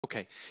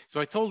Okay,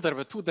 so I told there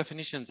were two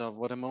definitions of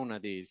what a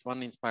monad is.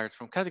 One inspired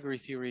from category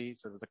theory,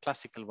 sort of the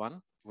classical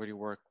one, where you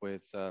work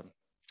with the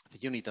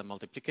unit and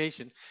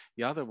multiplication.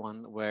 The other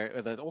one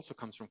where that also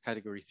comes from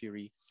category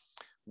theory,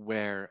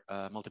 where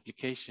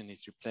multiplication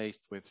is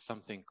replaced with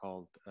something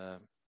called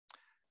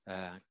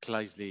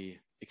Kleisli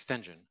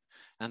extension.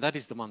 And that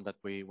is the one that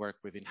we work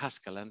with in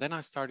Haskell. And then I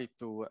started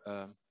to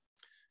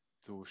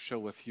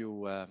show a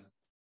few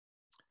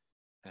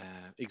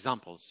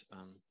examples.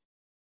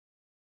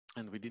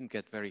 And we didn't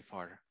get very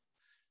far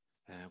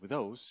with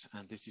those.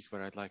 And this is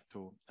where I'd like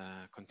to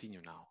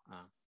continue now.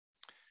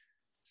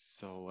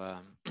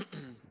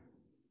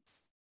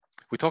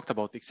 We talked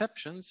about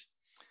exceptions,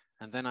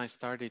 and then I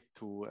started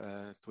to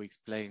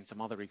explain some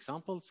other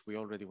examples. We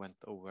already went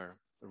over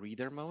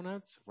reader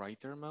monads,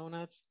 writer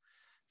monads,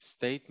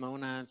 state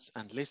monads,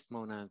 and list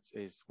monads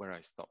is where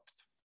I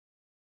stopped.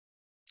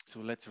 So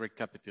let's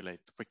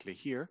recapitulate quickly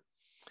here.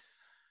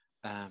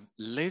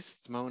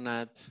 List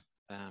monad,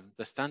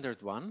 the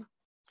standard one,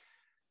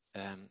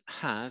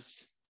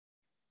 has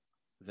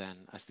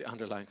then as the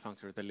underlying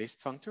functor the list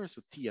functor.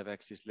 So T of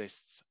x is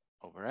lists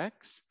over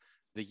x.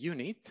 The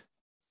unit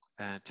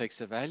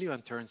takes a value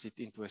and turns it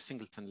into a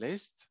singleton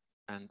list.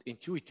 And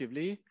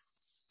intuitively,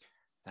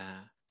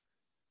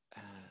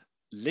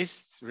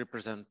 lists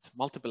represent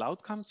multiple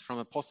outcomes from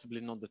a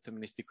possibly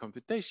non-deterministic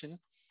computation.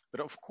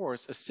 But of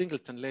course, a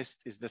singleton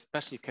list is the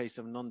special case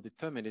of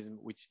non-determinism,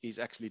 which is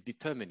actually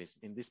determinism.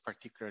 In this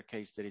particular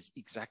case, there is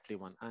exactly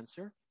one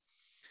answer.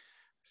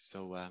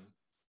 So,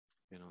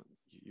 you know,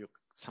 you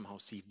somehow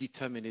see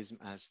determinism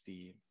as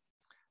the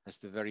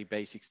very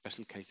basic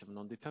special case of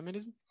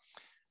non-determinism.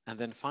 And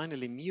then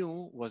finally,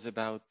 mu was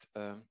about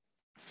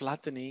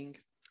flattening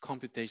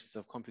computations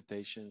of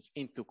computations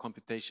into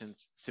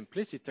computations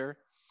simpliciter,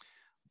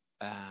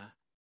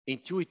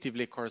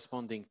 intuitively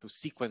corresponding to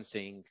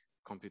sequencing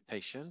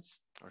computations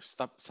or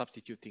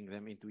substituting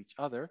them into each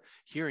other.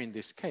 Here in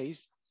this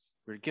case,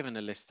 we're given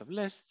a list of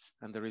lists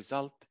and the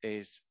result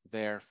is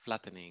their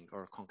flattening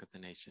or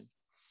concatenation.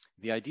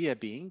 The idea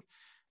being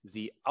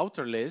the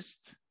outer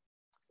list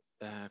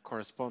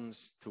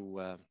corresponds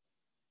to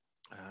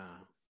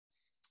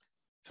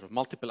sort of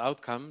multiple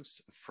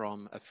outcomes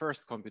from a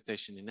first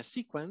computation in a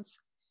sequence,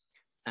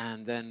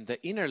 and then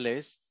the inner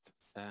lists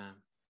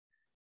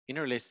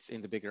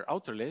in the bigger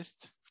outer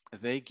list,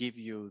 they give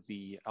you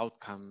the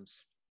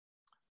outcomes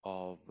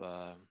of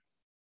the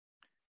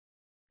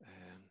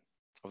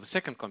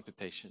second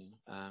computation,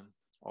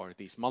 or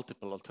these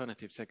multiple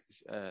alternative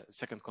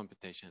second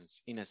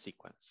computations in a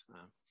sequence.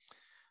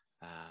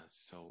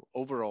 So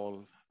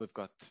overall, we've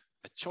got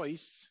a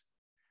choice,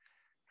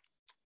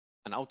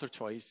 an outer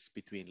choice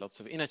between lots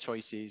of inner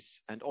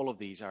choices, and all of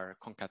these are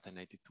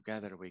concatenated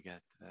together. We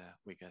get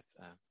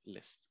a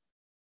list.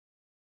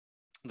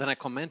 Then I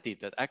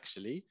commented that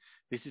actually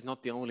this is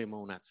not the only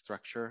monad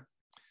structure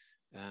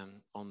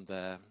on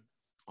the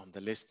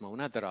list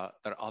monad. There are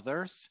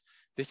others.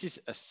 This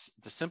is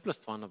the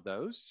simplest one of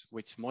those,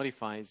 which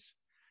modifies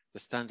the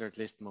standard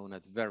list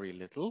monad very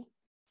little.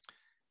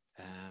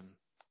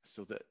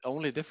 So the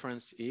only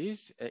difference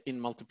is in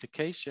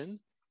multiplication,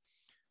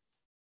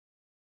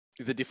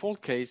 the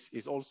default case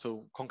is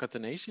also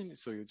concatenation.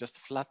 So you just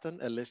flatten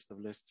a list of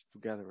lists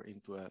together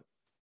into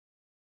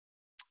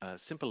a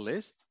simple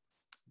list,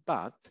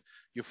 but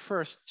you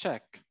first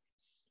check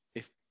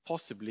if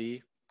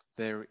possibly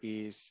there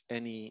is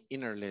any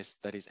inner list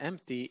that is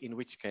empty, in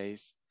which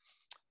case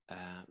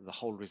the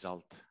whole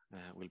result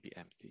will be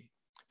empty.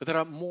 But there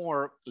are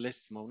more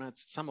list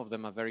monads. Some of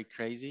them are very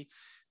crazy.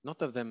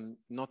 Not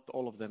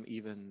all of them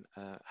even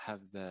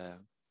have the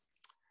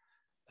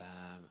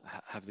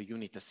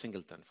unit as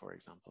singleton, for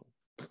example.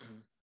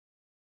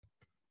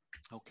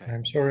 Okay.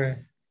 I'm sorry.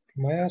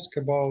 Can I ask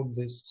about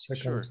this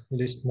second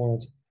list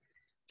monad?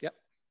 Yep.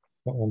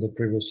 On the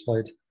previous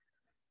slide.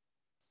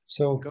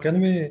 So can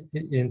we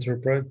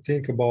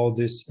think about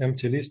this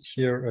empty list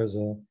here as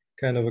a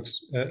kind of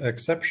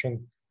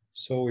exception?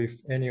 So if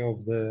any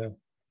of the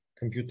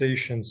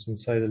computations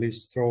inside the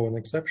list throw an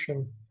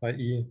exception,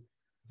 i.e.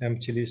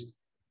 empty list,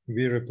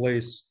 we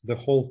replace the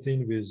whole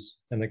thing with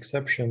an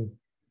exception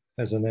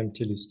as an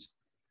empty list.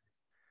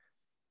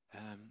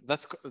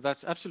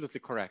 That's absolutely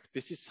correct.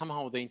 This is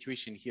somehow the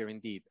intuition here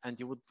indeed. And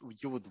you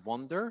would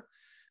wonder,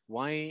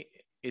 why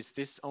is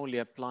this only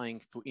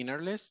applying to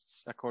inner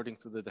lists according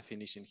to the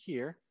definition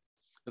here?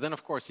 But then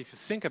of course, if you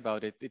think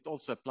about it, it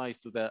also applies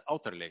to the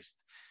outer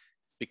list.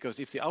 Because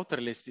if the outer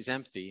list is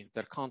empty,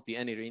 there can't be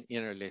any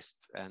inner list,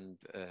 and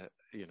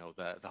you know,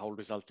 the whole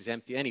result is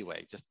empty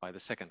anyway, just by the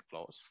second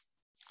clause.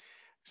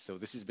 So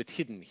this is a bit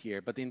hidden here,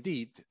 but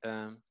indeed,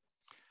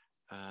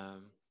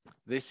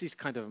 this is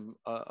kind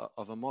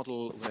of a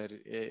model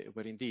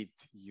where indeed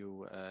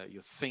you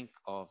think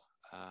of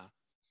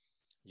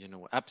you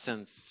know,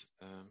 absence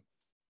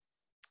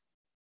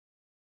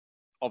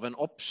of an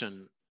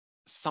option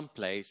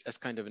someplace as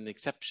kind of an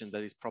exception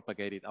that is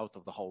propagated out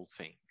of the whole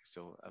thing.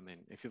 So, I mean,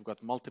 if you've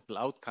got multiple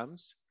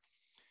outcomes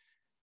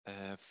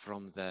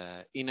from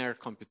the inner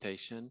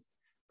computation,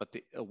 but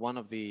one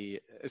of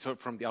the, so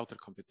from the outer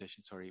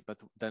computation, sorry,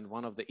 but then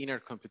one of the inner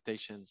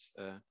computations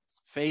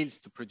fails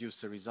to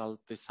produce a result.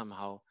 This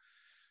somehow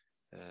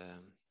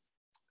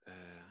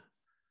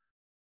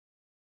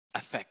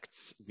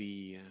affects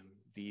the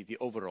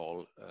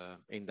overall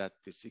in that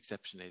this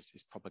exception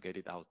is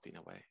propagated out in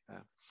a way.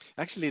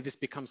 Actually, this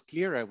becomes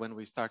clearer when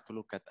we start to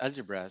look at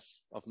algebras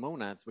of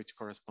monads which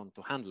correspond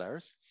to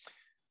handlers.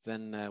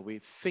 Then we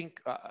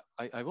think,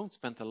 I won't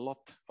spend a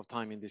lot of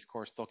time in this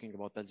course talking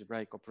about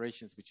algebraic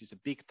operations, which is a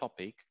big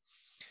topic,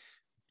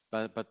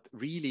 but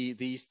really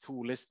these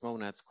two list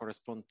monads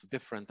correspond to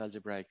different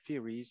algebraic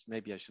theories.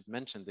 Maybe I should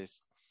mention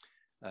this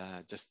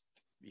just,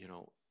 you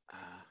know,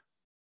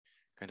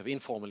 kind of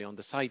informally on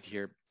the side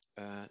here.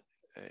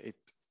 It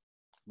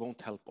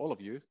won't help all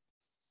of you,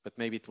 but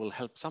maybe it will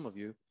help some of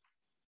you.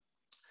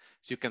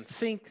 So you can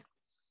think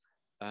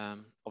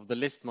of the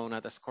list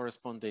monad as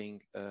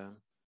corresponding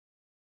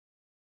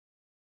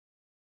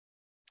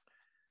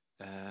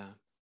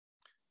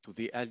to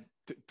the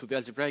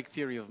algebraic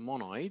theory of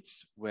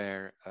monoids,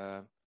 where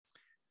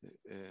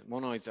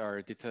monoids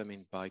are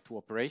determined by two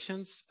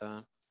operations,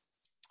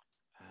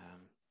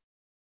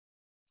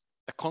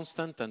 a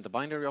constant and the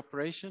binary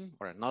operation,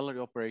 or a nullary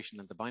operation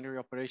and the binary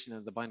operation,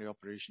 and the binary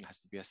operation has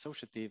to be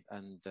associative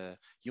and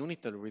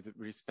unitary with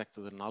respect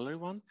to the nullary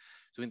one.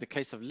 So in the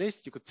case of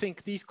lists, you could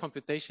think these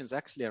computations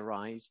actually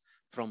arise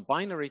from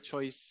binary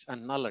choice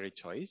and nullary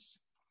choice,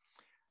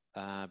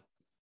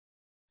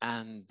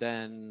 and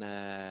then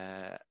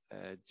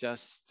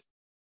just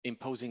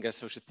imposing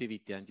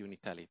associativity and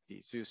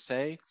unitality. So you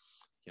say,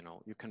 you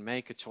know, you can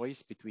make a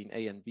choice between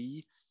A and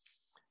B,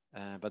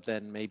 but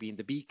then maybe in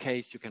the B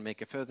case, you can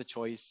make a further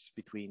choice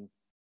between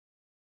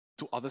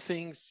two other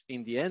things.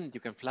 In the end, you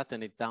can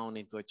flatten it down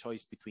into a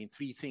choice between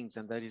three things,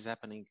 and that is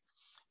happening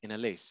in a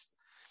list.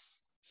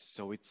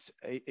 So it's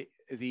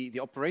the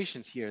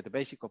operations here, the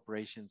basic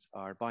operations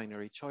are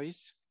binary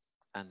choice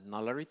and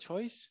nullary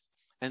choice.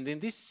 And in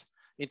this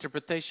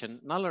interpretation,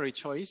 nullary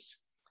choice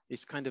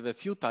is kind of a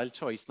futile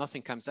choice.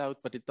 Nothing comes out,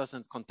 but it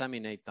doesn't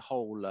contaminate the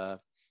whole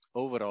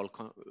overall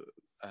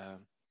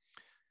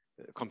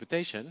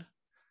computation.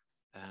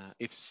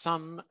 If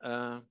some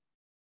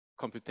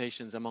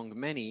computations among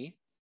many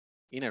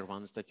inner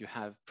ones that you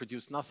have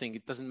produce nothing,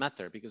 it doesn't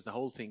matter because the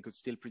whole thing could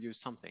still produce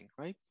something,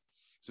 right?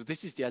 So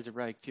this is the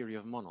algebraic theory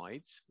of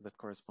monoids that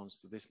corresponds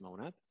to this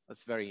monad.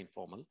 That's very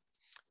informal.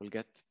 We'll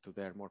get to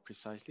there more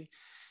precisely.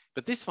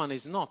 But this one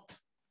is not,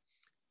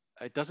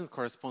 it doesn't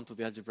correspond to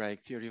the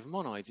algebraic theory of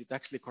monoids. It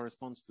actually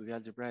corresponds to the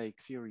algebraic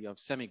theory of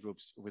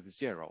semigroups with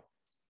zero.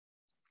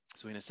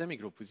 So in a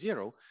semigroup with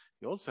zero,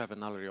 you also have a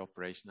nullary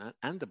operation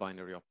and the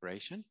binary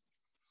operation.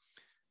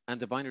 And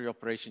the binary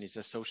operation is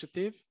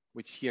associative,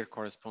 which here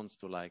corresponds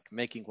to like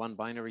making one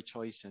binary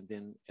choice, and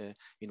then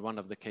in one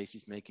of the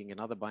cases making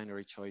another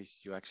binary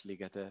choice. You actually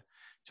get a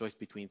choice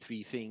between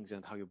three things,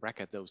 and how you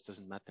bracket those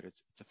doesn't matter.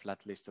 It's a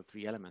flat list of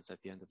three elements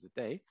at the end of the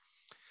day.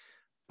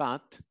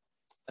 But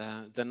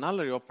the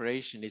nullary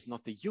operation is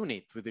not a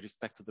unit with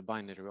respect to the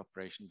binary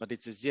operation, but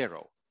it's a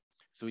zero.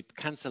 So it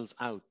cancels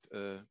out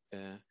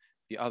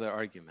the other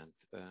argument.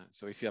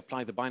 So if you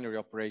apply the binary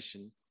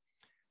operation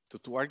to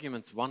two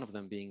arguments, one of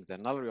them being the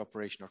nullary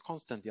operation or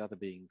constant, the other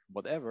being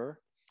whatever,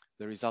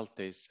 the result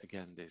is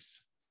again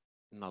this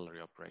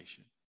nullary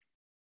operation.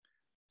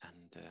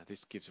 And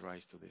this gives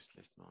rise to this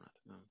list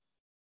monad.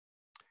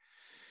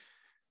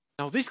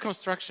 Now this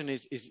construction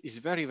is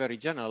very, very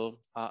general.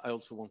 I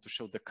also want to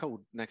show the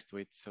code next to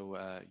it, so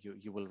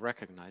you will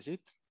recognize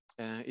it.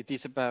 It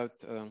is about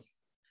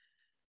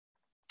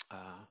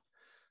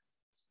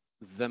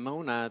the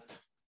monad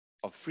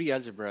of free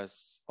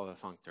algebras of a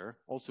functor,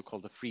 also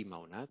called the free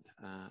monad.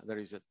 There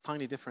is a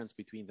tiny difference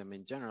between them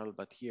in general,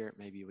 but here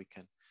maybe we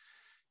can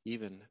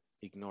even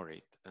ignore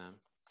it.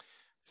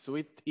 So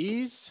it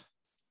is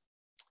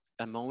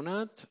a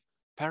monad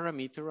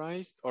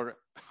parameterized, or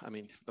I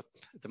mean, but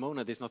the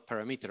monad is not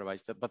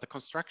parameterized, but the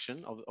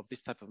construction of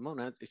this type of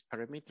monad is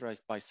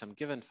parameterized by some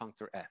given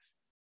functor f.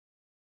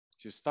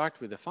 So you start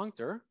with a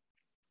functor,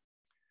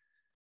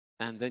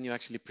 and then you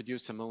actually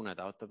produce a monad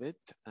out of it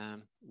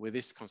with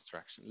this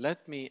construction.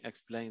 Let me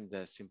explain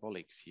the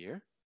symbolics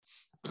here.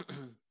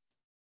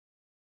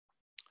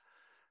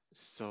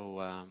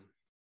 So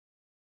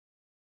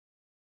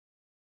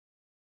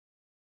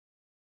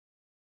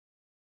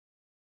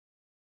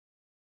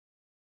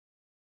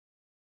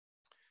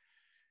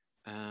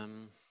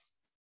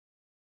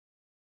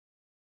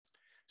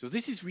so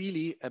this is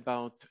really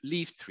about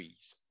leaf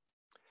trees.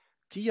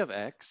 T of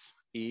x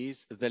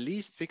is the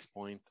least fixed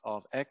point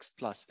of x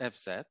plus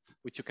fz,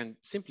 which you can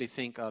simply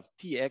think of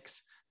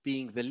tx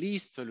being the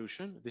least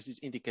solution. This is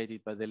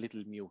indicated by the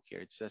little mu here.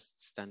 It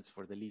just stands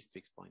for the least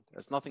fixed point. It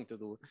has nothing to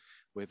do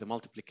with the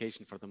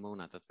multiplication for the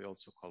monad that we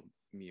also call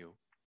mu.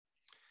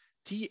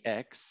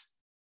 Tx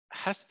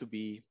has to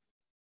be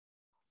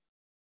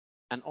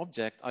an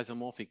object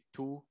isomorphic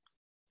to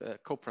the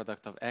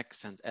coproduct of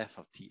x and f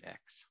of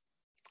tx.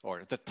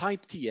 Or the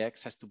type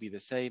tx has to be the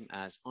same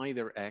as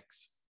either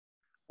x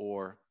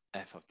or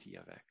f of t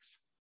of x.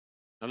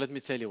 Now let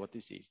me tell you what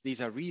this is.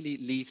 These are really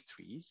leaf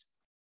trees.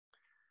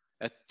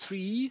 A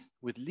tree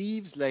with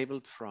leaves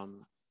labeled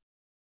from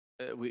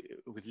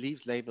with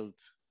leaves labeled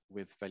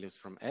with values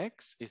from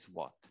X is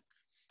what?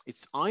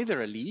 It's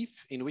either a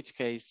leaf, in which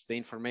case the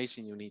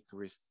information you need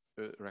to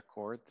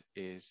record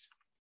is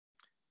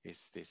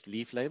this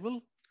leaf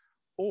label,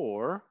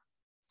 or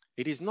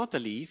it is not a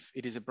leaf,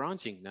 it is a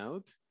branching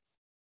node.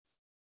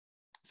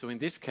 So in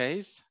this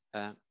case,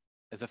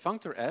 the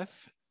functor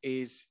f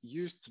is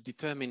used to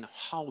determine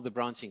how the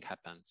branching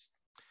happens.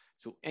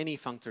 So any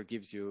functor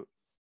gives you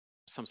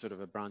some sort of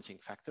a branching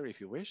factor,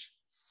 if you wish.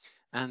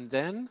 And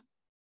then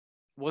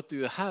what do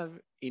you have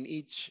in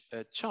each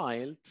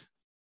child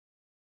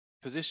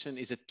position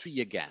is a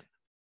tree again,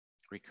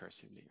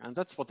 recursively. And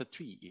that's what a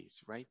tree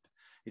is, right?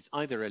 It's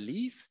either a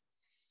leaf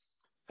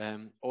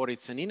or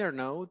it's an inner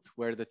node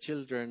where the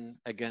children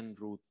again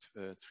root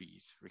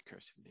trees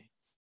recursively.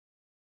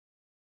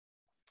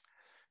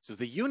 So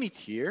the unit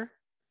here,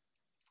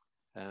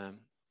 and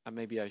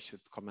maybe I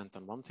should comment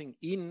on one thing.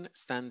 In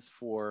stands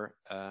for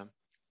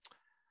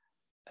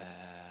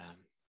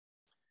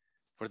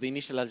the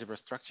initial algebra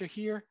structure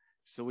here.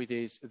 So it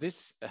is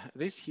this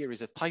here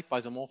is a type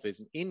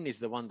isomorphism. In is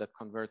the one that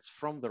converts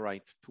from the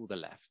right to the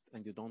left,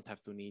 and you don't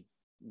have to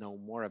know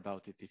more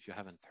about it if you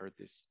haven't heard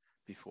this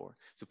before.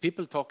 So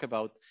people talk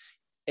about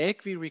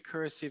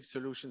equirecursive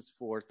solutions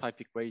for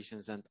type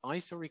equations and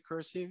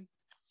isorecursive.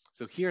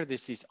 So here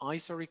this is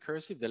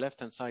isorecursive. The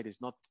left-hand side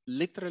is not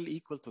literally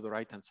equal to the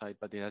right-hand side,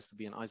 but it has to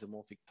be an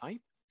isomorphic type.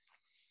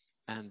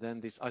 And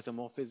then this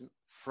isomorphism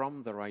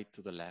from the right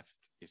to the left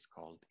is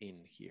called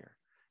in here.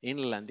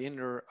 Inner and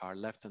inner are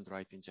left and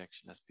right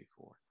injection as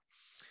before.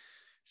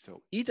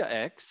 So eta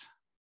x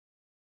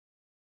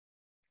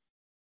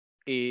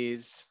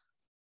is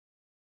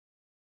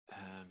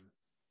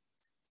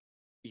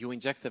you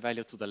inject the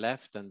value to the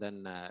left and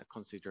then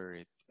consider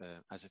it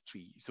as a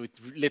tree. So it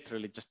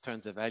literally just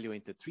turns a value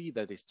into a tree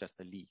that is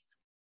just a leaf.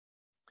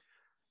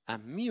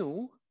 And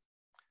mu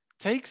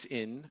takes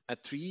in a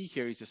tree.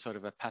 Here is a sort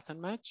of a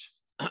pattern match.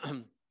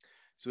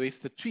 So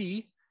if the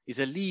tree is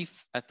a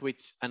leaf at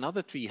which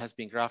another tree has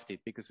been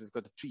grafted, because we've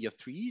got a tree of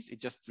trees, it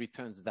just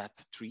returns that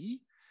tree.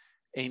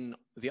 In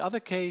the other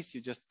case, you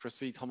just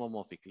proceed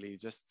homomorphically, you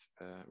just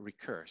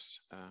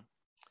recurse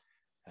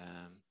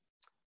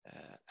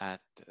at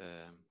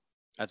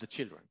the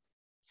children.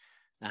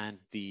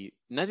 And the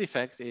net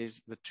effect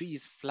is the tree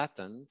is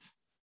flattened.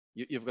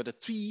 You've got a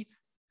tree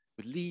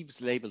with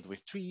leaves labeled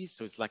with trees,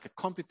 so it's like a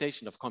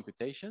computation of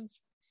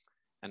computations.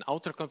 An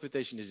outer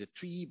computation is a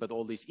tree, but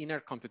all these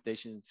inner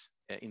computations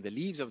in the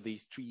leaves of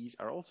these trees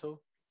are also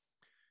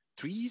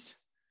trees.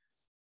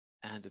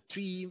 And a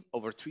tree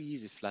over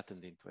trees is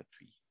flattened into a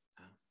tree.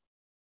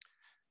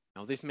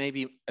 Now, this may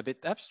be a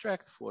bit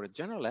abstract for a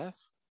general f,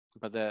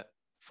 but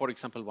for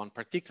example, one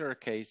particular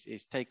case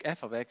is take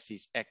f of x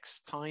is x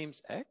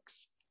times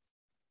x.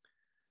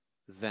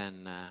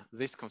 Then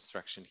this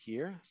construction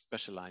here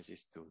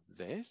specializes to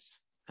this.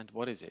 And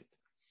what is it?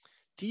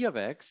 T of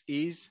x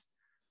is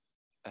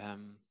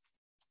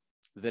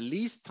the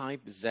least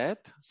type z,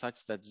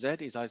 such that z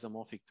is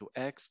isomorphic to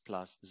x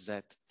plus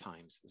z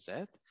times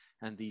z.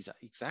 And these are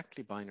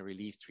exactly binary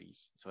leaf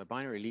trees. So a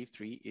binary leaf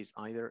tree is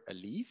either a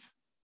leaf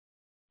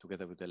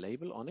together with the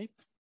label on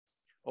it,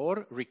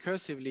 or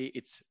recursively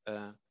it's,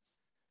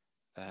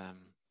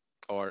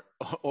 or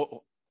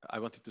I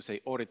wanted to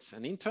say, or it's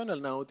an internal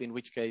node, in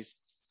which case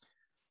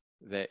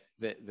the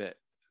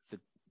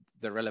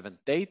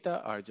relevant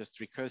data are just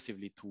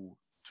recursively two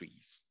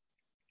trees.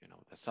 You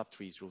know, the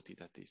subtrees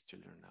rooted at these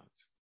children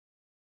nodes.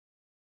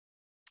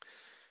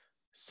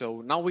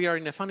 So now we are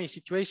in a funny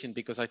situation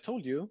because I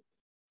told you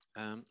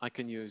I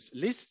can use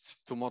lists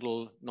to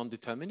model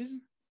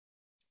non-determinism,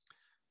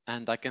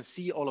 and I can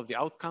see all of the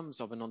outcomes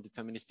of a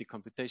non-deterministic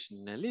computation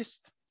in a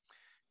list.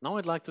 Now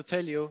I'd like to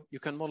tell you, you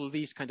can model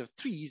these kind of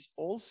trees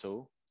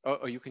also,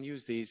 or you can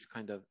use these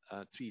kind of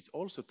trees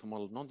also to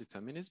model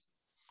non-determinism.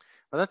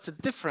 But that's a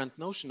different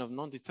notion of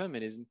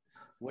non-determinism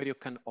where you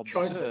can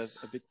observe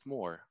choices. A bit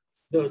more.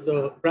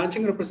 The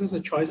branching represents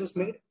the choices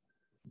made?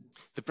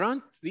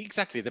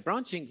 Exactly, the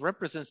branching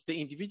represents the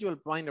individual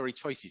binary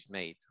choices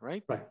made,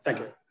 right? Right, thank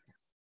you.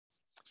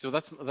 So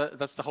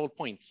that's the whole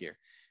point here.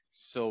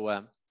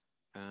 So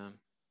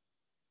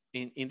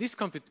in this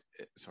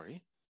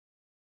sorry.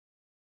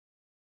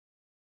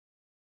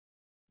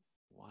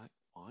 Why?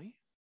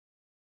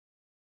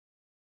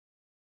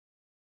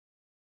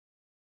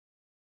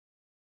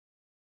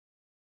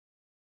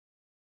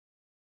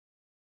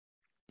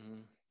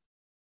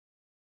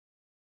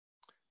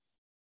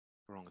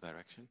 Wrong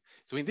direction.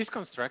 So in this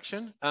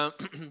construction,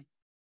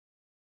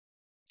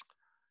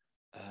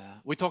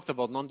 we talked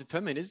about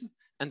non-determinism,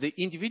 and the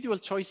individual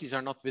choices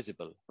are not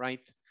visible,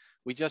 right?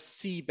 We just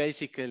see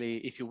basically,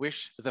 if you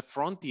wish, the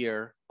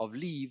frontier of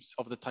leaves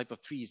of the type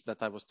of trees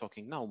that I was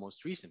talking now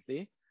most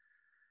recently.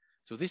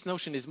 So this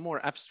notion is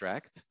more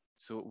abstract.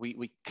 So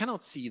we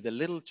cannot see the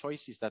little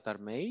choices that are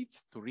made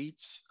to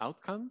reach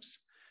outcomes.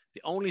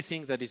 The only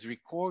thing that is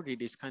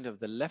recorded is kind of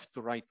the left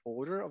to right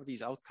order of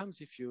these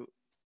outcomes. If you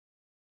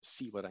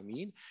see what I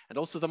mean? And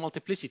also the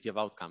multiplicity of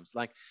outcomes.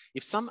 Like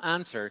if some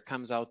answer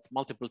comes out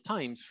multiple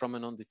times from a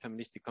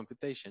non-deterministic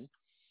computation,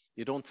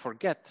 you don't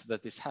forget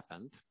that this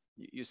happened.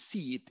 You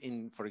see it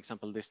in, for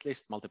example, this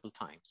list multiple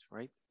times,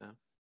 right?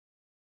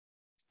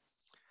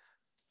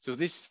 So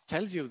this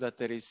tells you that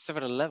there is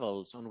several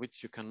levels on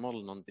which you can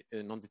model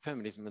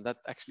non-determinism, and that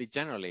actually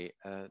generally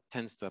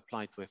tends to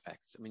apply to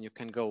effects. I mean, you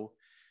can go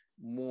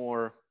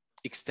more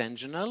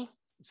extensional.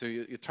 So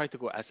you try to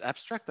go as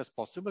abstract as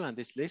possible, and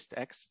this list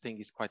X thing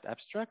is quite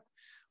abstract,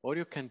 or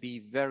you can be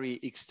very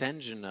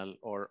extensional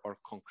or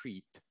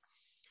concrete.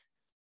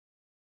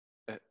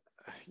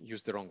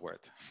 Use the wrong word.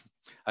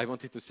 I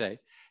wanted to say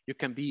you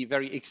can be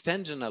very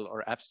extensional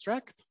or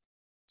abstract,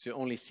 so you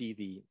only see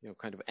the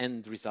kind of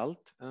end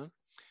result,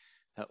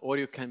 or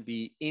you can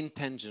be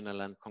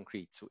intentional and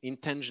concrete. So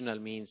intentional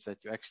means that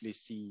you actually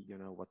see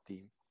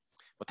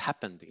what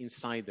happened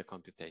inside the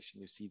computation.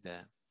 You see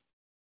the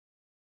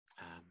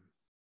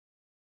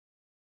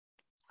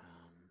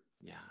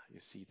you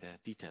see the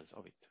details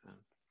of it.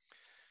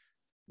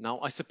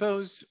 Now, I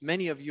suppose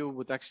many of you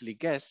would actually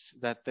guess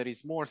that there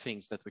is more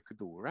things that we could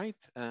do, right?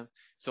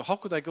 So how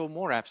could I go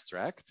more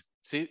abstract?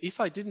 So if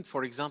I didn't,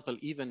 for example,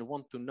 even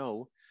want to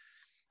know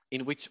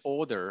in which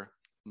order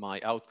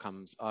my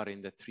outcomes are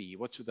in the tree,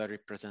 what should I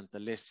represent the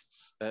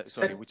lists? Which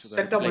should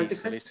I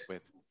replace the list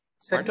with?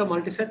 Set or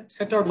multiset?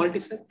 Set or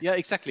multiset? Yeah,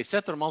 exactly,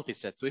 set or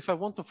multiset. So if I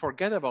want to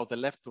forget about the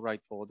left to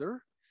right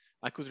order,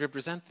 I could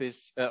represent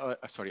this,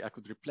 I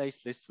could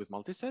replace lists with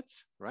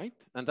multisets, right?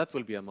 And that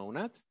will be a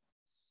monad.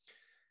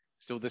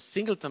 So the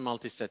singleton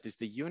multiset is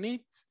the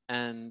unit,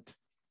 and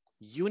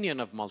union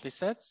of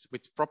multisets,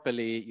 which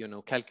properly,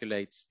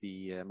 calculates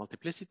the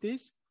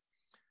multiplicities.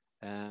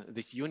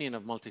 This union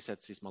of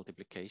multisets is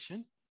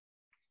multiplication.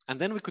 And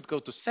then we could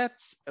go to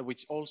sets,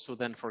 which also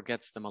then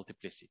forgets the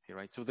multiplicity,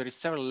 right? So there is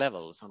several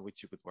levels on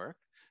which you could work.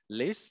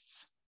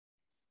 Lists,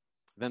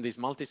 then these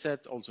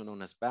multisets, also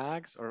known as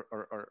bags,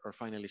 or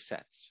finally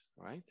sets,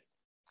 right?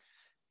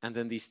 And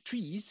then these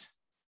trees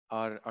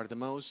are the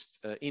most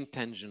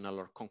intentional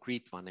or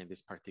concrete one in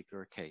this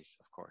particular case,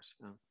 of course.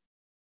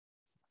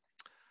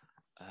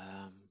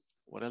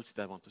 What else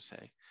did I want to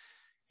say?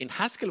 In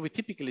Haskell, we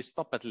typically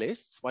stop at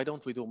lists. Why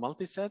don't we do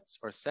multisets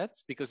or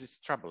sets? Because it's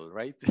trouble,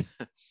 right?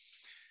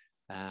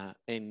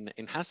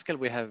 In Haskell,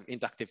 we have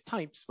inductive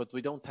types, but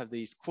we don't have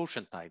these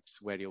quotient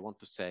types where you want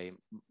to say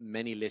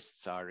many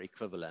lists are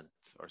equivalent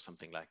or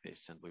something like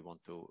this, and we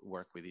want to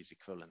work with these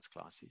equivalence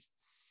classes.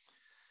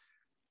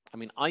 I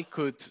mean, I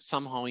could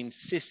somehow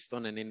insist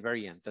on an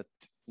invariant that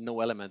no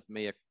element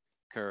may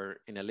occur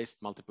in a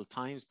list multiple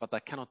times, but I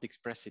cannot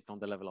express it on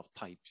the level of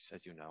types,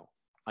 as you know.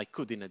 I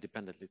could in a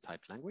dependently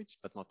typed language,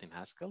 but not in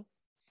Haskell.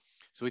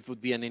 So it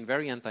would be an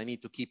invariant I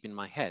need to keep in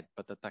my head,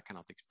 but that I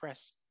cannot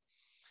express.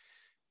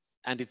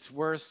 And it's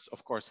worse,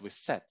 of course, with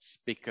sets,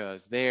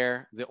 because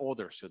there the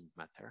order shouldn't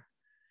matter.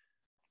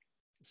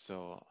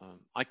 So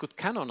I could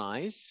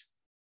canonize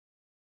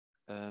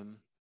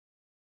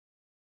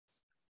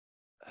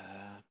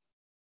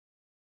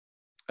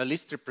a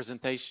list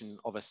representation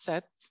of a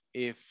set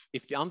if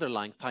the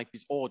underlying type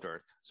is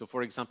ordered. So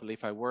for example,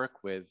 if I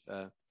work with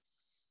a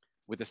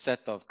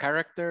set of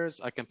characters,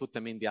 I can put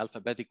them in the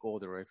alphabetic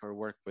order. Or if I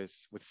work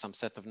with some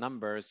set of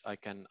numbers, I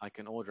can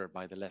order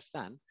by the less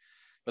than.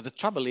 But the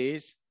trouble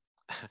is,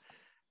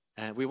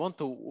 we want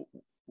to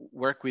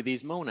work with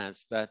these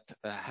monads that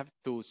have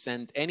to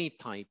send any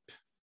type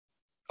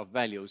of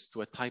values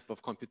to a type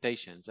of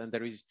computations. And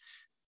there is,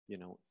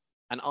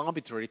 an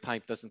arbitrary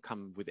type doesn't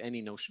come with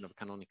any notion of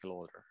canonical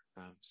order.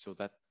 So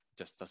that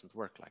just doesn't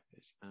work like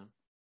this.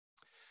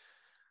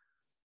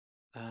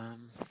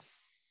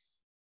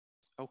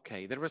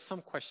 Okay, there were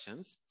some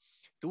questions.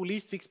 Do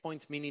least fixed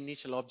points mean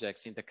initial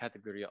objects in the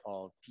category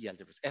of T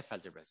algebras, F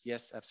algebras?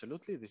 Yes,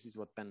 absolutely. This is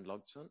what Ben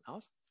Logson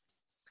asked.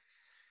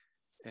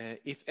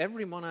 If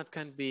every monad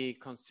can be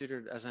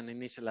considered as an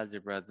initial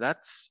algebra,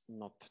 that's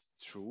not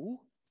true.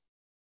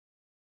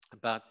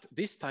 But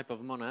this type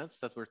of monads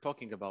that we're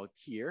talking about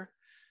here,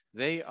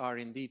 they are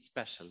indeed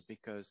special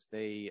because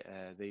they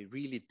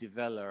really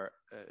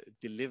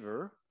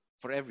deliver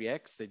for every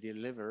x, they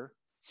deliver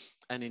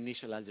an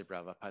initial algebra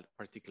of a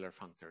particular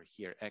functor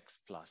here, x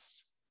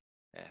plus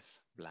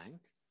f blank.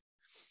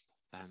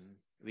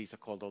 These are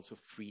called also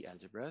free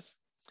algebras.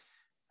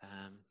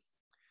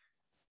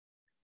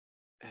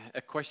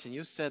 A question,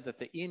 you said that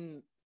the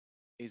in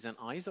is an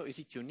ISO. Is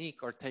it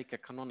unique or take a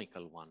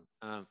canonical one?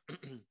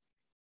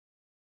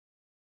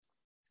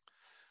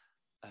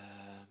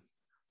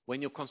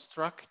 When you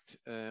construct,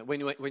 when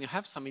you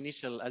have some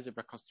initial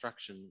algebra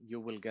construction,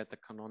 you will get a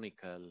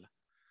canonical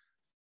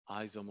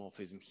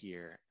isomorphism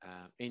here.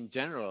 In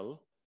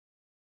general,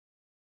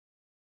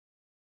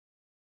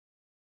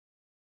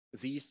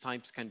 these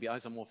types can be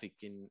isomorphic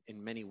in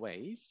many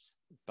ways,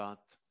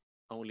 but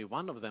only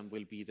one of them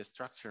will be the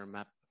structure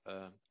map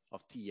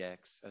of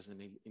Tx as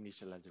an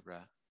initial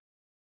algebra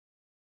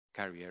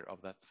carrier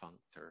of that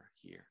functor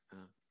here.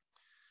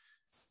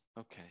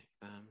 Okay.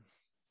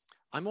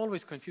 I'm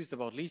always confused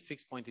about least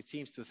fixed point. It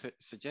seems to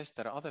suggest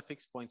there are other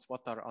fixed points.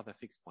 What are other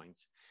fixed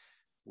points?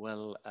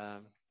 Well,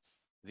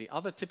 the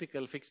other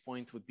typical fixed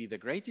point would be the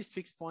greatest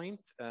fixed point.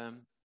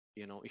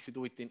 You know, if you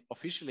do it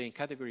officially in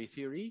category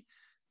theory,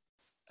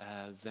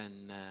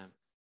 then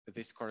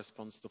this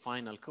corresponds to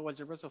final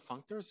coalgebras of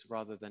functors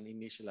rather than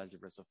initial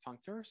algebras of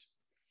functors.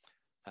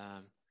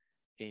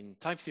 In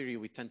type theory,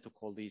 we tend to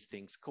call these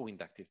things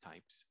co-inductive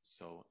types.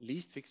 So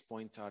least fixed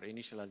points are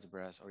initial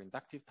algebras or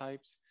inductive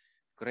types.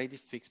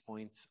 Greatest fixed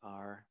points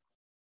are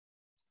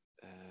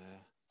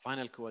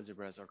final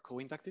coalgebras or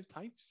co-inductive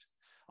types.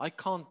 I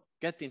can't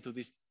get into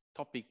this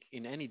topic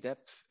in any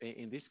depth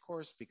in this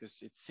course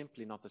because it's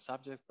simply not the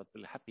subject, but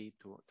we're happy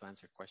to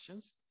answer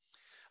questions.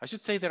 I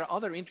should say there are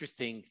other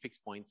interesting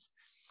fixed points.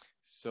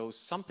 So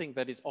something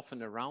that is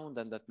often around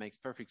and that makes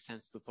perfect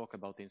sense to talk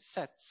about in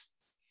sets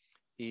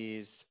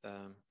is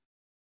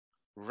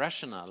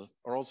rational,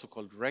 or also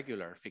called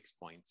regular fixed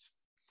points.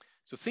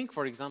 So think,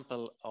 for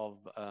example,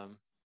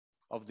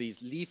 of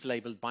these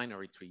leaf-labeled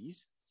binary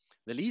trees.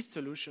 The least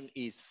solution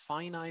is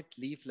finite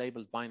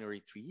leaf-labeled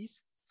binary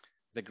trees.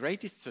 The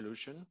greatest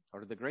solution,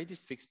 or the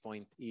greatest fixed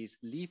point, is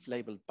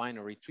leaf-labeled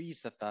binary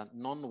trees that are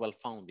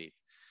non-well-founded.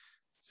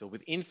 So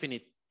with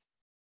infinite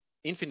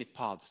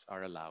paths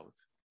are allowed.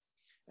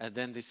 And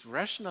then this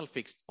rational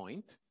fixed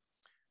point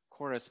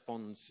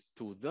corresponds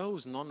to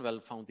those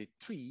non-well-founded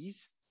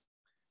trees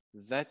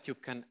that you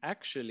can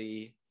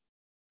actually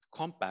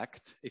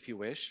compact, if you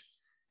wish,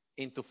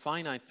 into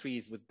finite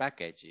trees with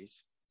back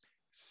edges.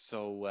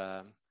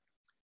 So,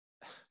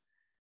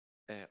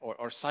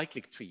 or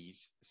cyclic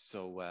trees.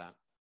 So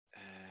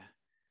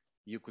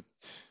you could,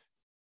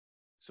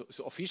 so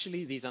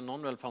officially these are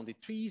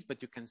non-well-founded trees,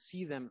 but you can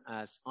see them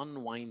as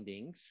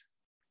unwindings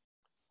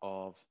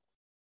of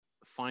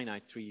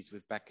finite trees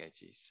with back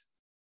edges.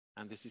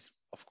 And this is,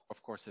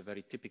 of course, a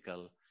very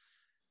typical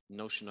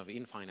notion of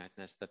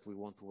infiniteness that we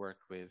want to work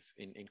with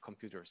in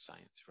computer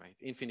science, right?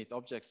 Infinite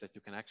objects that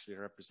you can actually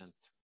represent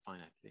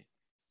finitely.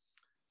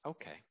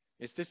 Okay,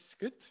 is this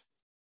good?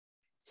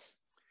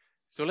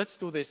 So let's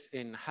do this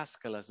in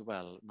Haskell as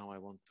well. Now I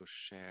want to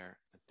share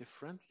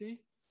differently.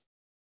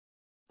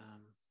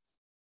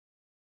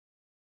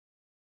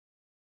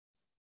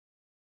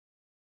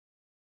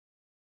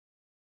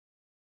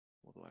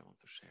 What do I want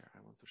to share?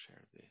 I want to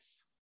share this.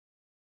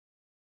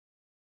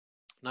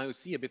 Now you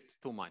see a bit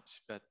too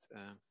much, but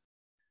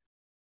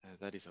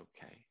that is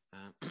okay.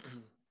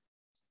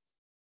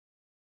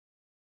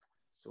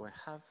 So I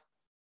have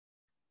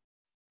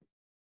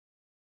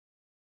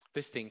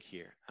this thing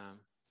here.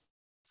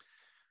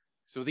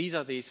 So these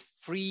are these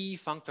free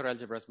functor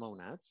algebras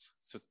monads.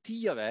 So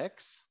T of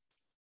X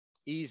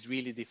is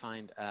really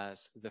defined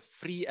as the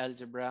free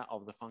algebra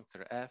of the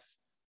functor f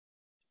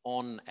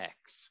on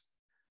X.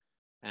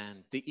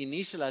 And the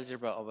initial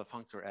algebra of a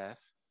functor f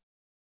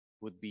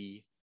would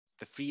be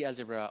the free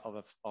algebra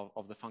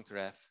of the functor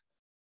f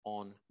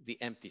on the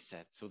empty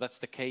set. So that's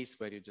the case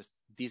where you just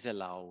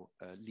disallow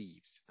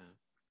leaves.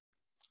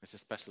 It's a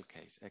special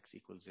case, X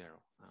equals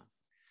 0.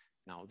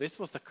 Now, this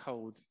was the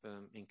code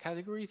in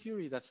category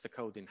theory. That's the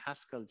code in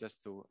Haskell,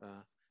 just to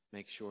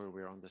make sure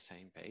we're on the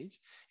same page.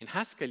 In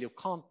Haskell, you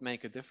can't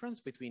make a difference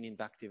between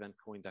inductive and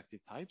co-inductive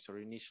types or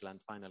initial and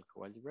final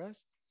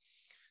coalgebras.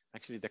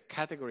 Actually, the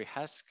category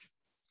Hask,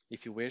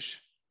 if you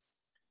wish,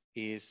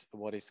 is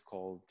what is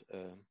called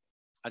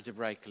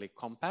algebraically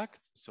compact.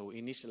 So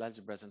initial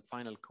algebras and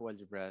final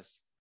coalgebras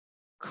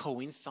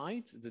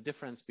coincide. The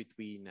difference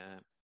between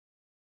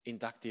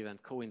inductive and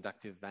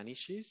co-inductive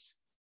vanishes.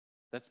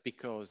 That's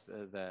because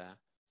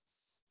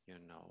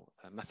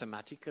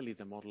mathematically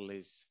the model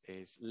is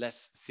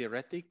less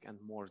theoretic and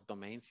more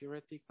domain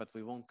theoretic, but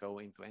we won't go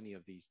into any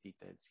of these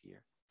details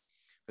here.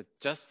 But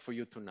just for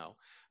you to know.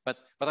 But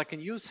I can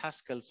use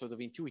Haskell sort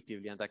of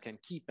intuitively, and I can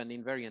keep an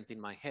invariant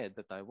in my head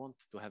that I want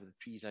to have the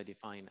trees I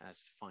define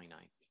as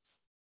finite,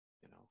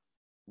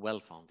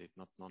 well-founded,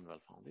 not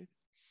non-well-founded.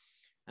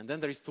 And then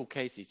there is two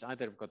cases.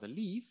 Either I've got a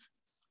leaf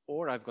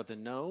or I've got a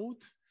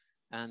node,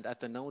 and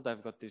at the node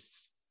I've got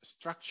this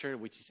structure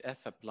which is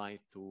f applied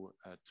to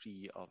a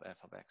tree of f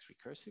of x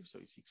recursive. So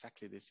it's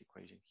exactly this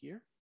equation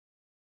here.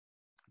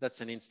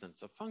 That's an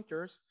instance of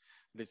functors,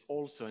 but it's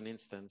also an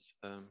instance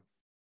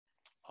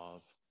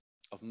of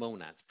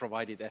monads,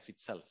 provided f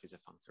itself is a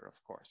functor,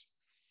 of course.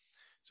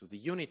 So the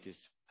unit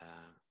is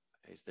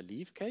the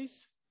leaf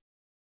case.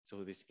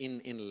 So this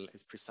inl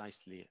is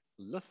precisely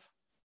luf.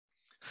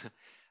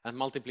 And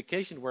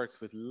multiplication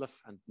works with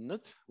luf and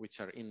nut, which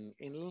are in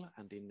inl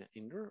and in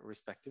inner,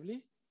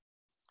 respectively.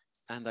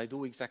 And I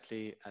do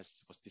exactly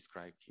as was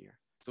described here.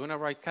 So when I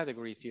write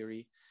category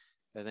theory,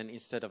 then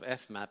instead of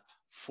f map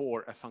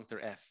for a functor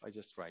f, I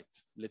just write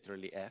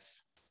literally f.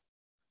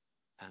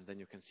 And then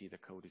you can see the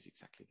code is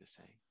exactly the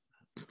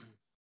same.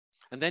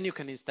 And then you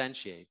can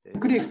instantiate it.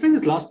 Could you explain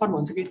this last part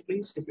once again,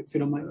 please, if you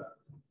don't mind?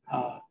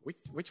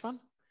 Which one?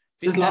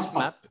 This last f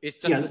map is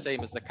just the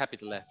same as the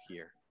capital F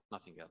here,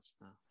 nothing else.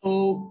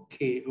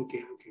 Okay.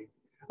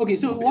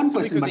 So one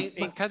question. Because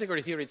in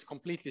category theory, it's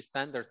completely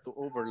standard to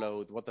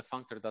overload what the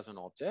functor does on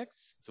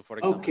objects. So for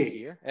example,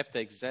 here, f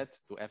takes z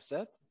to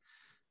fz.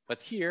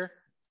 But here,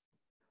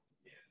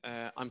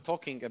 I'm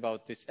talking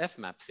about this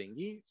fmap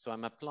thingy. So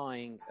I'm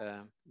applying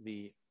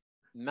the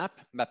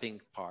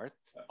mapping part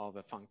of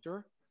a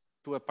functor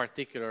to a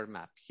particular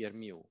map here,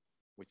 mu,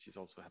 which is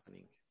also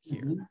happening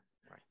here.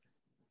 Right.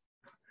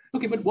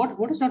 Okay, but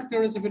what is not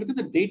clear is if you look at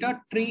the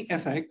data tree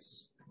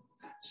fx,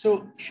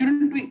 so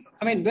shouldn't we,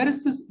 I mean, where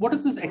is this, what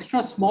is this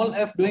extra small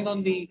f doing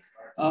on the,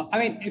 I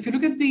mean, if you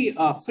look at the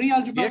free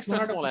algebra. The extra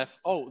small f,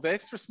 oh, the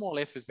extra small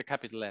f is the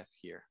capital F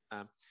here.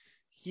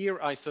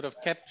 Here I sort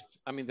of kept,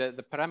 I mean,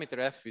 the parameter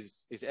f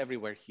is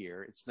everywhere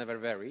here. It's never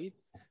varied,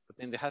 but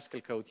in the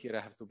Haskell code here,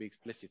 I have to be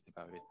explicit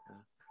about it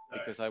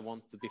because I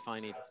want to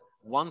define it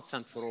once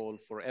and for all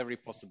for every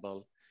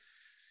possible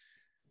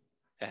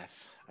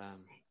f.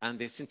 And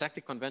the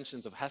syntactic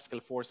conventions of Haskell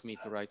force me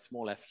to write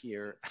small f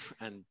here,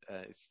 and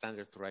it's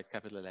standard to write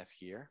capital F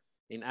here.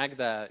 In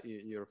Agda,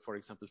 you're, for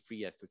example,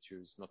 free to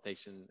choose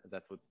notation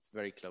that would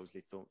very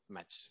closely to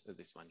match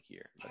this one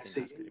here. But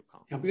in Haskell, you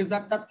can't. Yeah, because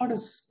that part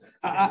is,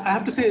 I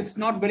have to say, it's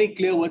not very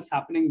clear what's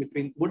happening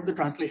between what the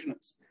translation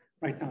is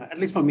right now, at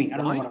least for me. I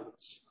don't know what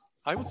others.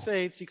 I would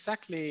say it's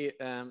exactly,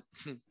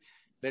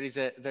 there is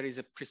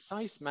a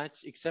precise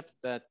match, except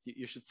that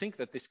you should think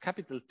that this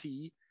capital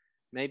T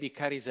maybe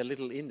carries a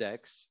little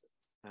index.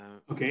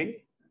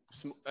 Okay.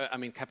 I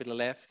mean,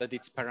 capital F, that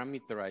it's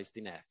parameterized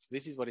in F.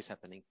 This is what is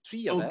happening.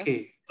 Tree of F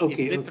is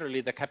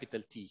literally the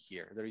capital T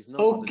here. There is no.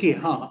 Okay,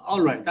 all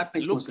right, that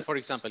makes more sense. For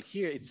example,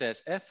 here it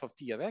says F of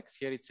T of X.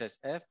 Here it says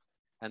F,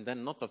 and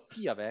then not of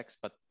T of X,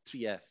 but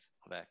 3F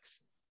of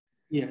X.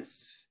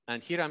 Yes.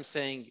 And here I'm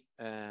saying,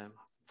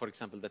 for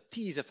example, that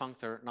T is a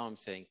functor. Now I'm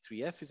saying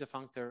 3F is a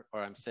functor,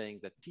 or I'm saying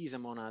that T is a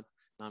monad.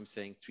 Now I'm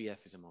saying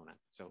 3F is a monad.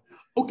 So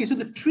okay, so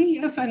the tree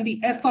F and the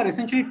F are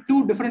essentially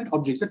two different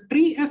objects. The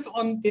tree F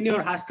in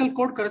your Haskell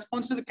code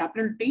corresponds to the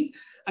capital T,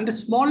 and the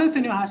small f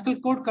in your Haskell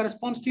code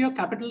corresponds to your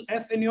capital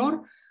F in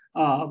your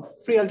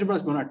free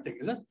algebra monad thing,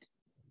 is it?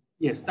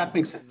 Yes, that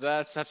makes sense.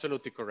 That's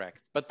absolutely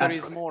correct. But there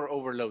is more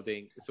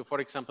overloading. So for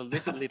example,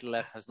 this little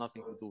f has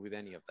nothing to do with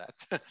any of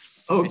that.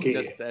 Okay.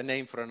 It's just a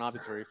name for an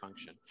arbitrary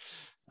function.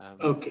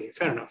 Okay,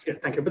 fair enough. Yeah,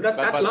 thank you. But that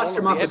but last all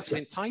remark of the was f's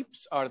in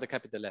types are the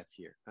capital F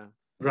here.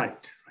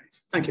 Right.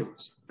 Thank you.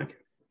 Thank you.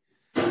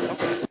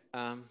 Okay.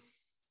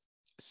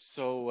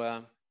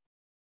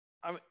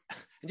 I mean,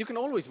 and you can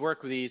always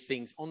work with these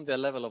things on the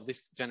level of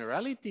this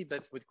generality,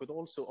 but we could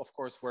also, of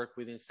course, work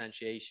with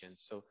instantiations.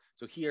 So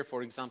here,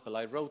 for example,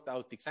 I wrote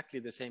out exactly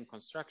the same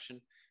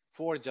construction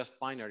for just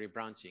binary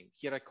branching.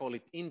 Here I call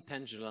it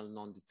intentional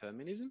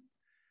non-determinism.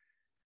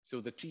 So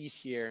the trees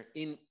here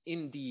in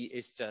D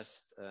is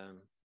just,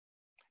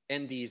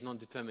 ND is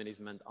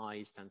non-determinism and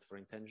I stands for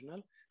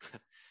intentional.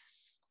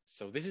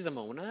 So this is a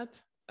monad.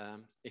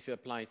 If you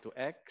apply it to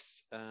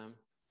X,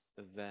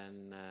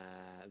 then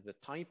the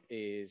type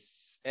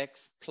is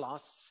X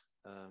plus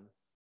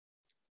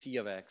T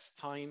of X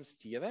times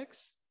T of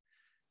X.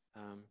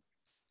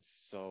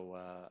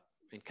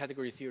 In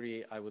category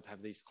theory, I would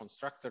have these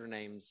constructor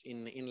names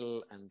in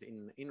inl and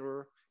in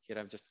inner. Here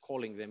I'm just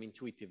calling them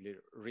intuitively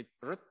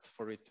ret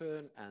for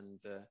return and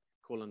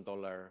colon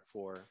dollar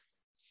for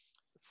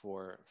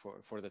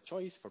the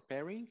choice for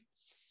pairing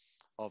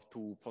of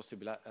two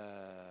possible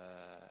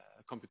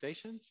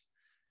computations.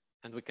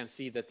 And we can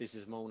see that this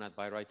is monad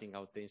by writing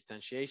out the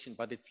instantiation,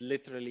 but it's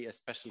literally a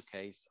special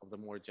case of the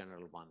more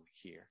general one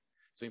here.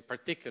 So in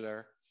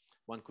particular,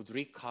 one could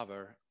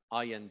recover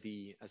I and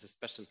D as a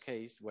special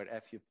case where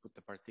F you put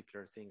the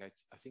particular thing.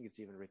 I think it's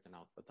even written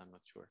out, but I'm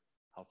not sure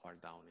how far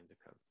down in the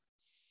code.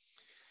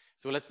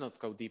 So let's not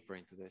go deeper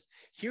into this.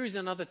 Here is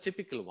another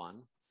typical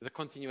one, the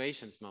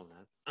continuations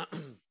monad.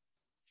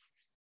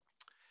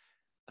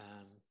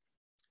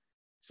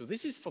 So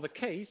this is for the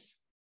case,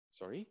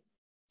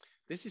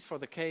 this is for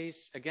the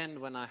case, again,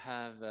 when I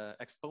have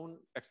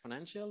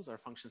exponentials or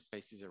function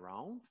spaces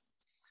around.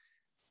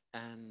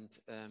 And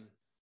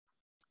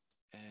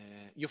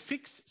you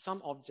fix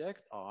some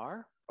object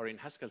R, or in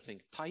Haskell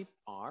think type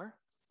R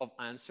of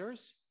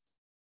answers.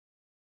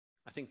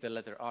 I think the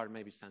letter R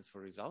maybe stands for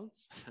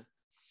results.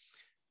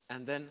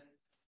 And then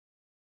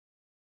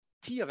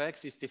T of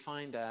X is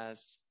defined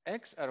as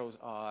X arrows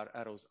R,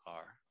 arrows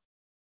R.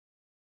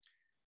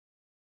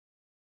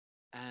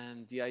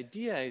 And the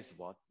idea is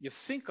what? You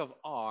think of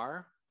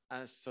R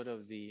as sort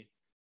of the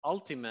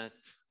ultimate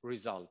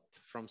result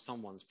from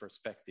someone's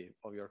perspective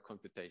of your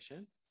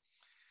computation.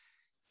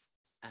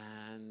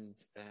 And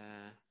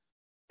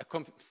a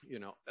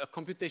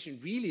computation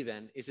really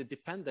then is a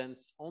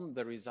dependence on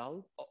the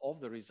result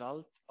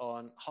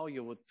on how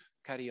you would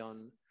carry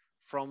on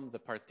from the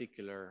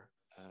particular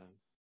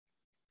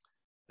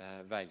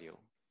value.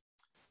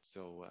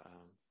 So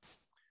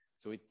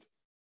it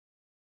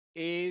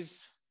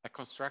is a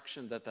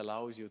construction that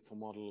allows you to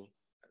model,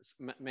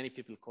 many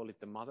people call it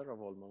the mother of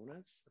all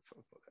monads,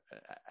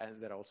 and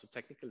there are also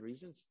technical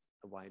reasons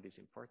why it is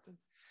important,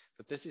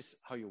 but this is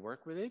how you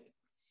work with it.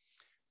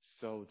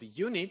 So the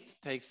unit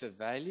takes a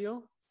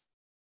value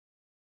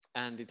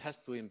and it has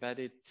to embed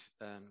it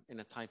in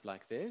a type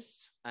like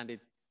this, and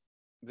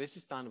this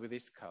is done with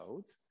this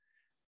code.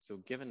 So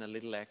given a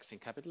little x in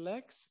capital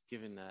X,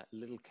 given a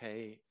little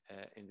k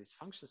in this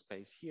function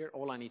space here,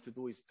 all I need to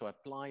do is to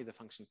apply the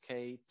function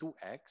k to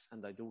x,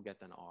 and I do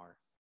get an R.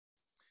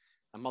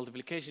 And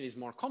multiplication is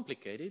more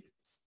complicated.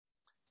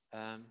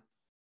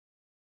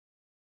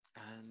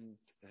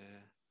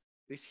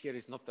 This here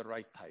is not the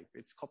right type.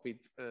 It's copied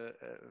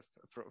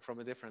from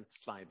a different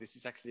slide. This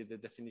is actually the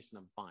definition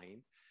of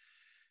bind.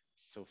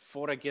 So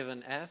for a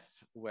given f,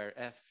 where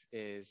f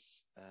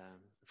is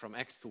from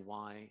x to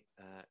y,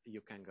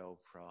 you can go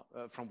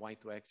from y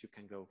to x, you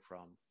can go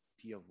from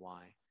t of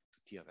y to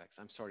t of x.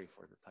 I'm sorry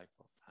for the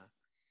typo.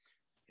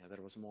 Yeah,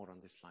 there was more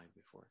on this slide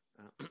before.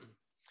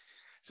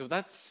 So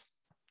that's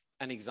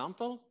an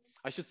example.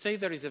 I should say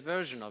there is a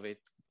version of it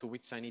to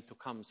which I need to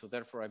come. So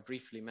therefore I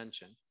briefly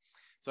mentioned.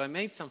 So I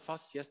made some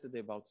fuss yesterday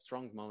about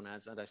strong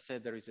monads, and I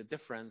said there is a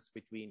difference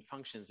between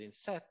functions in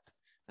set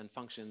and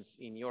functions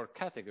in your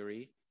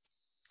category.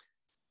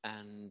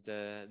 And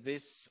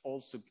this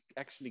also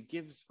actually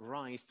gives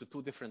rise to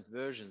two different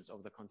versions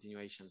of the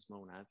continuations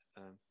monad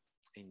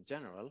in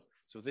general.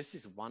 So this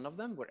is one of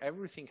them where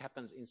everything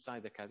happens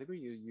inside the category.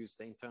 You use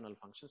the internal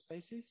function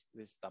spaces,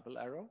 this double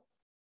arrow.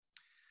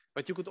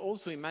 But you could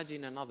also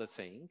imagine another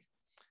thing.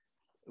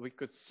 We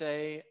could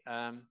say,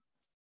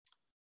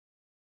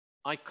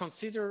 I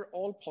consider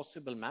all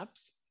possible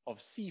maps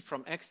of C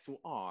from X to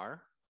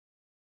R.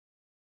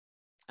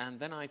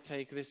 And then I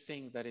take this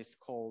thing that is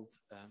called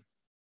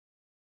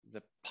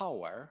the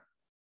power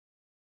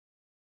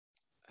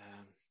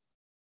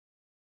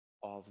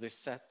of this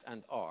set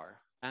and R.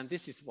 And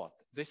this is what?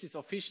 This is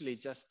officially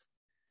just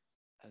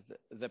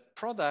the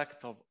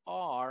product of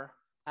R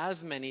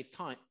as many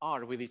times,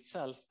 R with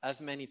itself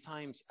as many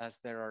times as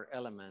there are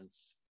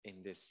elements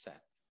in this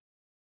set.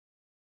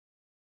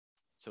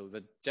 So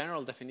the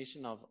general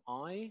definition of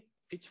I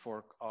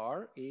pitchfork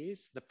R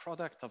is the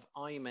product of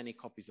I many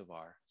copies of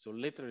R. So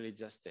literally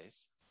just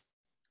this.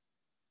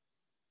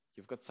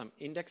 You've got some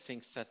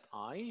indexing set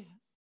I,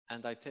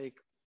 and I take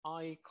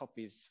I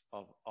copies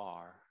of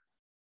R,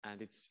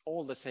 and it's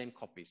all the same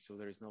copies, so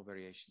there is no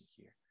variation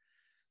here.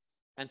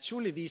 And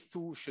surely these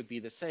two should be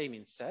the same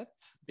in set,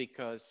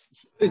 because...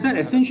 Is that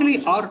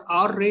essentially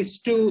R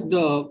raised to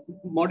the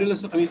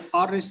modulus, I mean,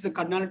 R raised to the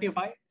cardinality of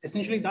I,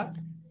 essentially that?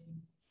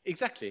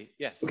 Exactly,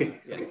 yes. Okay,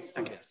 yes,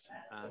 thank you. Yes.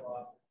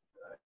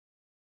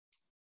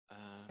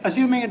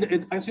 Assuming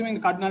the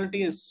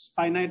cardinality is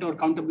finite or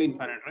countably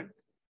infinite, right?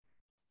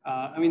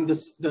 I mean,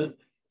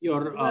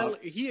 well,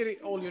 here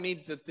all you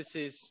need that this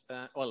is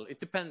well,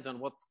 it depends on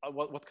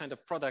what kind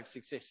of products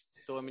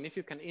exist. So I mean, if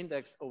you can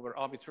index over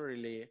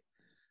arbitrarily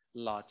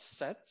large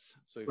sets,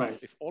 so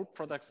if all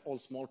products, all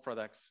small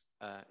products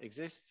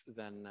exist,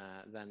 then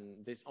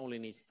this only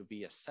needs to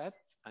be a set,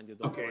 and you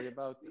don't worry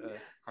about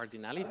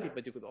cardinality.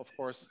 But you could, of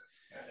course,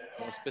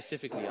 more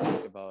specifically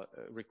ask about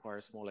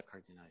require smaller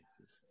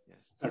cardinalities.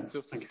 Yes.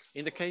 So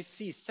in the case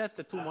C set,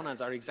 the two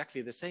monads are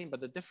exactly the same, but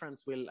the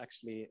difference will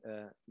actually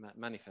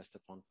manifest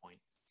at one point.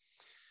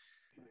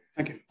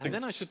 Thank you. And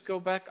then I should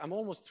go back. I'm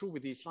almost through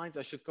with these slides.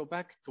 I should go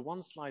back to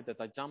one slide that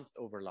I jumped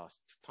over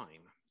last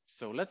time.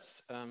 So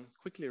let's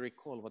quickly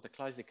recall what the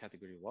Kleisli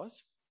category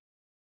was.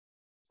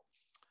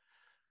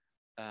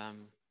 A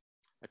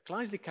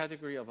Kleisli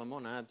category of a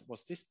monad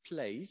was this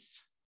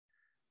place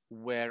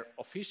where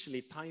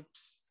officially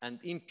types and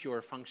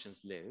impure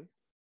functions live.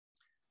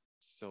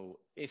 So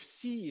if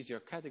C is your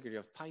category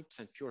of types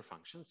and pure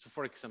functions, so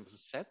for example,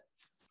 set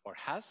or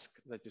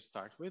Haskell that you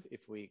start with,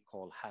 if we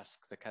call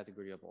Haskell the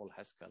category of all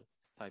Haskell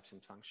types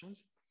and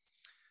functions,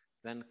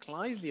 then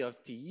Kleisli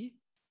of T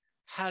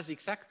has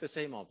exactly the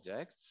same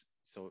objects,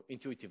 so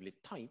intuitively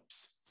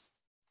types,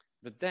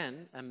 but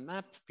then a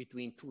map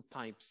between two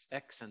types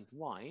X and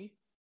Y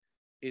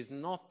is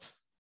not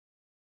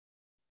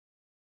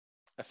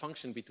a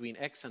function between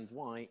X and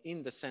Y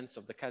in the sense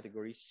of the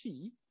category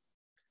C,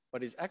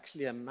 but is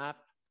actually a map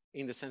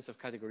in the sense of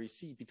category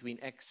C between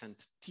X and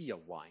T of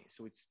Y.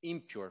 So it's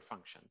impure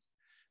functions,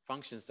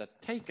 functions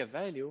that take a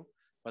value,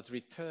 but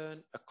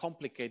return a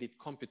complicated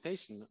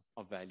computation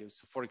of values.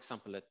 So for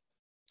example,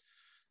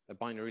 a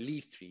binary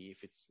leaf tree,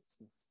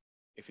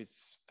 if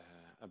it's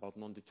about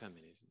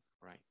non-determinism,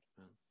 right?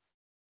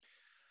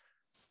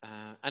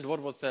 And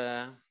what was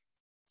the,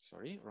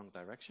 sorry, wrong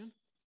direction.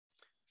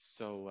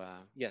 So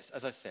yes,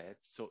 as I said,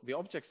 so the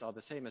objects are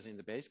the same as in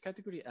the base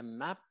category. A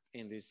map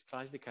in this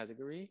Kleisli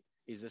category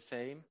is the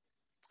same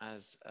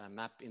as a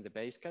map in the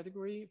base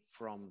category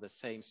from the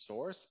same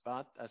source,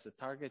 but as the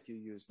target you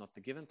use not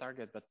the given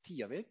target, but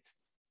T of it.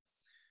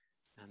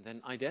 And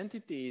then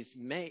identity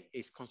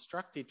is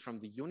constructed from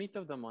the unit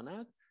of the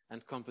monad,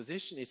 and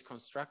composition is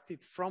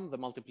constructed from the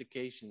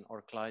multiplication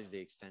or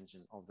Kleisli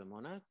extension of the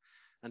monad.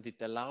 And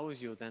it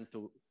allows you then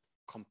to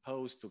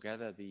compose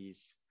together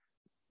these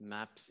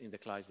maps in the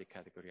Kleisli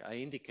category. I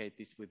indicate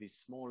this with this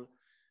small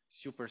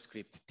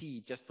superscript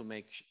T just to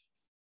make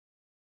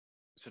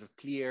sort of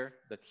clear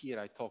that here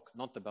I talk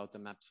not about the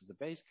maps of the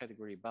base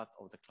category, but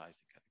of the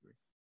Kleisli category.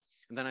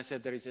 And then I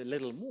said there is a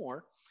little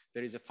more.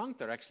 There is a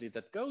functor actually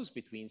that goes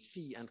between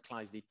C and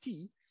Kleisli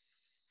T.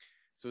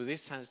 So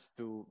this has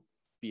to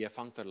be a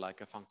functor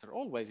like a functor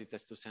always. It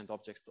has to send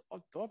objects to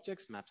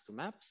objects, maps to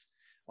maps.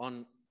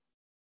 On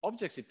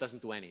objects, it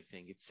doesn't do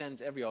anything. It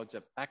sends every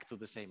object back to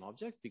the same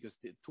object because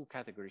the two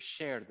categories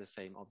share the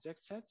same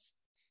object sets,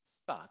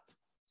 but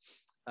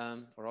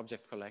or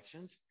object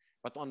collections.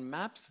 But on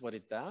maps, what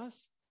it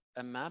does,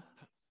 a map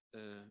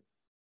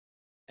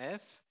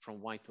F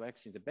from Y to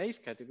X in the base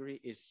category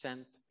is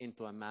sent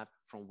into a map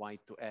from Y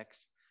to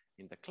X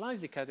in the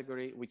Kleisli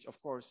category, which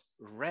of course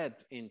read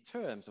in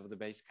terms of the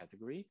base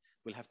category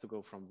will have to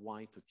go from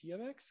Y to T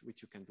of X,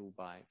 which you can do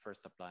by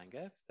first applying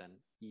F, then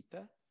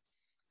eta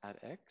at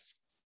X.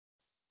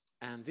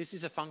 And this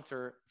is a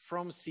functor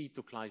from C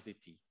to Kleisli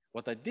T.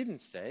 What I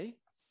didn't say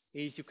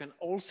is you can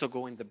also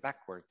go in the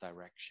backward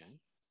direction.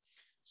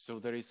 So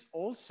there is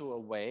also a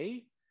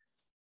way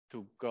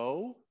to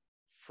go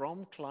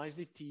from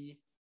Kleisli T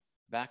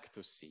back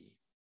to C.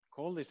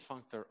 Call this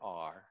functor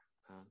R.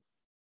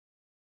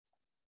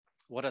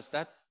 What does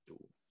that do?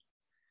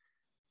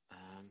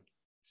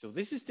 So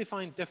this is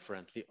defined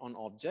differently on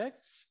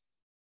objects.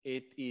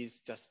 It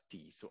is just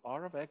T. So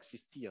R of X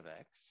is T of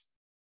X.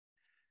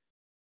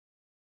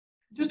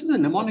 Just as a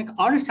mnemonic,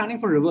 R is standing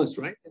for reverse,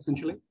 right?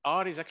 Essentially.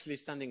 R is actually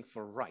standing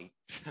for right.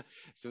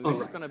 So this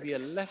is going to be a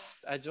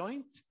left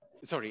adjoint.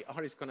 Sorry,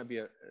 R is going to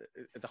be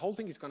the whole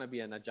thing is going to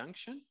be an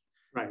adjunction.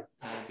 Right.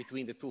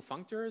 Between the two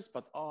functors,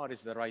 but R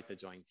is the right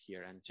adjoint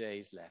here and J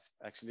is left.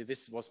 Actually,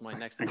 this was my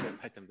next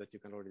item that you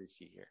can already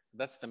see here.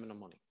 That's the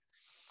mnemonic.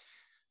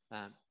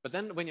 But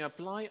then when you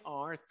apply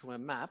R to a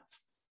map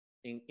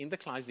in the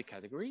Kleisli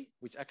category,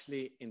 which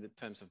actually in the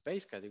terms of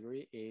base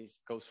category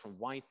goes from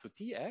Y to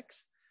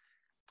TX,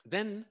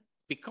 then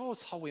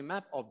because how we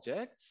map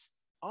objects,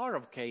 R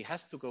of K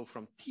has to go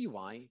from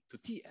TY to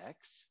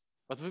TX,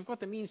 but we've got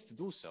the means to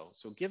do so.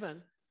 So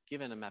given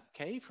a map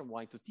K from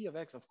Y to T of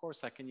X, of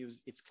course, I can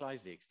use its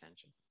Kleisli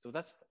extension. So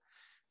that's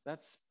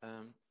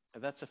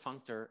a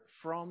functor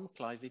from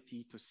Kleisli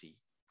T to C.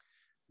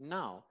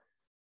 Now,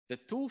 the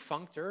two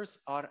functors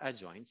are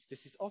adjoints.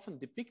 This is often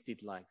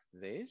depicted like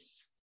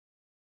this.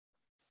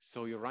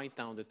 So you write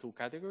down the two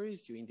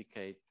categories, you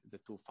indicate the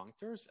two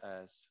functors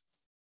as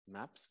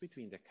maps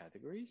between the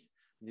categories,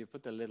 and you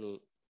put a little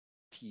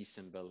T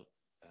symbol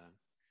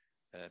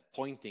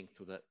pointing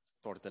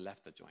toward the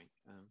left adjoint.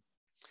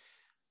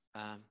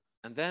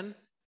 And then,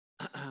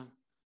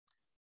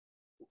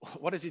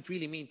 what does it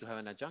really mean to have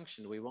an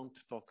adjunction? We won't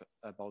talk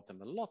about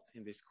them a lot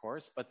in this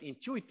course, but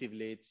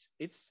intuitively,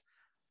 it's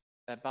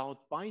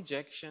about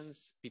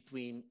bijections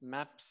between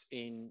maps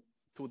in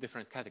two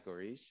different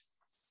categories,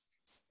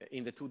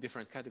 in the two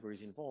different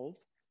categories involved,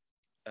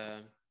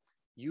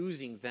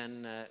 using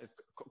then,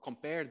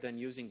 compared then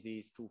using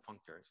these two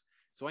functors.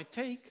 So I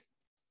take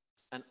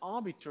an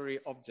arbitrary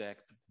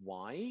object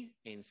Y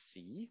in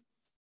C,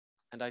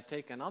 and I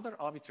take another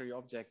arbitrary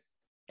object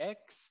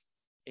X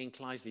in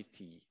Kleisli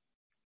T.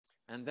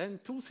 And then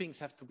two things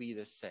have to be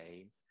the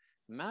same.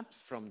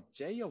 Maps from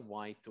J of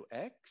Y to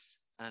X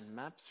and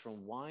maps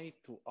from Y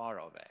to R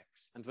of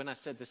X. And when I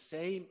said the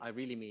same, I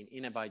really mean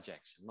in a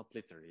bijection, not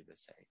literally the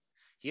same.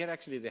 Here,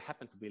 actually, they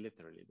happen to be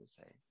literally the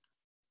same.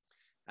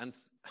 And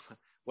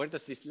where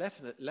does this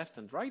left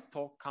and right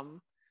talk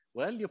come?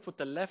 Well, you put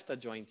the left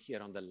adjoint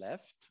here on the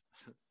left,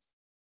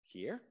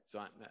 here.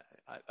 So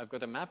I've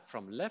got a map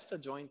from left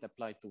adjoint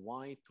applied to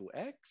Y to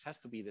X has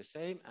to be the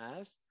same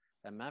as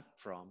a map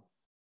from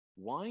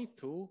Y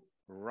to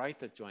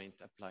right adjoint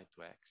applied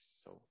to X.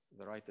 So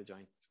the right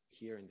adjoint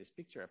here in this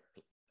picture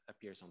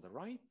appears on the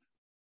right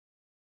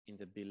in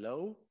the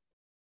below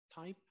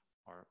type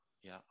or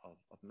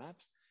of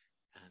maps,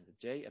 and the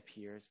J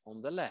appears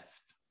on the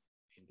left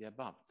in the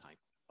above type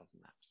of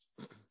maps.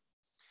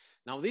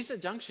 Now this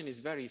adjunction is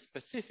very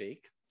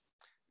specific,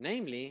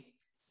 namely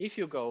if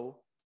you go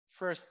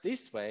first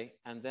this way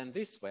and then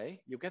this way,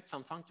 you get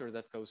some functor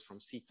that goes from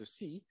C to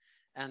C,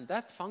 and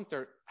that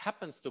functor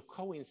happens to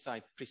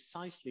coincide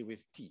precisely with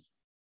T.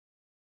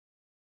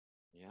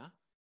 Yeah,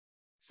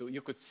 so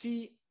you could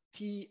see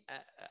T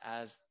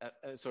as,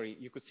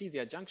 you could see the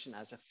adjunction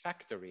as a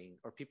factoring,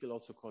 or people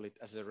also call it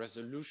as a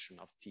resolution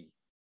of T.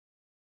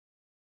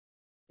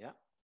 Yeah.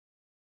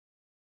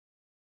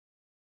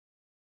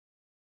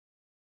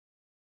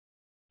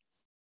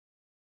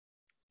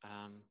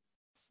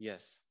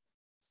 Yes.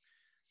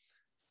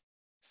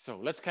 So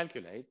let's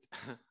calculate.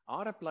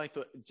 R applied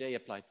to J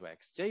applied to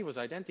X. J was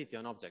identity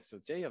on object. So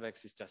J of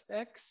X is just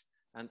X,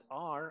 and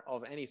R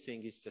of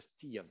anything is just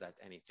T of that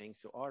anything.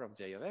 So R of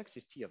J of X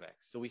is T of X.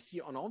 So we see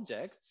on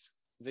objects,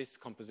 this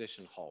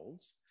composition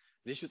holds.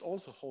 This should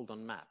also hold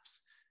on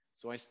maps.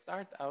 So I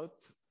start out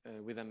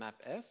with a map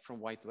F from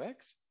Y to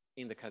X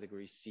in the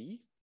category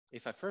C.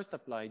 If I first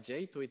apply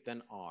J to it,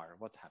 then R,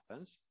 what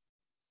happens?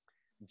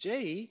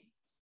 J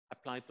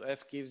applied to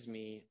F gives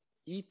me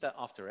eta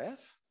after F,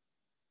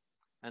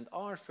 and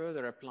R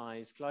further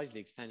applies Kleisli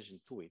extension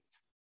to it.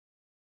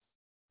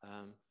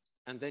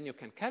 And then you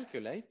can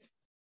calculate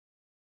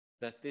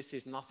that this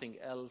is nothing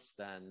else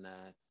than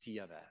T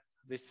of F.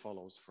 This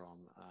follows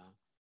from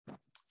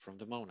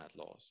the monad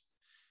laws.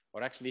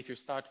 Or actually, if you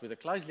start with a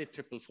Kleisli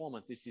triple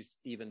format, this is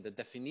even the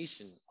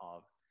definition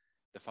of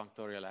the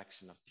functorial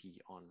action of T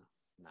on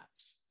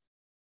maps.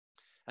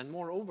 And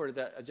moreover,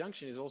 the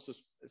adjunction is also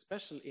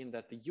special in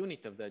that the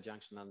unit of the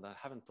adjunction, and I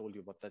haven't told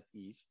you what that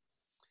is,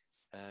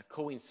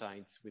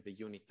 coincides with the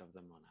unit of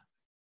the monad.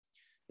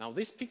 Now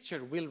this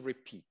picture will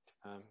repeat,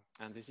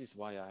 and this is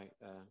why I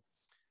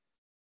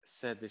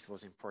said this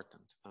was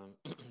important.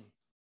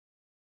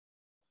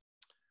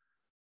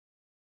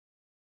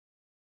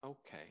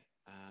 Okay,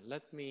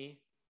 let me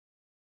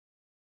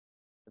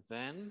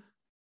then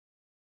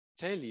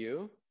tell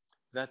you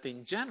that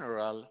in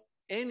general,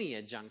 any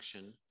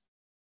adjunction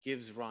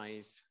gives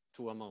rise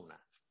to a monad.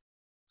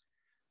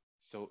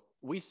 So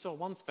we saw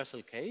one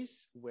special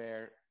case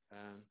where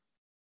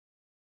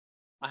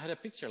I had a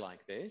picture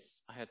like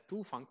this. I had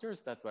two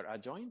functors that were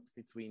adjoint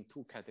between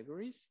two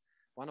categories.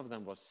 One of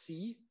them was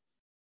C.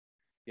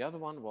 The other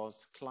one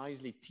was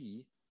Kleisli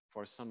T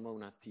for some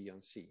monad T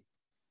on C.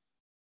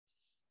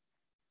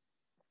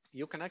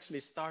 You can actually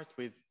start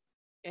with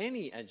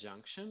any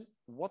adjunction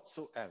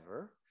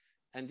whatsoever.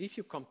 And if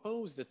you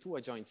compose the two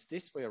adjoints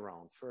this way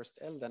around, first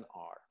L, then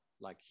R,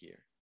 like here.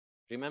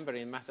 Remember,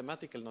 in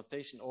mathematical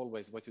notation,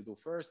 always what you do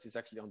first is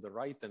actually on the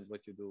right, and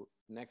what you do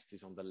next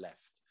is on the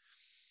left.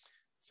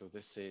 So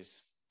this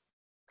is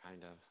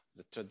kind of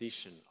the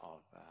tradition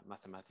of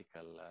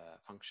mathematical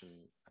function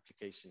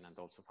application and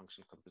also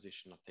function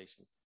composition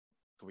notation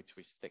to which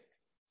we stick.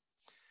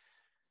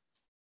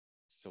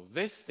 So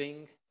this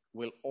thing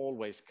will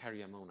always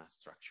carry a monad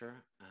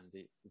structure, and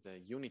the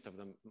unit of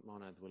the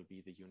monad will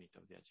be the unit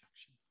of the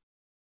adjunction.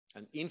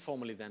 And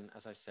informally then,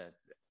 as I said,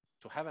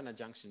 to have an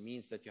adjunction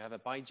means that you have a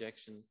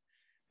bijection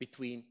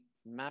between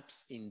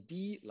maps in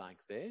D like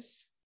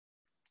this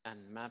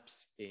and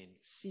maps in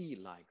C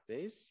like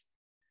this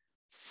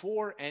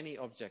for any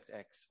object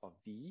X of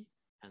D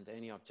and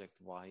any object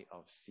Y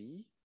of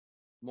C.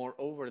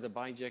 Moreover, the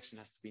bijection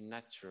has to be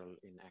natural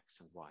in X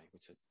and Y,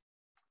 which I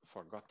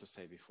forgot to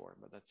say before,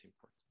 but that's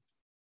important.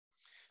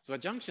 So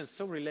adjunctions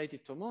so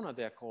related to a monad,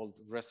 they are called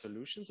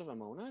resolutions of a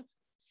monad.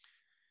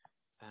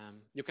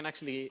 You can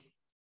actually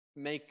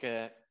make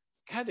a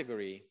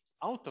category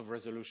out of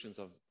resolutions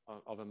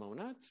of a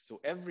monad.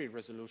 So every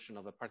resolution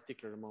of a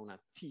particular monad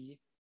T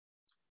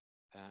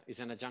is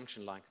an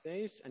adjunction like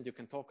this, and you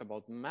can talk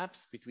about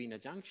maps between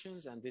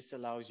adjunctions, and this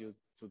allows you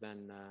to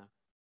then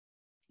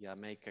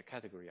make a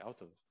category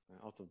out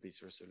of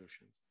these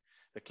resolutions.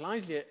 The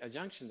Kleisli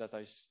adjunction that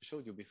I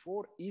showed you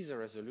before is a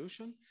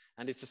resolution,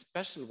 and it's a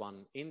special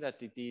one in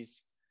that it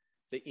is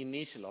the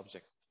initial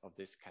object of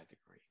this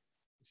category.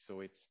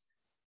 So it's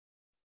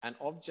an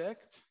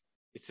object,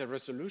 it's a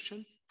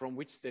resolution from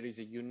which there is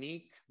a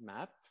unique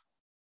map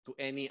to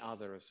any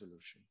other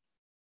resolution.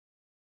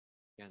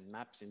 And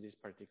maps in this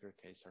particular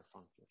case are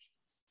functors.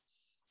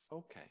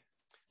 Okay,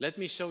 let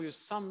me show you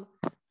some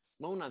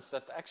monads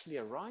that actually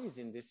arise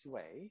in this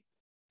way.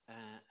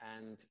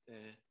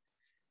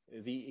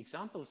 The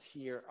examples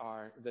here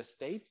are the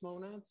state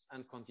monads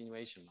and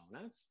continuation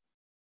monads.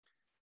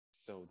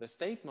 So the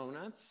state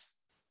monads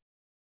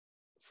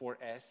for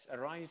S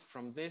arise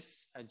from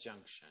this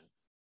adjunction.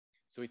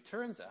 So it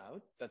turns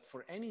out that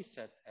for any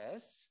set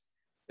S,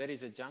 there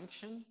is an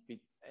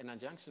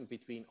adjunction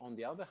between, on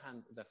the other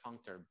hand, the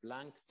functor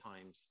blank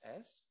times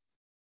S,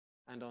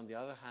 and on the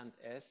other hand,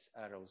 S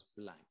arrows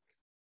blank.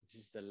 This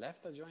is the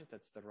left adjoint,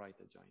 that's the right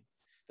adjoint.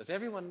 Does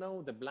everyone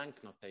know the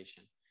blank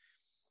notation?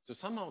 So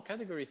somehow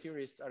category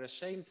theorists are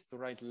ashamed to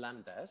write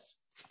lambdas.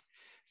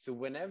 So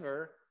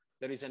whenever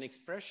there is an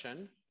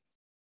expression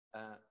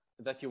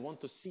that you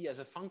want to see as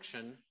a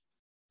function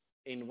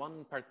in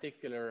one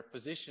particular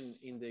position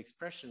in the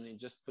expression, you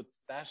just put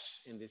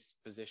dash in this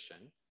position.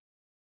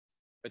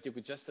 But you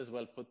could just as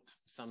well put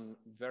some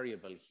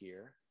variable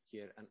here,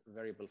 and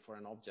variable for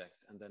an object,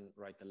 and then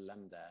write a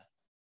lambda,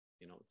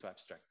 to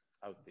abstract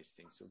out these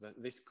things. So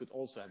that this could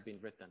also have been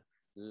written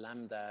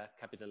lambda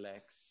capital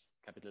X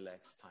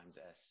times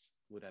S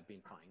would have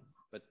been fine.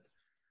 But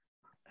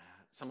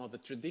somehow the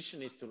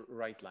tradition is to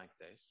write like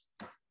this.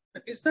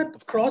 Is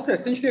that cross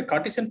essentially a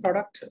Cartesian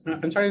product?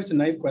 I'm sorry, it's a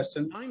naive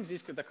question. Times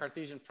is the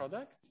Cartesian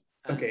product.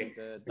 And okay.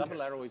 The double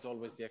arrow is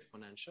always the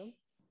exponential.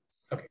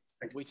 Okay.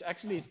 Which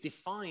actually is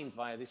defined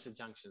via this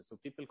adjunction. So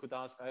people could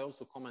ask, I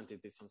also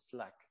commented this on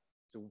Slack.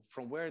 So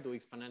from where do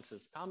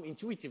exponentials come?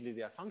 Intuitively,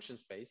 they are function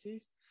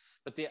spaces,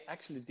 but they are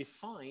actually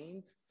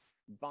defined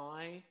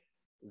by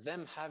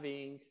them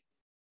having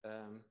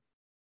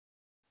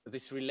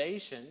this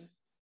relation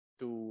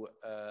to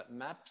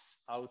maps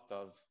out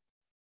of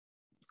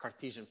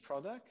Cartesian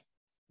product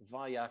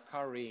via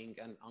carrying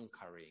and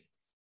uncarrying.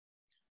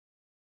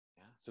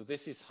 Yeah? So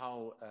this is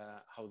how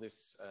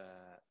this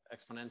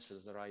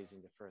exponentials arise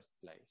in the first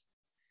place.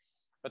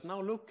 But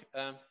now look,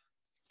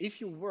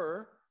 if you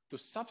were to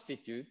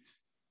substitute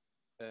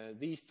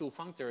these two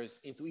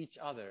functors into each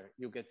other,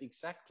 you get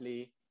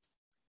exactly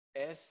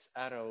S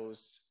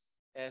arrows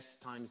S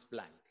times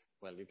blank.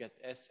 Well, you get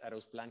S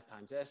arrows blank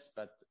times S,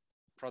 but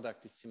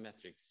product is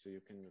symmetric, so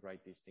you can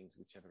write these things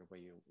whichever way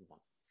you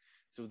want.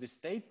 So the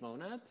state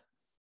monad,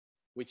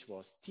 which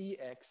was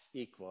Tx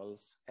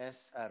equals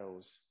S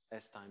arrows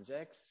S times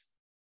X,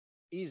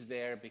 is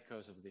there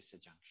because of this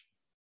adjunction.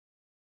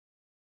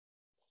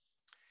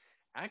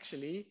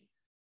 actually,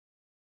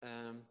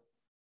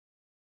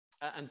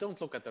 and don't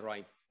look at the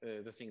right,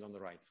 the thing on the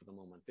right for the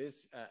moment.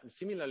 This,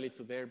 similarly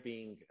to there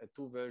being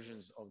two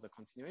versions of the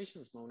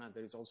continuations monad,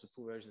 there is also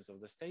two versions of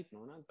the state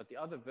monad, but the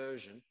other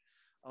version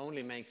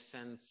only makes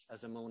sense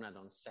as a monad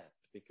on set,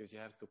 because you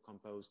have to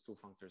compose two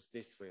functors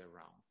this way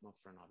around, not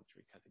for an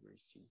arbitrary category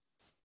C.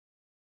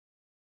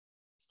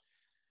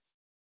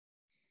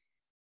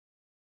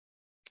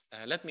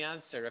 Let me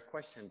answer a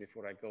question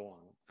before I go on.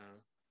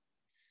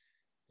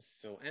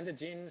 So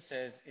Endegin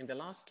says, in the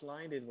last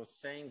slide, it was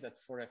saying that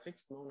for a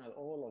fixed monad,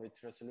 all of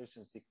its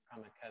resolutions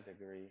become a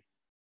category,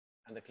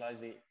 and the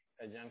Kleisli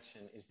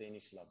adjunction is the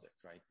initial object,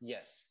 right?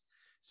 Yes.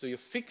 So you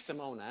fix a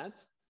monad,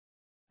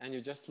 and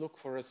you just look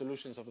for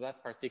resolutions of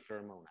that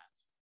particular monad.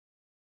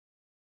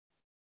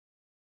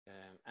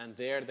 And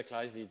there, the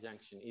Kleisli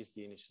adjunction is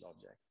the initial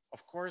object.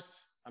 Of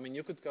course, I mean,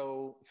 you could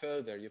go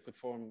further. You could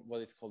form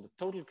what is called the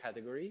total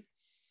category,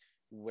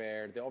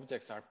 where the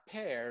objects are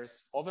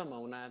pairs of a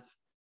monad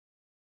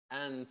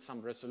and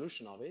some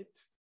resolution of it,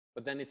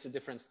 but then it's a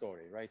different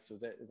story, right? So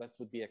that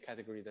would be a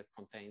category that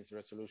contains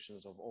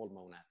resolutions of all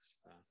monads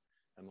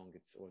among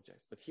its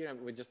objects. But here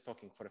we're just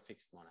talking for a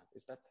fixed monad.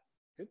 Is that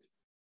good?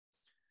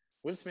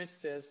 Will Smith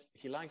says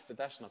he likes the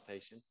dash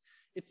notation.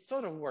 It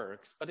sort of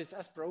works, but it's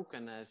as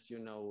broken as, you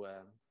know,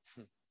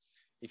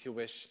 if you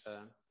wish,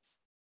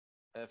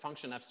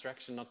 function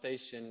abstraction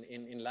notation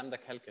in lambda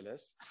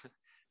calculus,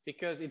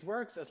 because it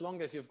works as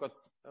long as you've got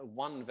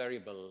one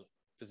variable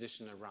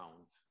position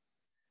around.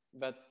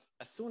 But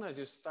as soon as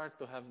you start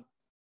to have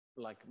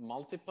like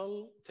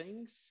multiple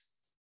things,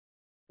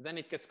 then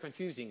it gets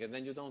confusing, and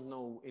then you don't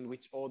know in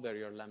which order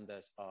your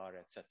lambdas are,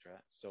 etc.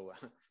 So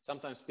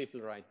sometimes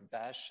people write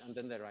dash and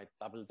then they write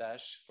double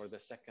dash for the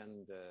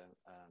second,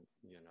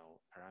 you know,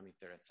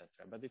 parameter, etc.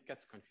 But it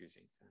gets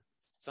confusing.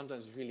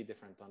 Sometimes it's really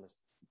different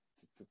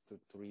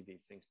to read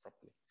these things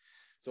properly.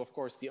 So of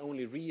course, the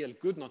only real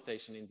good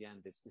notation in the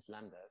end is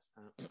lambdas.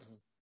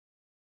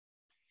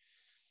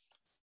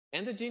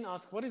 Endegin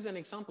asks, what is an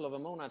example of a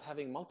monad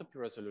having multiple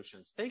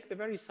resolutions? Take the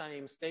very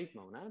same state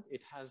monad.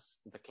 It has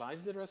the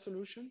Kleisli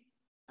resolution,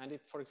 and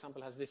it, for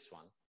example, has this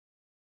one.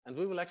 And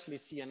we will actually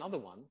see another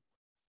one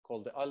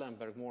called the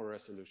Eilenberg-Moore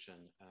resolution.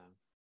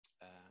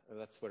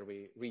 That's where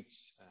we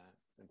reach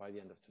by the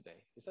end of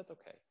today. Is that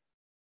okay?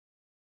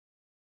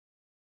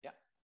 Yeah.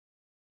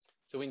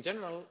 So in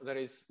general, there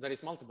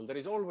is multiple. There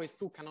is always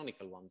two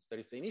canonical ones. There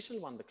is the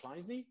initial one, the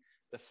Kleisli,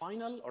 the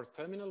final or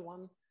terminal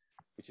one,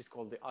 which is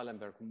called the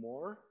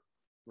Eilenberg-Moore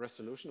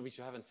resolution, which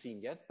you haven't seen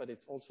yet, but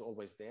it's also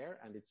always there.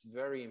 And it's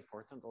very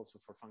important also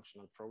for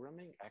functional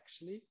programming,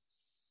 actually.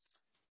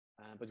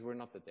 But we're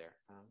not there.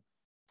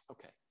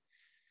 Okay.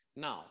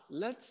 Now,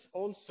 let's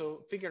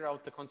also figure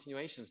out the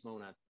continuations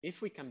monad,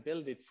 if we can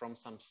build it from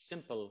some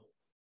simple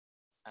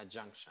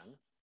adjunction.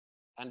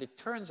 And it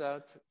turns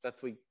out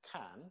that we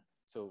can.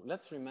 So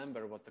let's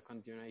remember what the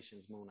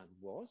continuations monad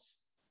was.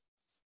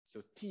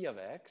 So T of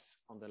X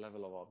on the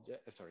level of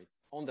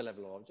on the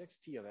level of objects,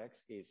 T of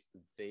X is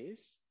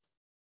this.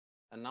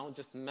 And now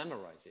just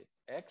memorize it.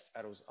 X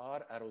arrows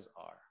R arrows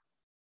R.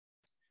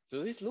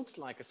 So this looks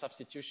like a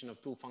substitution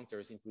of two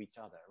functors into each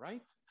other,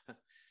 right?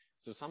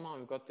 So somehow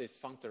we've got this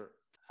functor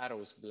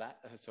arrows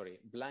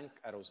blank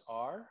arrows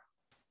R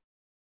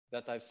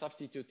that I've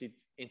substituted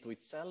into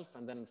itself,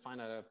 and then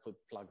finally I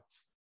plugged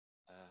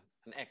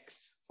an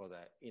X for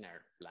the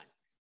inner blank.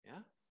 Yeah.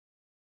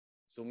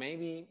 So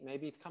maybe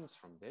it comes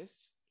from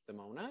this, the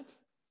monad,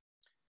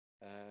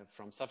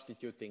 from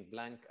substituting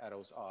blank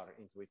arrows R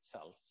into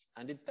itself,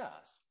 and it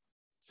does.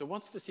 So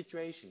what's the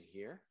situation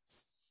here?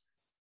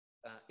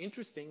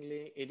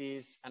 Interestingly, it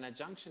is an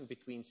adjunction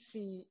between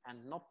C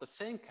and not the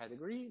same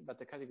category, but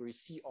the category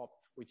C op,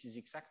 which is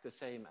exactly the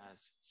same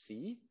as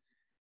C,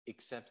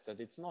 except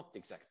that it's not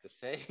exactly the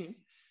same.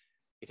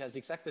 It has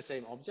exactly the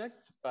same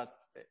objects, but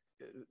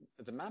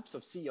the maps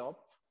of C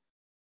op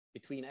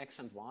between X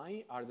and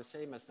Y are the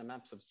same as the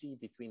maps of C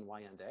between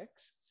Y and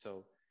X.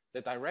 So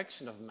the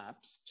direction of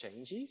maps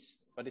changes,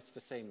 but it's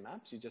the same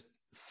maps. You just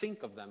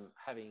think of them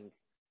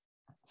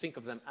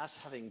as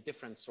having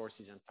different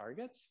sources and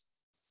targets.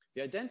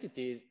 The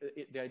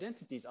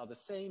identities are the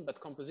same, but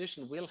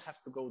composition will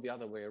have to go the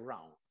other way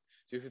around.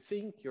 So if you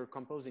think you're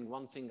composing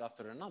one thing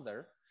after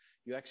another,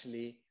 you're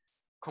actually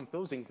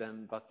composing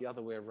them, but the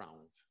other way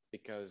around,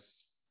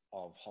 because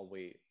of how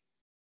we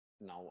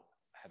now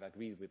have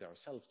agreed with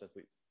ourselves that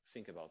we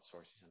think about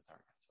sources and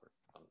targets,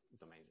 or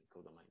domains and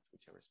codomains,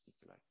 whichever speak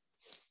you like.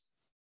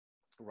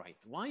 Right,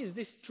 why is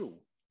this true?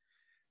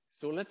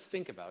 So let's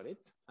think about it.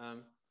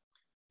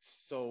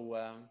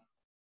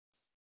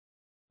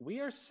 We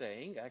are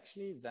saying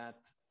actually that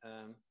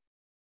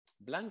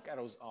blank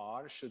arrows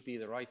R should be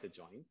the right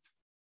adjoint,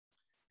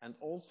 and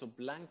also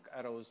blank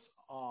arrows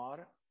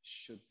R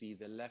should be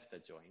the left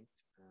adjoint.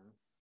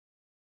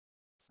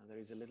 And there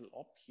is a little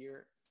op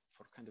here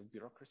for kind of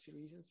bureaucracy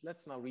reasons.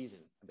 Let's now reason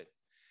a bit.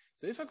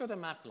 So if I got a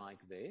map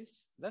like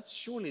this, that's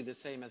surely the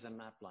same as a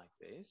map like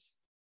this,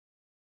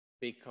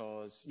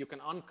 because you can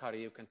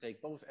uncurry, you can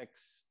take both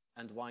X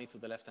and Y to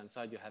the left-hand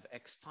side, you have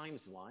X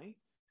times Y.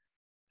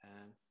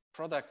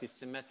 product is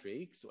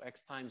symmetric, so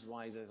x times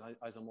y is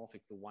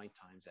isomorphic to y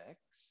times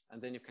x,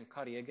 and then you can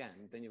carry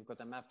again, then you've got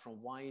a map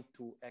from y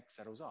to x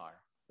arrows r.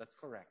 That's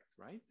correct,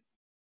 right?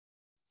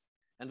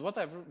 And what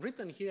I've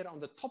written here on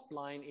the top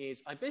line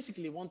is I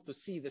basically want to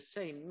see the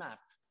same map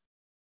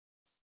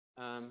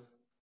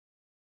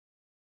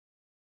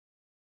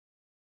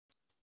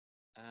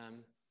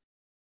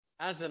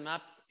as a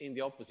map in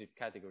the opposite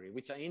category,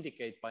 which I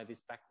indicate by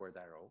this backward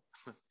arrow.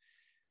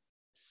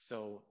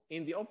 So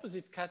in the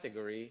opposite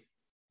category,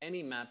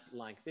 any map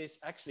like this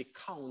actually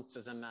counts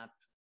as a map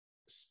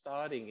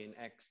starting in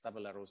x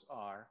double arrows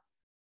r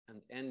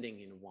and ending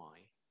in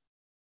y.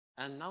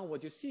 And now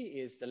what you see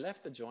is the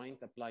left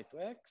adjoint applied to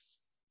x,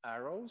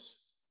 arrows.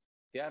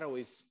 The arrow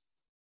is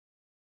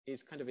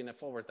kind of in a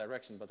forward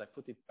direction, but I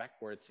put it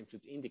backwards simply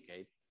to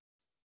indicate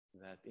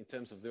that in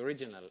terms of the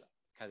original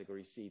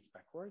category C, it's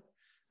backward,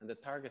 and the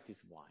target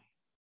is y.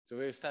 So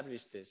we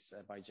established this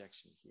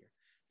bijection here.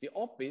 The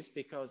op is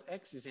because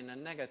x is in a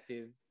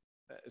negative,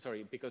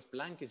 because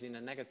blank is in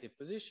a negative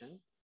position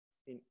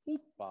in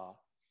UPA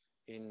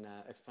in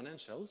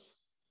exponentials.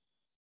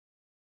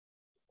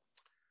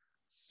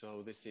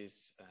 So this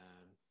is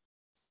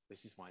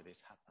why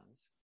this happens.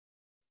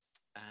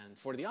 And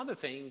for the other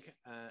thing,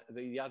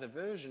 the other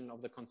version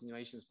of the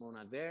continuations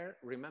monad there,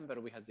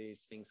 remember we had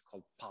these things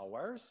called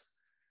powers,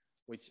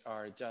 which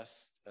are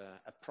just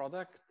a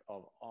product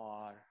of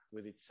R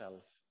with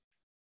itself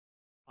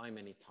I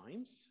many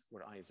times,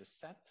 where I is a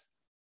set.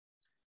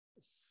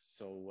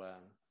 So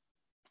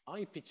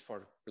I pitch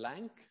for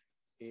blank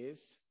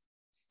is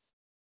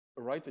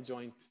a right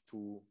adjoint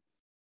to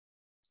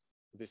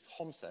this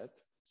home set,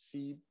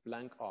 C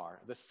blank R,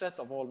 the set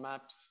of all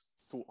maps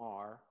to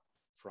R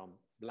from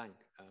blank.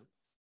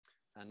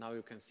 And now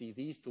you can see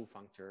these two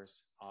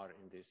functors are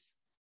in this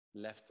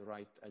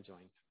left-right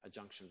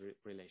adjunction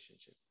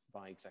relationship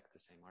by exactly the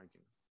same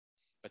argument.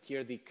 But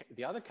here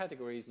the other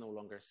category is no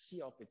longer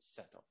C-op, it's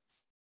set-op.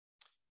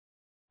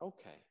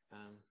 Okay,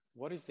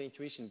 what is the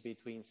intuition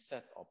between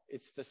set-op?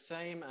 It's the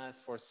same as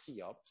for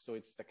C-op, so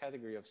it's the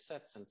category of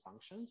sets and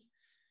functions.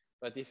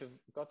 But if you've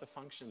got a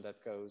function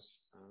that goes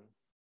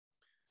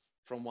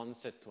from one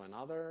set to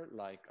another,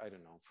 like, I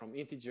don't know, from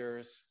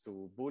integers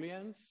to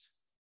Booleans,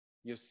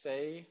 you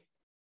say,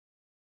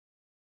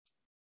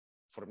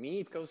 for me,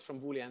 it goes from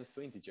Booleans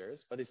to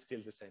integers, but it's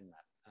still the same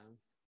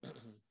map.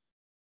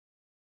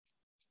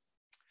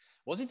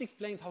 Was it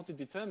explained how to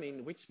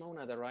determine which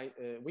monad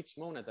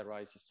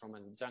arises from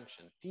an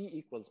adjunction? T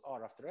equals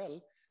R after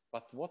L,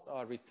 but what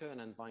are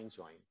return and bind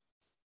join?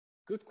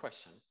 Good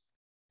question.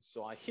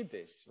 So I hid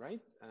this,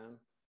 right?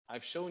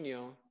 I've shown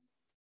you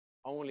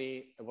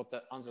only what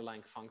the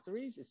underlying functor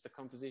is. It's the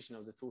composition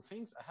of the two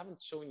things. I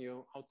haven't shown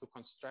you how to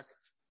construct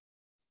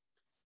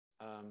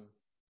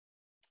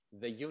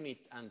the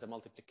unit and the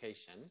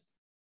multiplication.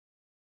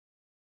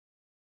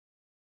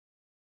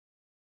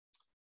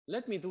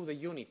 Let me do the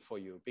unit for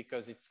you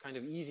because it's kind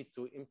of easy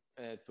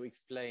to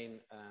explain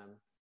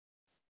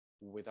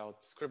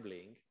without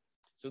scribbling.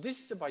 So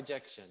this is a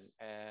bijection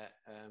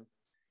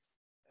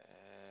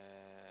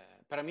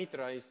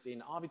parameterized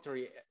in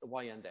arbitrary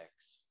y and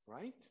x,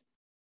 right?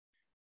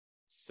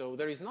 So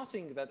there is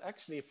nothing that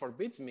actually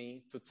forbids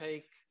me to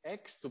take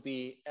x to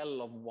be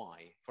L of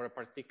y for a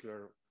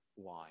particular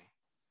y.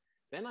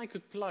 Then I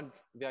could plug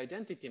the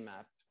identity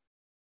map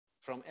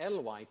from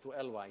Ly to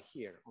Ly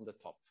here on the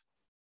top.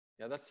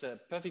 Yeah, that's a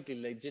perfectly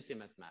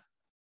legitimate map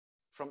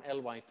from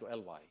Ly to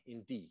Ly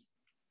in D.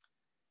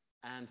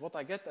 And what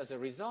I get as a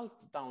result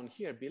down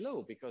here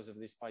below, because of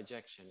this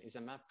bijection, is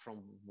a map from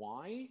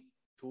y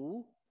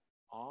to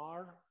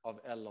R of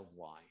L of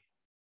y,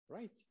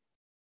 right?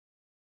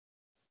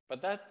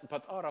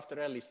 But R after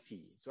L is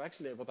T. So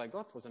actually what I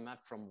got was a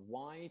map from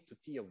y to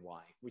T of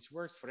y, which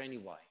works for any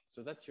y.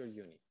 So that's your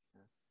unit,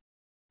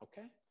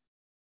 okay?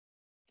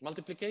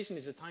 Multiplication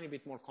is a tiny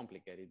bit more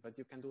complicated, but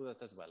you can do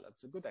that as well.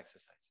 That's a good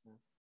exercise.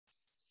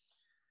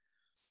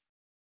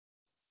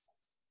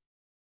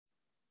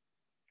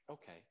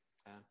 Okay,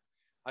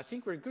 I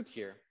think we're good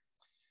here.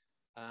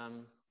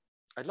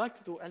 I'd like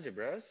to do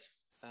algebras,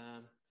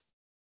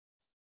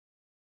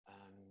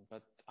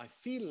 but I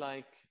feel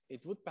like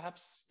it would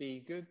perhaps be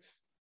good.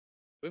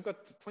 We've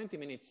got 20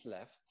 minutes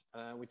left,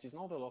 which is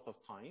not a lot of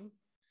time,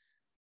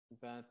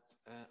 but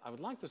I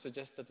would like to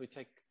suggest that we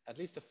take at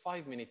least a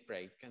 5-minute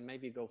break and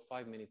maybe go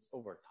 5 minutes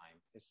over time.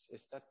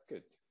 Is that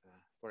good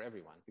for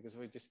everyone? Because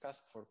we've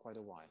discussed for quite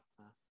a while.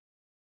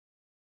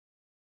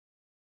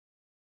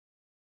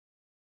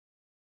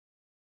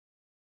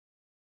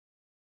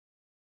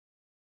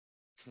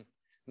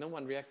 No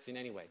one reacts in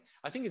any way.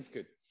 I think it's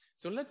good.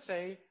 So let's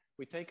say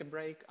we take a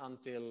break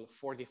until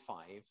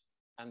 45,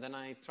 and then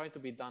I try to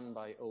be done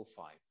by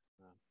 05.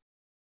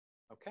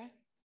 Okay?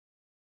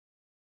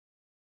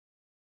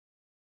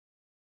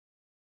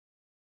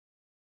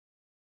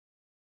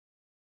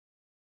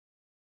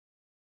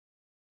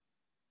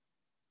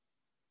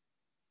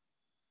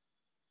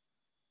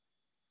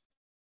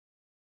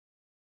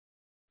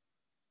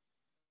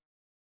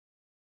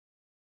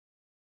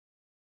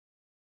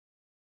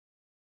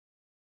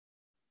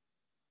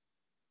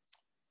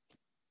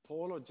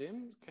 Paul or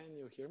Jim, can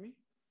you hear me?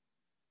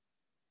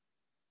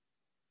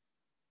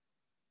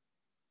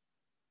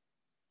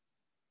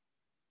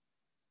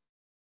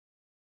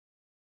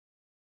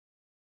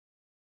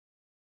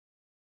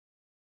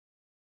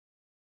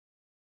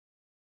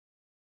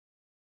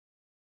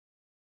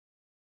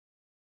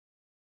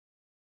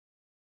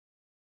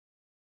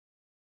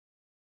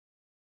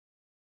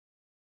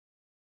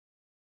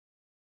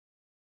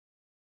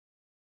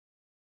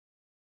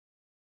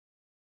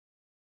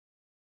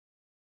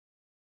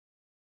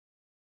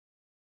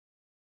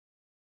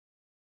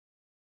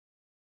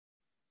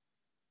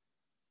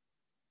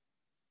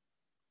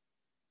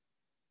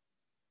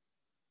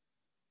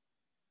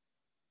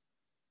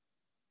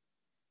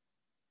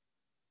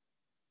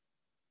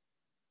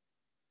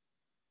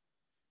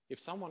 If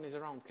someone is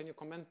around, can you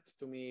comment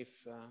to me if...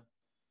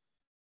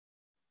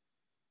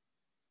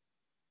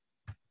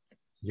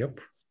 Yep.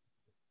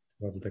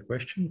 What's the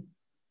question?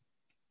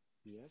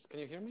 Yes, can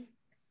you hear me?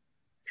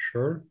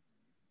 Sure.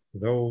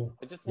 Though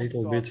I just a wanted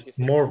little to bit ask if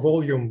the more sound was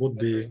volume would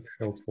better be in the second.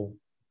 helpful.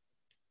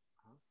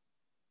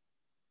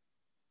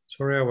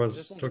 Sorry, I was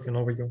just talking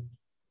over you.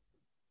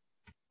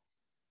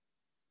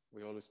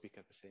 We always speak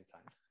at the same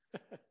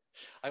time.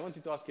 I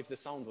wanted to ask if the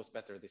sound was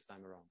better this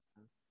time around.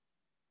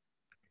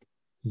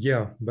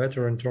 Yeah,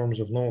 better in terms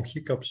of no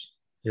hiccups.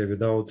 Yeah,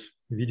 without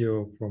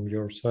video from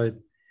your side,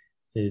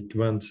 it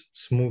went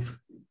smooth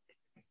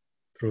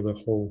through the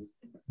whole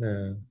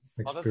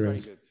experience. Oh, that's very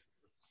good.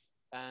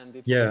 And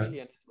it was really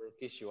a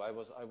network issue. I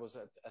was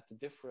at a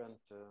different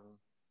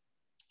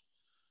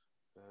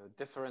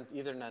different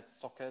Ethernet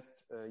socket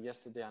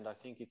yesterday, and I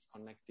think it's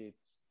connected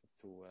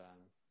to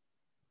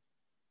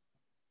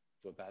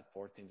a bad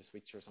port in the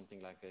switch or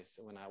something like this.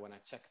 When I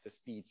checked the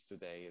speeds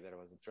today, there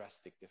was a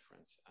drastic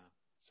difference.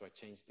 So I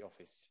changed the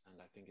office, and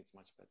I think it's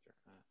much better.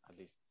 At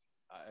least,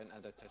 and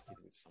I tested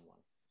with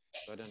someone.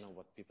 So I don't know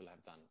what people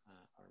have done,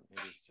 or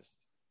maybe it's just.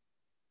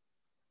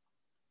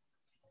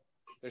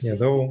 Yeah,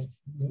 though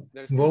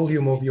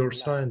volume of your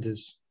side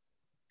is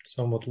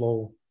somewhat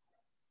low.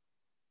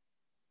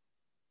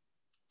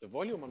 The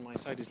volume on my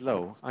side is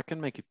low. I can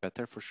make it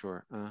better for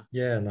sure.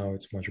 Yeah, now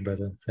it's much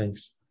better.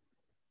 Thanks.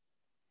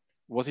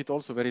 Was it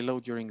also very low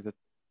during the?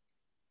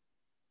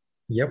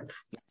 Yep.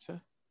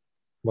 Lecture?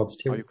 But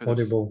still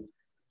audible.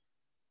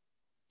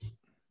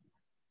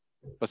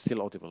 But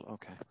still audible.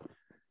 Okay.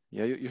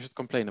 Yeah, you should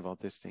complain about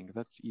this thing.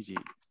 That's easy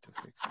to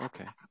fix.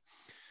 Okay.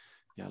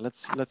 Yeah,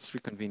 let's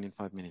reconvene in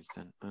 5 minutes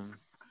then.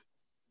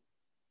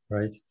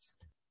 Right.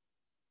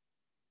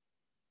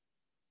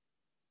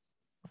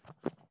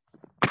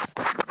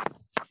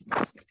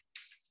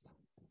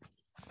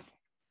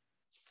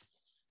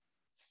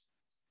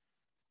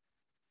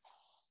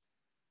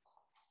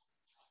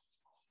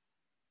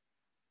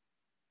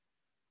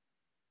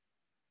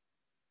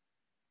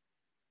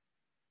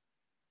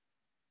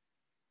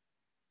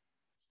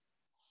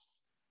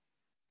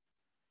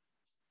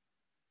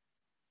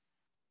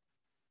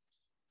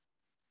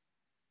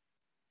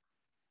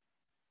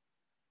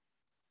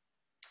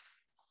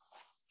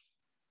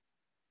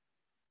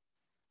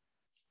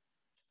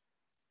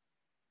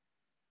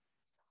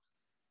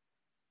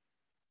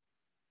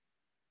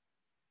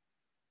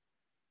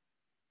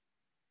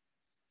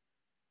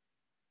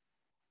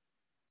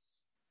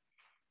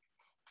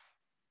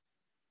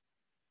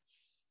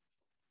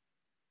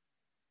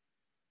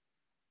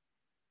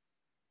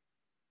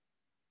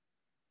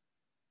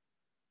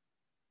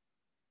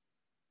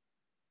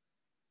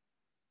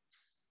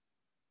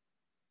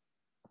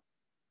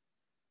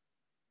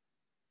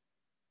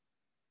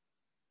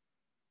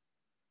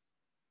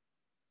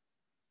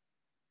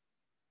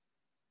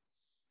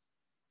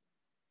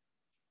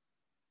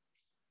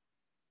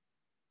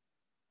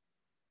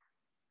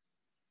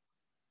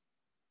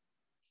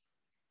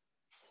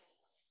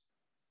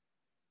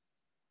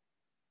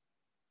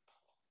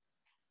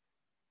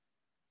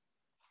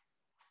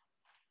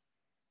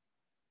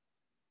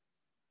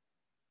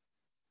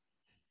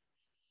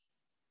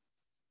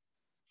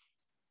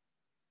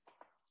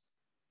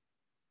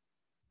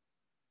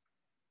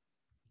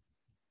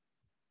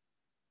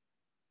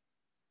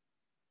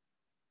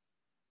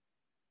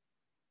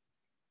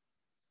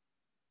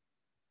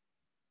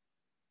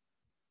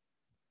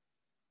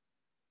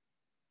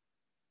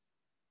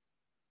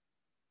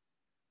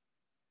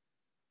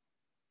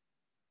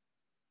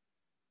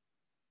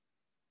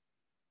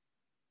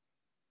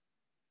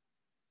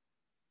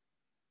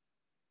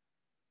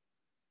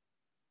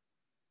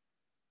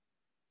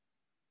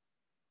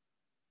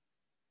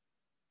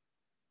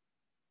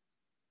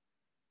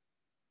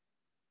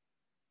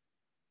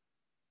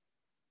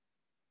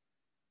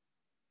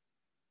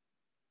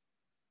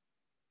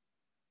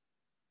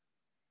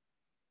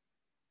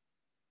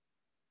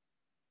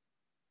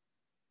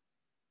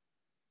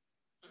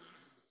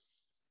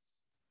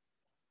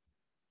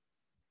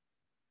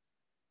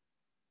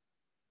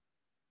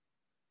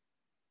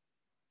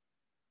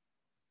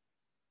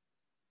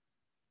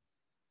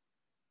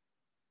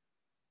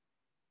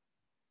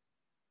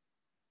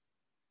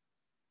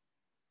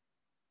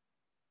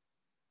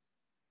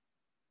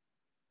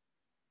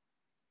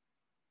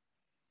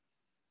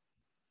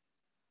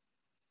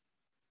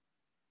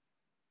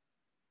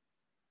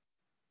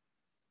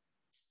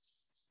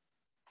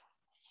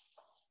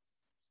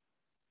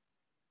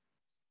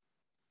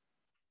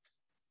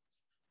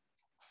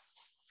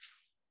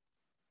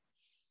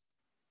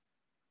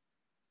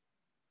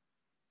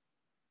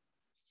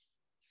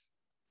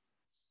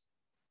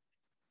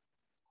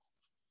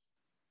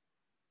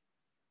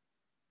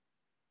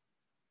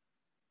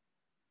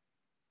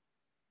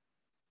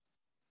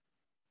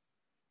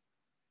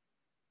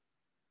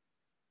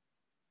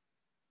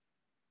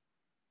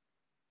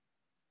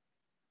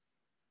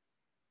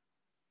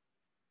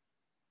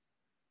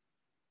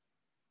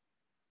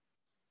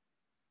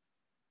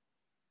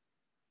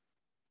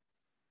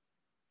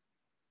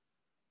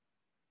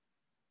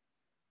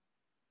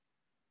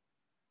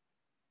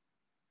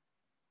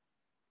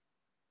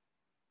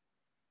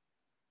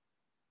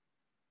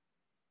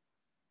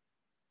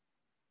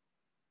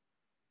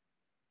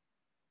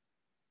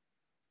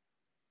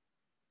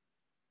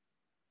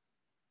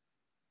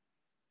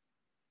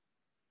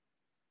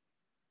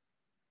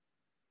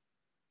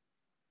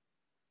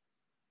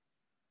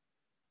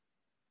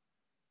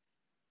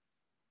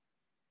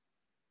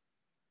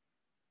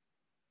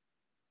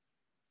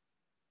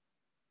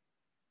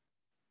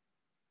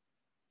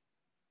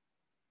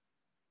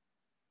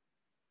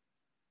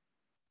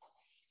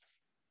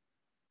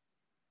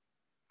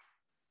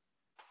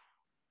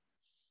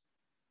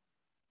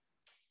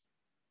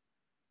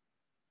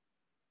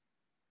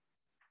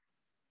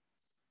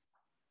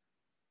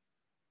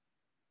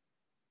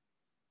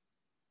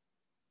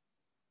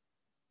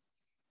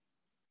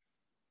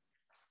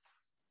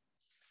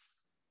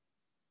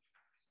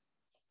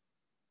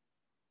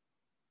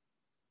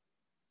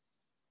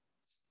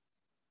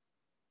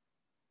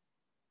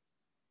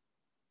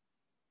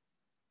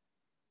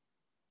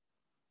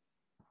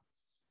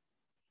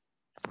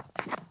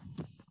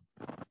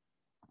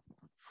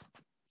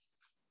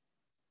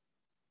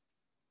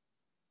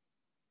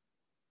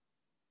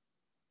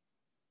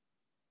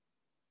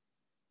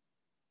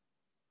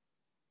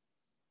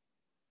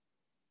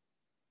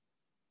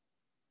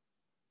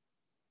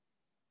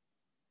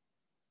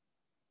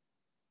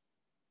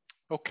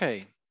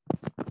 Okay,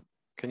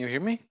 can you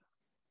hear me?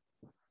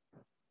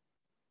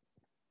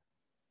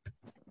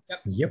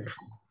 Yep,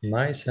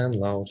 nice and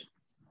loud.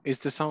 Is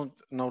the sound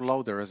now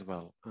louder as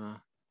well?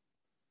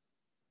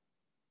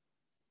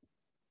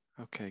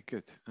 Okay,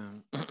 good.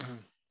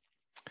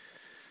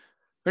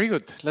 Very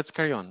good. Let's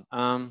carry on.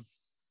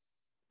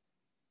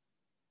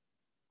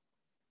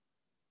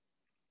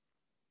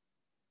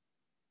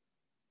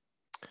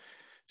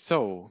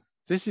 So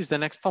this is the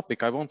next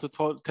topic. I want to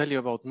tell you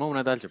about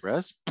monad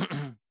algebras.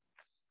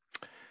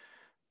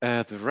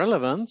 The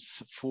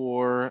relevance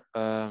for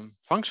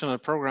functional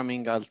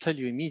programming, I'll tell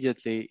you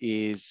immediately,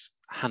 is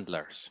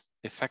handlers,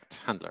 effect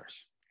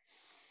handlers.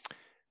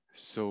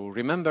 So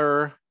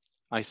remember,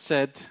 I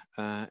said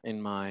in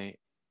my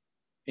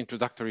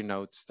introductory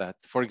notes that,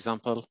 for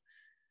example,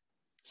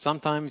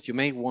 sometimes you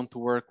may want to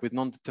work with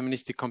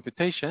non-deterministic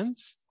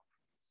computations.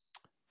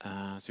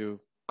 So you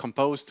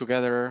compose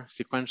together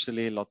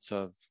sequentially lots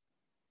of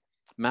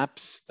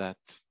maps that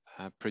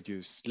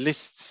produce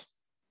lists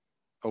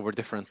over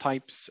different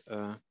types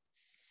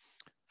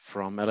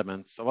from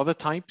elements of other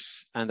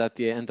types. And at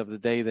the end of the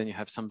day, then you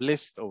have some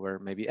list over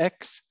maybe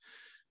X,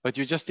 but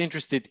you're just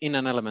interested in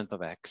an element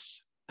of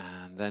X.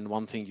 And then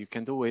one thing you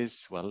can do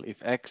is, well, if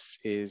X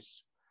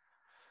is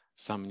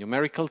some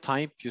numerical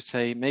type, you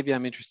say, maybe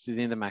I'm interested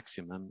in the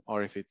maximum,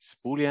 or if it's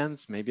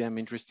Booleans, maybe I'm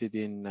interested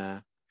in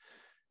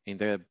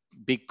the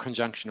big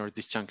conjunction or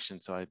disjunction.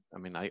 So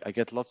I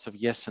get lots of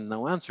yes and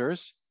no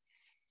answers,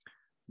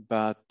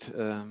 but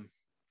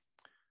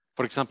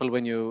for example,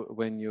 when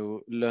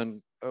you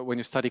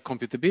study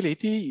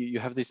computability, you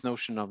have this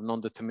notion of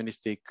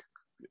non-deterministic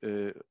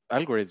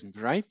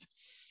algorithms, right?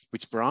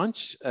 Which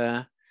branch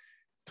to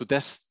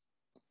test,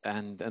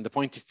 and the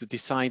point is to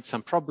decide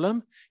some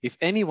problem. If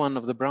any one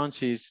of the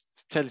branches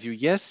tells you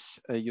yes,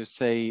 you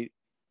say,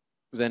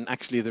 then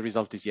actually the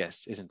result is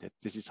yes, isn't it?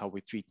 This is how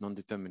we treat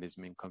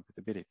non-determinism in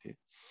computability.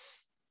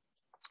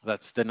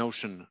 That's the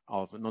notion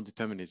of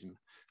non-determinism,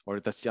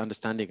 or that's the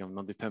understanding of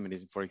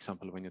non-determinism, for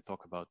example, when you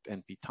talk about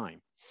NP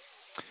time.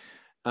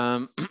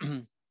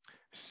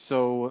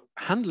 So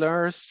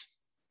handlers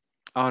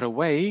are a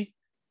way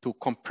to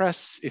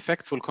compress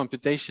effectful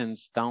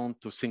computations down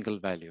to single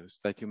values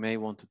that you may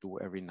want to do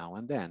every now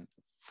and then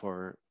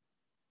for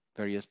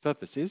various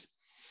purposes.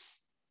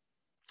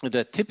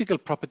 The typical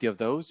property of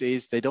those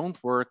is they don't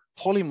work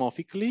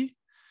polymorphically,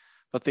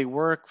 but they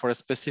work for a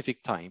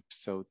specific type.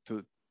 So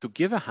to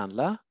give a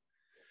handler,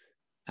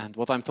 and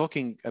what I'm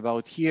talking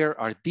about here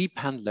are deep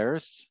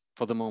handlers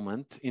for the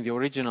moment in the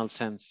original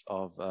sense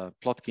of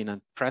Plotkin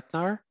and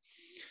Pretnar.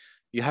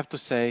 You have to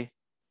say,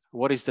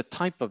 what is the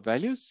type of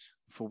values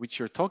for which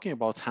you're talking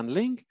about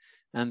handling?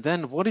 And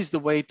then what is the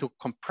way to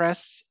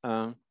compress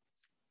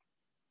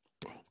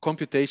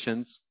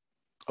computations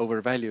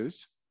over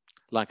values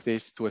like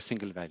this to a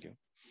single value?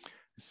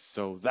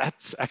 So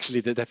that's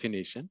actually the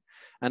definition.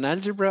 An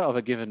algebra of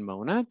a given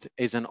monad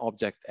is an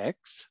object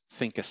X,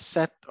 think a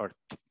set or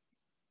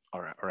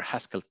a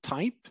Haskell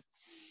type,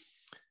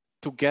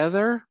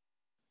 together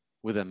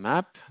with a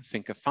map,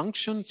 think a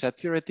function, set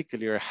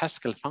theoretically a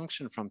Haskell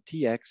function from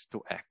Tx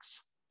to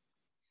X,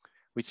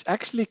 which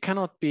actually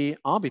cannot be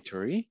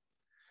arbitrary.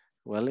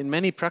 Well, in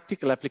many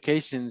practical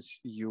applications,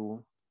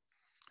 you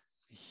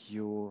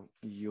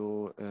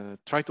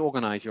try to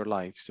organize your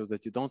life so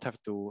that you don't have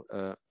to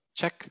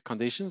check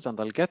conditions, and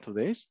I'll get to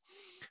this,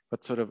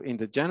 but sort of in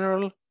the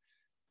general,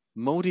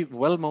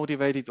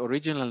 well-motivated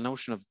original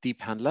notion of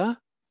deep handler,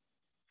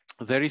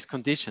 there is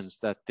conditions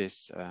that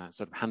this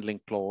sort of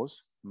handling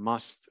clause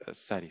must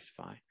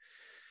satisfy.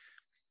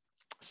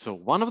 So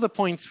one of the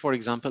points, for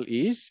example,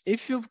 is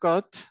if you've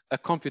got a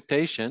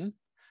computation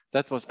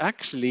that was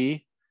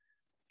actually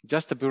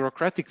just a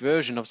bureaucratic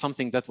version of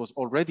something that was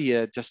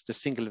already just a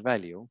single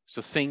value.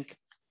 So think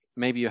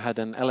maybe you had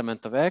an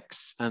element of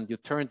X and you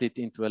turned it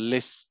into a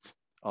list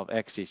of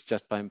X's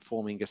just by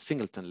forming a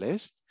singleton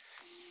list.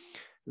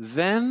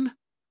 Then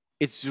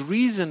it's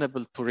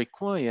reasonable to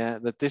require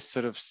that this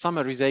sort of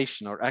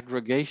summarization or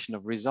aggregation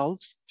of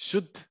results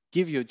should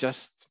give you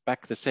just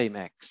back the same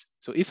X.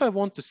 So if I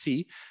want to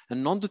see a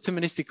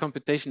non-deterministic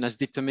computation as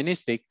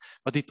deterministic,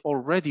 but it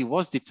already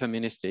was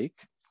deterministic,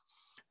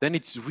 then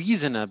it's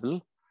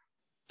reasonable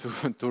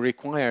to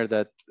require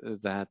that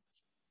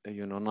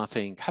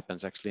nothing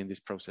happens actually in this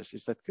process.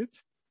 Is that good?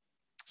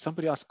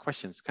 Somebody asked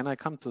questions. Can I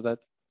come to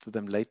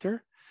them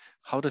later?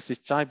 How does this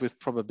jibe with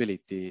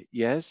probability?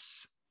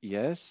 Yes.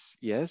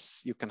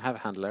 You can have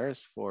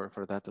handlers for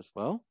that as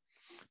well.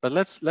 But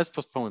let's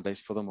postpone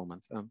this for the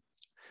moment.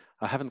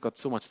 I haven't got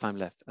so much time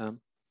left.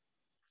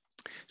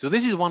 So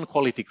this is one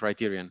quality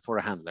criterion for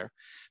a handler,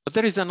 but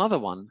there is another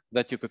one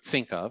that you could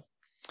think of.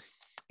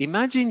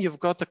 Imagine you've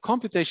got a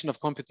computation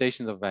of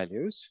computations of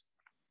values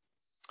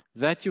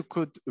that you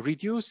could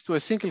reduce to a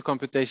single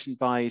computation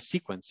by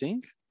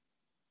sequencing.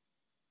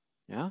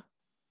 Yeah.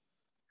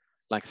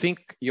 Like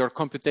think your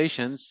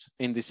computations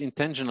in this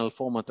intentional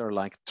format are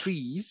like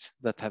trees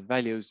that have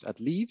values at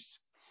leaves.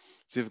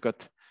 So you've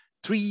got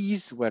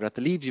trees where at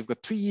the leaves you've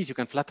got trees. You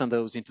can flatten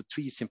those into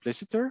tree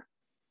simpliciter.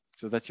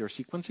 So that's your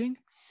sequencing.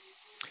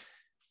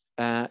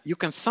 you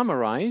can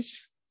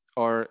summarize,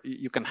 or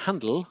you can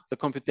handle the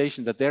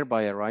computation that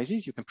thereby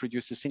arises. You can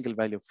produce a single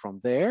value from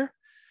there,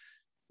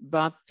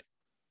 but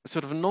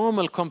sort of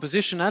normal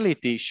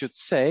compositionality should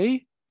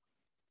say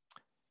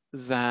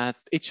that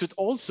it should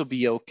also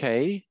be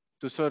okay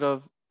to sort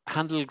of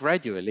handle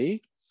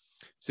gradually.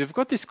 So we've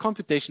got this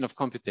computation of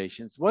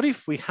computations. What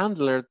if we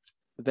handled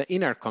the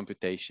inner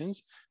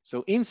computations?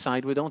 So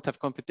inside we don't have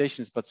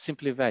computations, but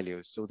simply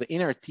values. So the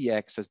inner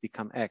tx has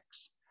become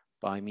x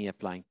by me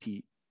applying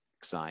t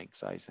xi.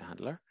 Xi is the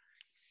handler.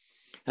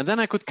 And then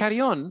I could carry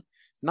on.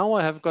 Now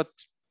I have got,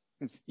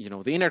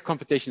 the inner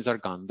computations are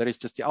gone. There is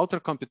just the outer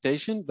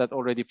computation that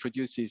already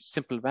produces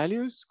simple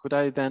values. Could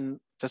I then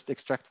just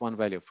extract one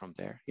value from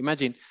there?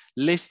 Imagine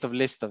list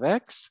of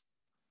x.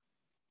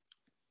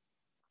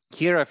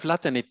 Here I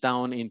flatten it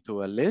down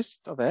into a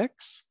list of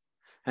x,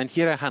 and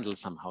here I handle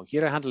somehow.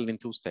 Here I handle in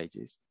 2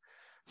 stages.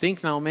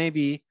 Think now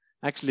maybe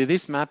actually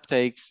this map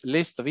takes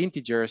list of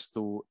integers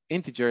to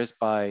integers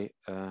by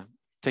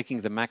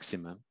taking the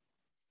maximum.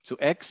 So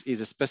x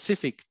is a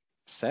specific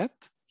set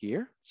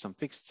here, some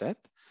fixed set,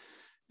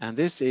 and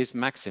this is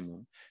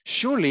maximum.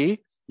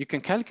 Surely you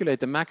can calculate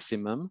the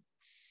maximum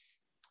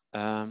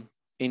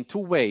in 2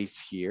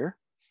 ways here.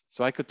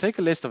 So I could take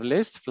a list of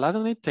lists,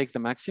 flatten it, take the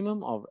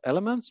maximum of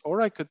elements,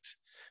 or I could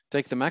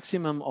take the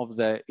maximum of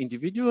the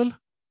individual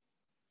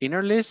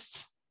inner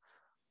list,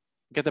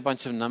 get a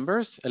bunch of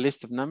numbers, a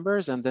list of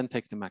numbers, and then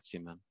take the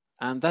maximum.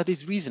 And that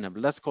is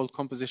reasonable. That's called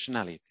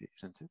compositionality,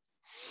 isn't it?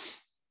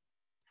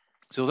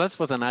 So that's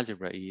what an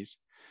algebra is.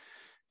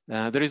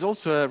 There is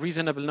also a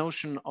reasonable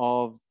notion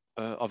of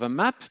a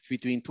map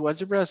between 2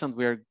 algebras, and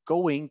we're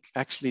going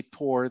actually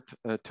toward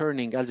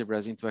turning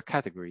algebras into a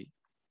category.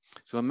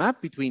 So a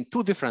map between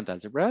 2 different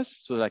algebras,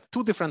 so like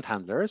 2 different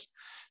handlers.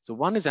 So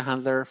one is a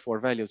handler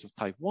for values of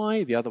type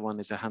y, the other one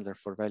is a handler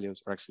for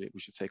values, or actually we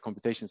should say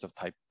computations of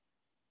type,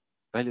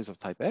 values of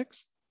type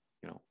x,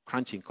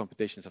 crunching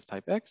computations of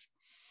type x.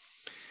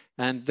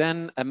 And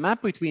then a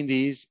map between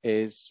these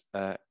is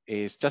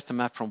just a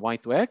map from y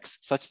to x,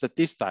 such that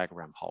this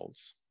diagram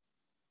holds.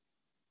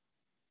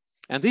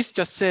 And this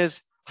just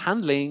says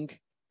handling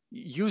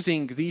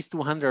using these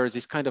 2 handlers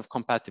is kind of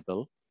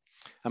compatible.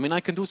 I mean, I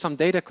can do some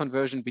data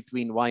conversion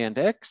between y and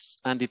x,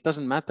 and it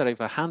doesn't matter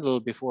if I handle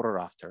before or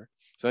after.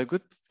 So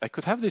I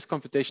could have this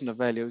computation of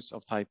values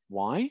of type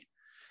y,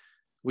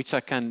 which I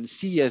can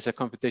see as a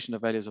computation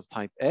of values of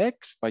type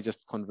x by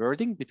just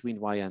converting between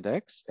y and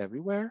x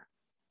everywhere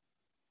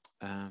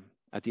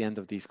at the end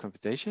of these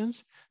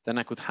computations. Then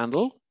I could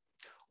handle,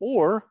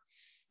 or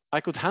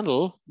I could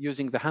handle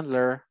using the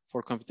handler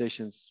for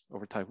computations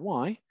over type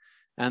y,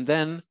 and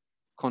then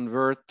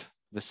convert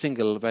the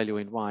single value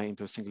in y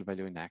into a single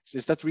value in x.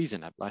 Is that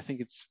reasonable? I think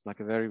it's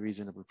like a very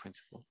reasonable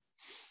principle.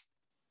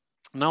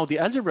 Now the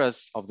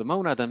algebras of the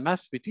monad and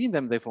maps between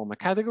them, they form a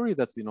category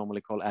that we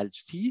normally call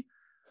alg-t.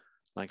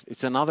 Like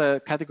it's another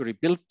category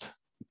built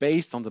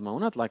based on the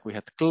monad, like we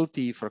had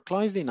cl-t for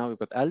Kleisli, now we've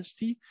got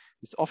alg-t.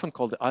 It's often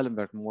called the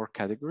Eilenberg-Moore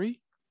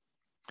category.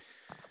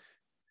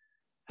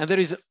 And there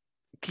is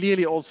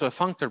clearly also a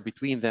functor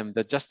between them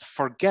that just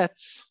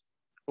forgets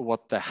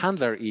what the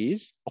handler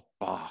is.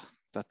 Oppa,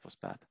 that was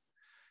bad.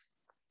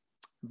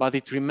 But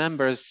it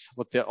remembers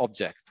what the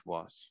object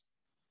was.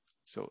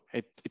 So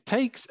it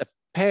takes a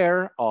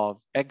pair of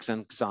x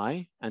and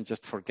xi and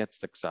just forgets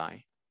the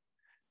xi.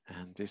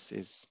 And this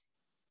is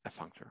a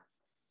functor.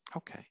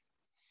 Okay.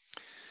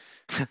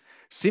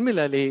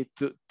 Similarly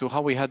to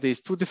how we had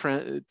these 2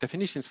 different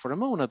definitions for a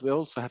monad, we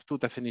also have 2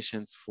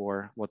 definitions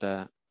for what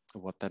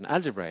an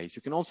algebra is.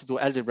 You can also do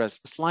algebras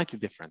slightly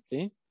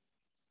differently.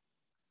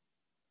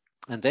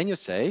 And then you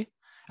say,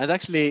 and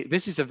actually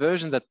this is a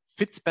version that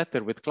fits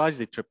better with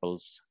Kleisli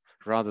triples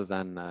rather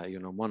than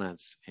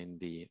monads in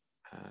the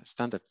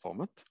standard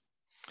format.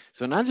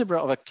 So an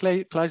algebra of a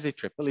Kleisli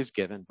triple is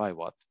given by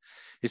what?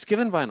 It's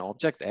given by an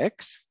object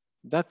x.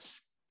 That's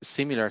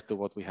similar to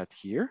what we had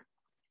here.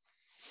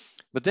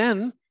 But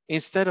then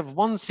instead of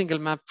one single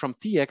map from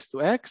tx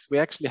to x, we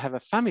actually have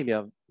a family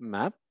of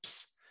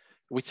maps,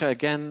 which are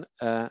again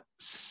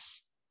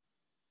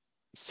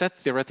set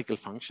theoretical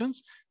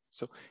functions.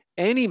 So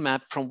any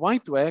map from y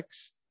to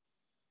x,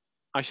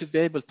 I should be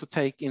able to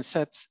take in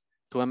sets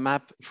to a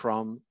map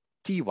from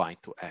ty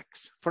to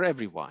x for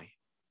every y.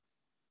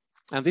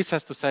 And this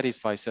has to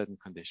satisfy certain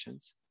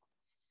conditions.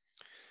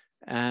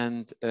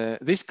 And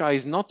this guy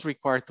is not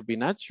required to be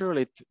natural.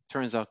 It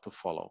turns out to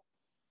follow.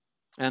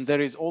 And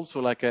there is also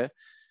like a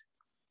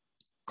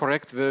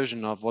correct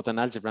version of what an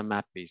algebra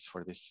map is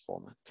for this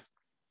format.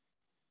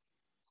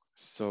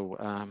 So,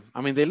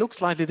 I mean, they look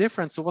slightly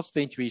different. So what's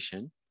the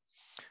intuition?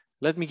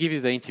 Let me give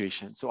you the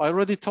intuition. So I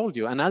already told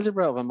you an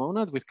algebra of a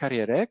monad with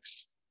carrier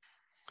x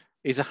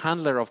is a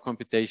handler of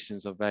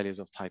computations of values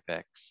of type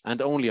x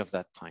and only of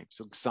that type.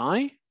 So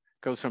xi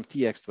goes from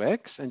tx to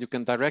x, and you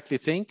can directly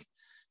think,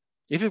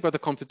 if you've got a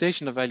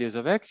computation of values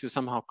of x, you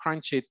somehow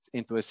crunch it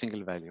into a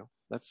single value.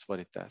 That's what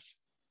it does.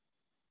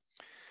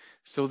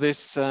 So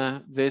this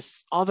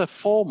other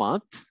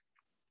format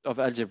of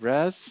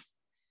algebras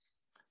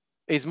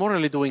is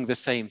morally doing the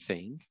same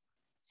thing.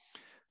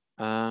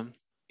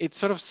 it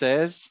sort of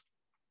says,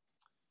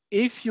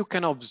 if you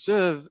can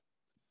observe,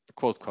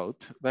 quote,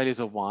 quote, values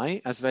of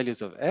y as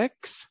values of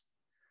x,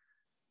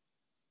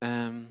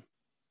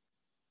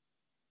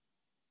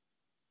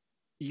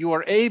 you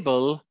are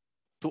able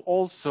to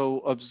also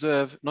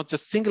observe not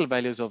just single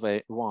values of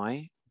a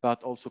y,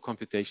 but also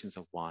computations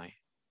of y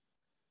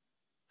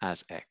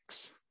as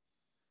x.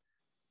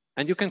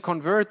 And you can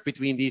convert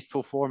between these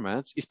two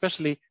formats,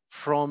 especially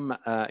from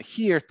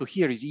here to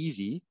here is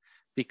easy,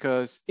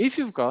 because if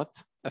you've got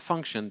a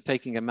function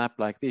taking a map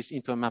like this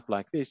into a map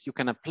like this, you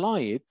can apply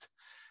it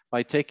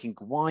by taking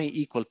y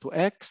equal to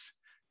x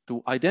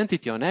to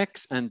identity on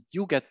x, and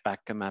you get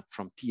back a map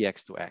from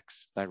tx to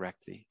x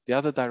directly. The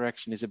other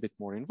direction is a bit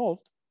more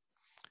involved,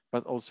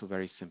 but also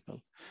very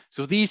simple.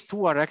 So these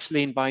two are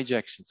actually in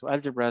bijection. So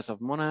algebras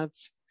of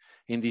monads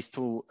in these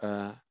two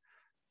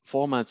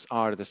formats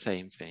are the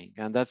same thing.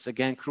 And that's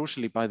again,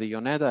 crucially by the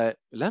Yoneda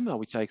lemma,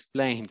 which I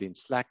explained in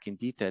Slack in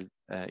detail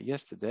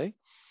yesterday.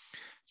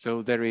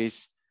 So there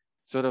is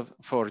sort of,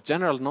 for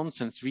general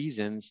nonsense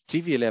reasons,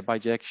 trivially a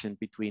bijection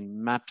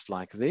between maps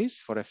like this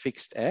for a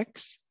fixed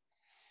x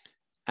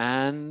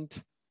and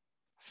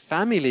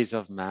families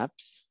of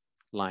maps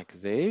like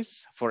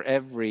this for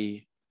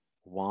every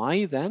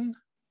y then,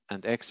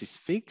 and x is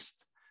fixed,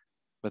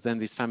 but then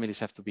these families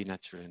have to be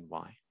natural in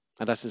y.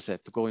 And as I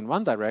said, to go in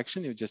one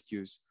direction, you just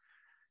use,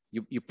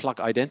 you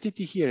plug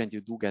identity here and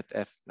you do get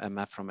a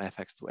map from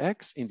fx to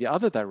x. In the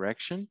other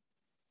direction,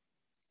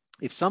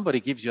 if somebody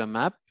gives you a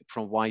map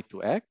from y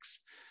to x,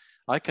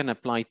 I can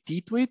apply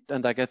t to it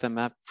and I get a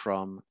map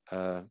from,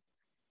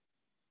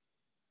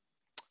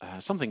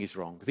 something is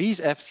wrong.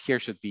 These f's here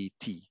should be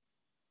t,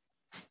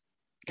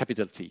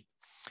 capital T.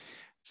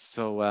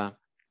 So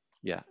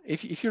yeah,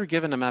 if you're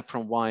given a map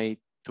from y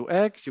to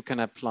x, you can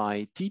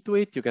apply t to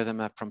it, you get a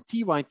map from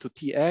ty to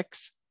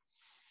tx.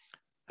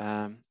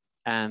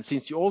 And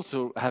since you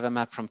also have a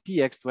map from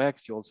tx to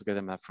x, you also get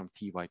a map from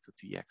ty to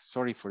tx.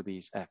 Sorry for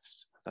these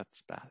f's,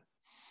 that's bad.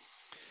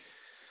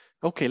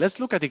 Okay, let's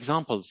look at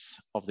examples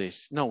of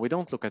this. No, we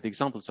don't look at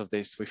examples of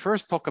this. We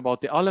first talk about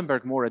the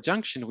Allenberg-Moore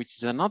adjunction, which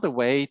is another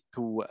way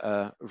to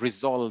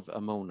resolve a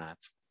monad.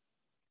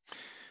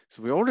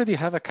 So we already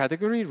have a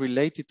category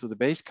related to the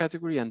base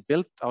category and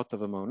built out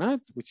of a monad,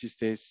 which is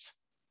this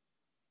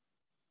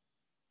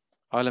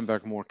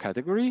Allenberg-Moore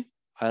category,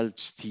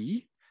 alg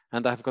t,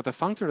 and I've got a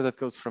functor that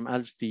goes from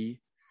alg t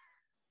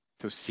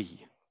to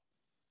c.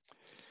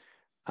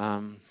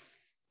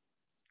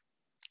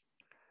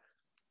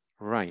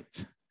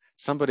 Right.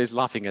 Somebody's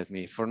laughing at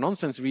me. For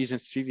nonsense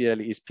reasons,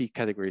 trivially is peak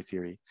category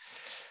theory.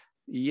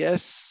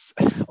 Yes,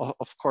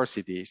 of course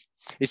it is.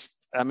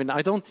 I mean,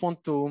 I don't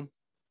want to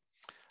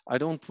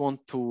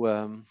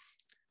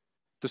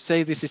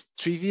say this is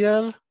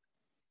trivial.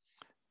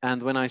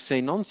 And when I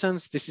say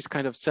nonsense, this is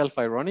kind of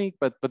self-ironic,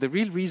 but the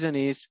real reason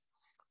is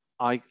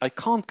I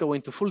can't go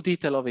into full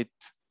detail of it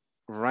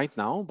right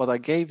now, but I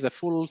gave the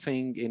full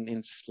thing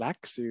in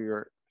Slack, so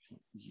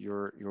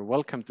you're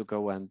welcome to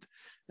go and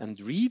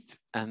read.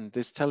 And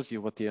this tells you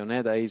what the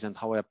Yoneda is and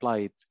how I apply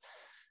it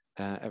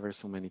ever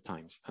so many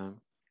times.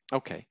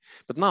 Okay,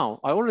 but now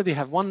I already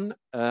have one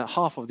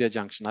half of the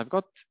adjunction. I've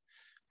got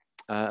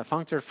a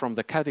functor from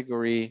the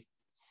category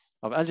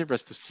of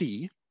algebras to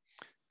C.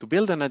 To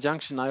build an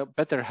adjunction, I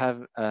better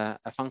have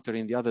a functor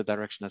in the other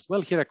direction as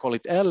well. Here I call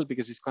it L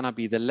because it's gonna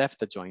be the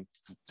left adjoint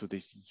to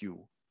this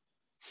U.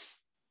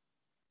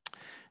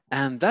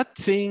 And that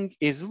thing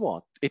is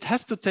what? It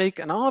has to take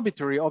an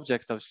arbitrary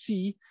object of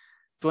C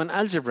to an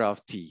algebra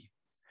of T.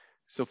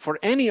 So for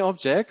any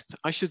object,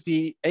 I should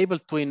be able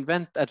to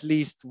invent at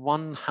least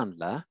one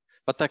handler,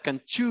 but I can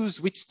choose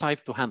which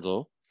type to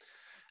handle.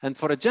 And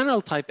for a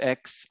general type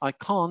X, I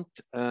can't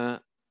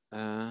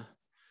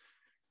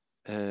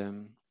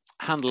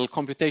handle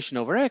computation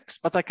over X,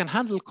 but I can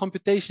handle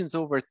computations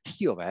over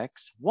T of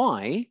X.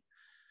 Why?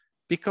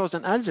 Because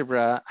an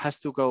algebra has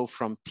to go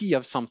from T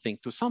of something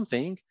to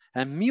something,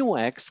 and mu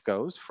X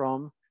goes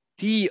from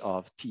T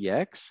of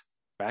Tx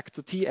back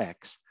to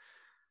Tx.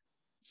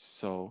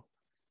 So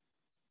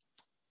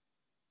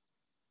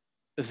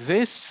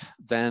this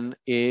then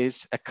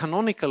is a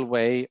canonical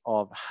way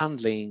of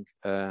handling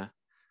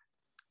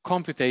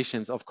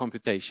computations of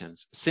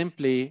computations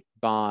simply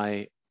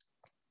by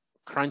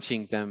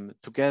crunching them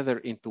together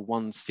into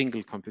one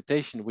single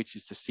computation, which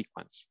is the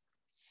sequence.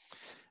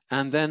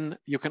 And then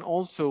you can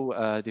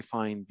also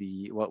define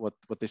the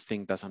what this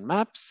thing does on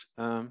maps.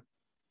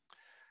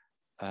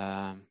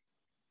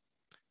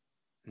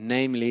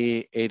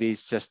 Namely, it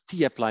is just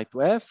T applied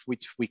to F,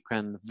 which we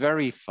can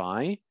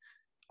verify.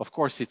 Of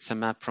course, it's a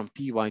map from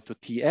Ty to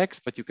Tx,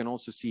 but you can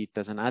also see it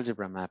as an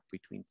algebra map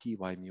between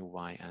Ty mu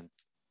y and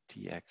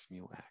Tx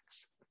mu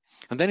x.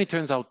 And then it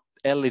turns out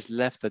L is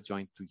left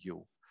adjoint to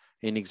U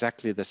in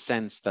exactly the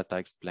sense that I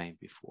explained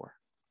before.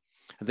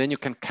 And then you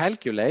can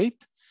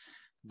calculate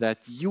that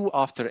U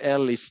after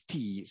L is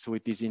T, so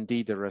it is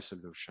indeed a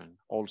resolution.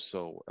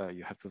 Also,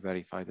 you have to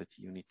verify that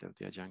the unit of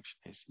the adjunction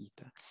is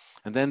eta.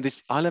 And then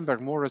this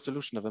Allenberg-Moore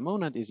resolution of a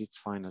monad is its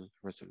final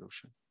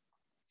resolution.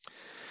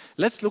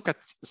 Let's look at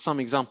some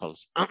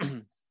examples.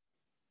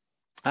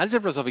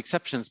 algebras of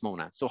exceptions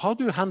monads. So how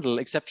do you handle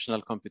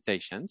exceptional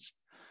computations?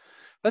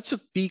 That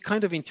should be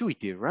kind of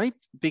intuitive, right?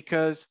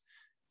 Because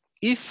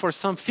if for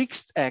some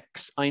fixed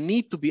x, I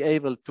need to be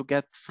able to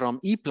get from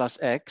e plus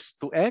x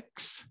to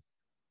x,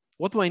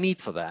 what do I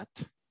need for that?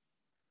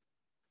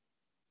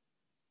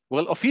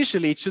 Well,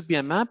 officially, it should be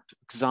a map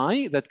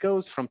xi that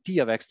goes from t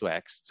of x to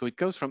x. So it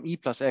goes from e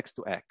plus x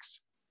to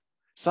x,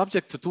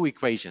 subject to two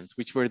equations,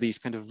 which were these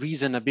kind of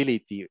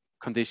reasonability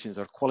conditions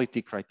or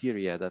quality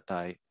criteria that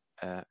I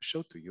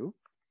showed to you.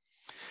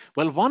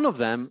 Well, one of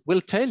them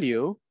will tell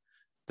you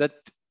that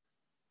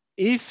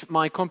if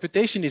my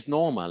computation is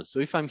normal, so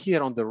if I'm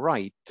here on the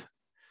right,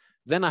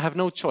 then I have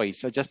no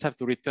choice. I just have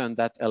to return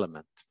that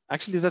element.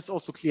 Actually, that's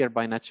also clear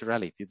by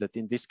naturality that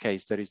in this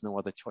case, there is no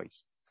other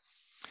choice.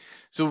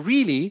 So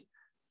really,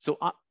 so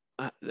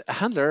a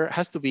handler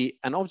has to be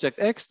an object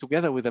X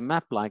together with a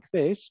map like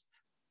this,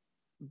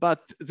 but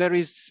there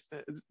is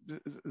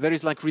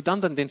like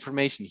redundant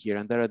information here,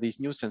 and there are these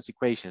nuisance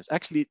equations.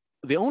 Actually,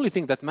 the only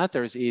thing that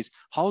matters is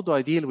how do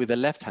I deal with the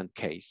left-hand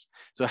case?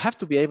 So I have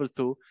to be able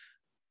to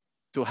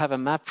have a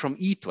map from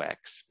E to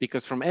X,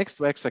 because from X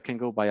to X, I can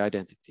go by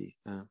identity.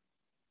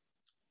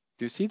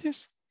 Do you see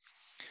this?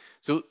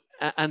 So,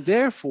 and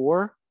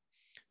therefore,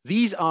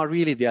 these are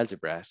really the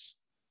algebras.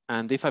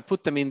 And if I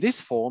put them in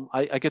this form,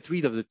 I get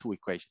rid of the two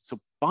equations. So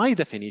by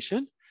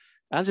definition,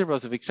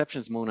 algebras of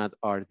exceptions monad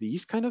are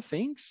these kind of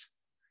things.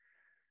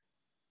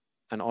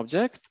 An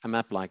object, a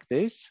map like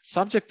this,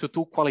 subject to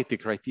two quality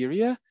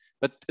criteria,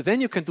 but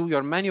then you can do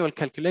your manual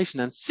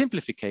calculation and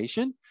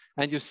simplification,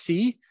 and you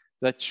see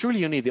that surely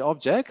you need the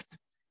object,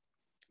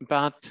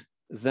 but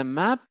the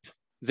map,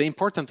 the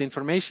important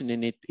information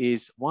in it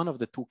is one of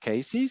the two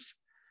cases.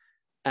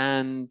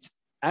 And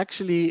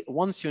actually,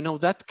 once you know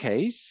that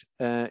case,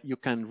 you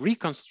can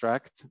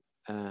reconstruct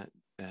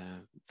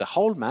the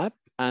whole map,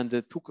 and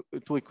the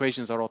two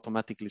equations are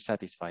automatically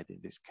satisfied in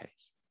this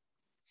case.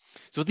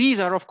 So these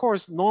are, of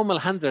course, normal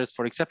handlers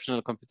for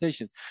exceptional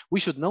computations. We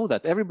should know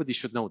that. Everybody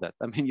should know that.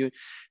 I mean,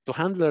 to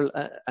handle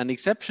an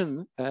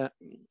exception,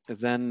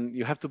 then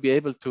you have to be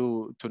able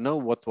to know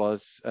what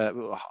was,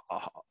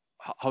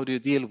 how do you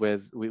deal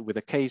with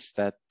a case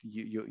that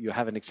you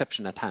have an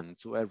exception at hand.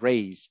 So a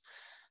raise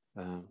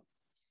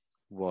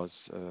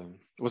was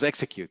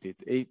executed.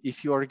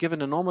 If you are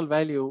given a normal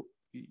value,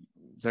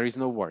 there is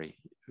no worry.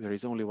 There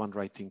is only one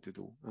right thing to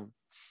do.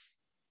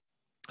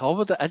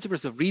 However, the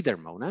algebras of reader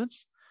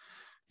monads,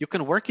 you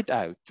can work it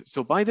out.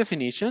 So by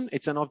definition,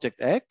 it's an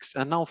object X.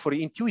 And now for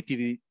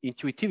intuition's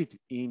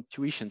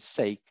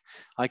sake,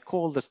 I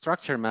call the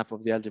structure map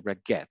of the algebra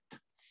get.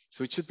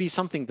 So it should be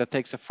something that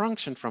takes a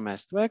function from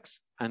S to X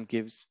and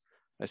gives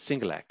a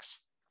single X.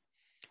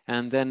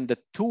 And then the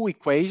two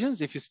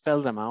equations, if you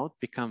spell them out,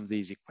 become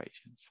these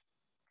equations.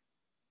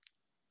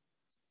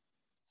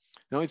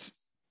 Now it's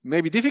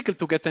maybe difficult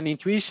to get an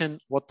intuition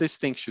what this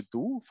thing should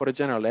do for a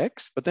general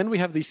X, but then we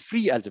have these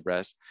free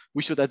algebras.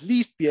 We should at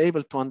least be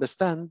able to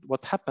understand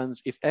what happens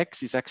if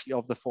X is actually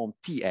of the form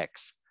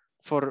Tx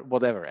for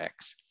whatever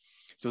X.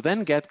 So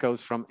then get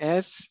goes from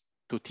S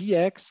to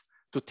Tx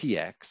to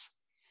Tx.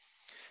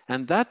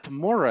 And that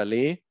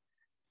morally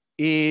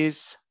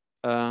is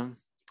an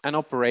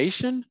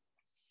operation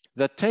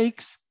that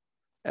takes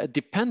a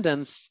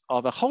dependence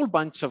of a whole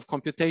bunch of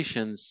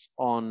computations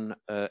on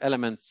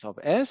elements of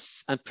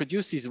S and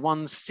produces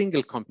one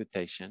single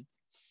computation.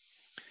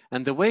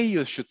 And the way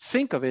you should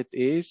think of it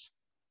is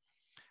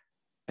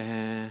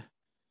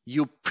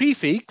you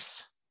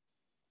prefix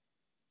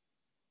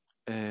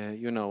a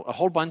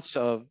whole bunch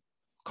of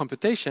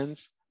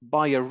computations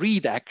by a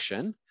read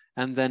action,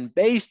 and then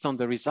based on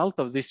the result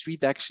of this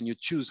read action, you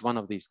choose one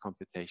of these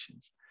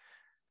computations.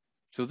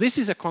 So this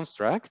is a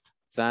construct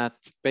that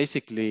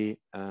basically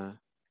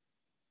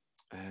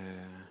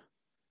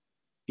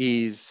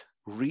is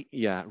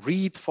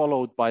read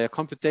followed by a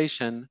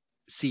computation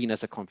seen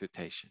as a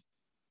computation.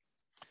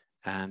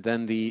 And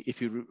then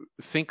if you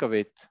think of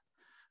it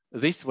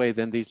this way,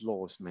 then these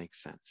laws make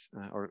sense,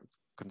 or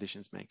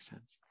conditions make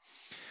sense.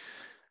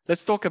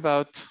 Let's talk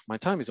about, my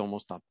time is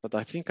almost up, but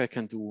I think I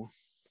can do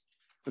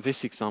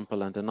this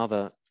example and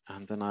another,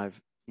 and then I've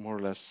more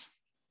or less,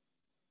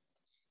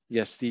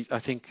 yes, I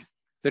think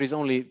there is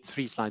only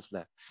 3 slides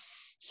left.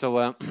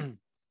 So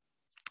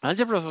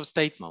algebras of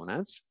state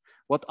monads,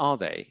 what are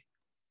they?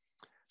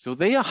 So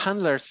they are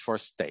handlers for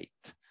state.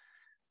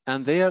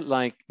 And they are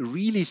like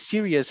really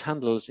serious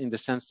handlers in the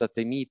sense that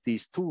they meet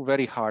these 2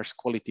 very harsh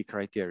quality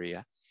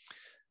criteria.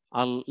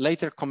 I'll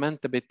later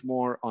comment a bit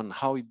more on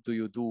how do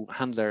you do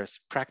handlers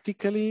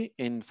practically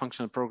in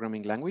functional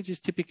programming languages.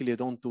 Typically, you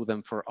don't do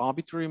them for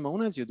arbitrary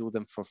monads, you do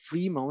them for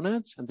free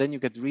monads, and then you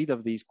get rid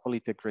of these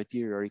quality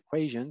criteria or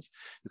equations.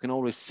 You can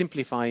always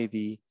simplify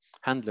the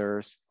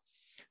handlers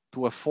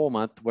to a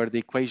format where the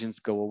equations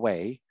go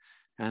away.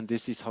 And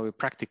this is how you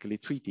practically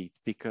treat it,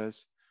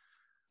 because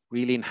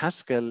really in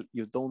Haskell,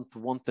 you don't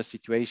want a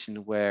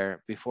situation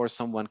where before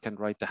someone can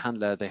write a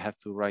handler, they have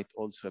to write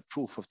also a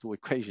proof of 2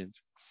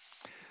 equations.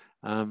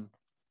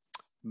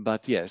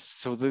 But yes,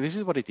 so this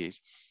is what it is.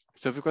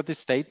 So if we've got this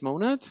state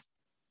monad,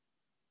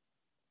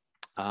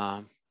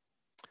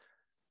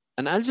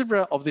 An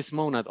algebra of this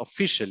monad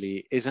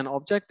officially is an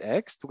object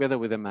X together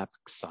with a map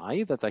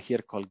Xi that I here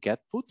call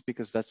getPut,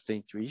 because that's the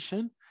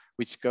intuition,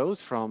 which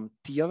goes from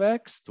T of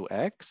X to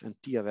X, and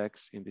T of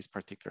X in this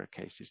particular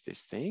case is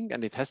this thing,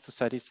 and it has to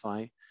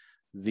satisfy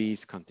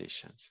these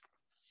conditions.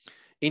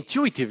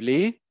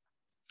 Intuitively,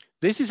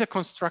 this is a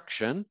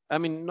construction. I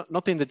mean,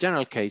 not in the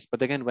general case,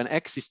 but again, when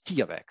X is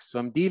T of X. So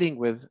I'm dealing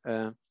with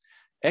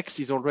X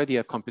is already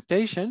a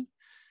computation.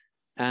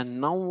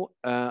 And now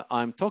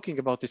I'm talking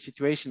about a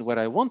situation where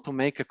I want to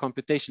make a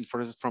computation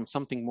from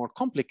something more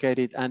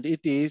complicated, and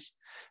it is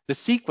the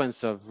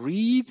sequence of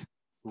read,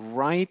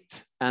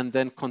 write, and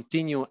then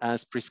continue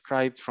as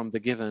prescribed from the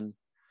given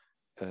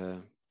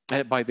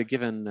by the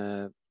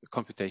given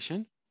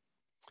computation.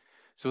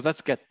 So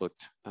that's getPut.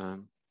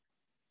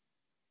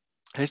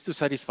 Has to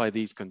satisfy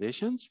these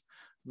conditions.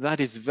 That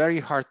is very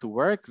hard to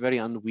work, very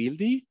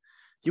unwieldy.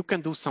 You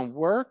can do some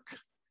work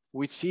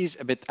which is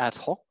a bit ad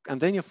hoc,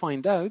 and then you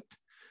find out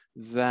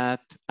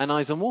that an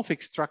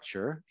isomorphic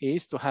structure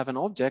is to have an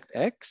object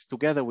X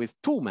together with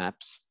two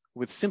maps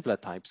with simpler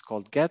types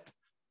called get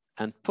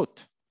and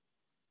put,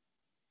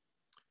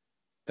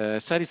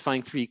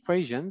 satisfying three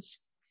equations.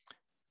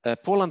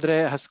 Paul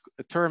André has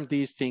termed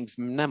these things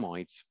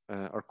mnemoids,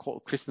 or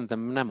christened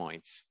them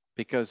mnemoids,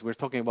 because we're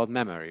talking about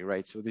memory,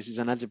 right? So this is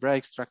an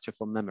algebraic structure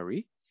for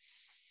memory.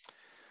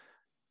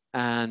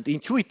 And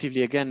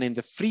intuitively, again, in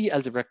the free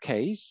algebra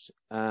case,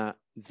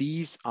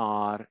 these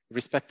are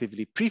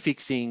respectively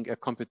prefixing a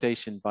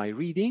computation by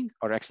reading,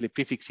 or actually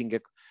prefixing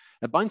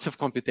a bunch of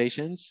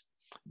computations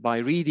by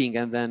reading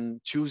and then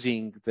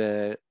choosing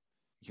the,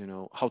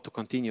 how to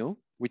continue,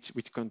 which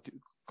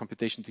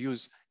computation to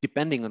use,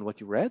 depending on what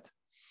you read.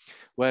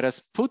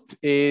 Whereas put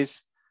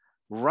is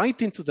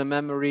right into the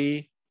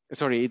memory.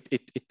 Sorry,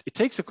 it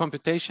takes a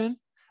computation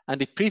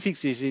and it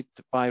prefixes it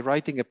by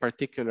writing a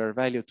particular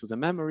value to the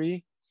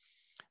memory.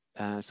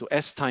 So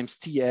S times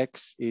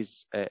Tx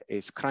is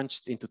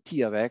crunched into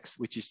T of X,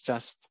 which is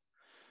just,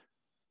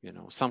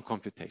 some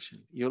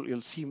computation.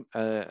 You'll see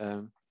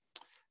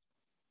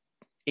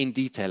in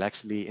detail,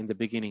 actually, in the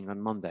beginning on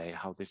Monday,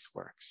 how this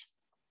works.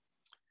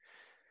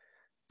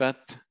 But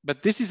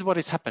this is what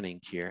is happening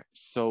here.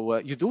 So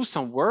you do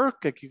some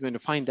work, like you're going to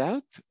find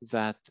out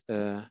that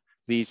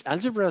these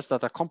algebras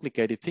that are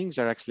complicated things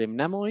are actually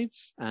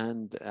mnemoids,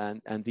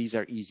 and these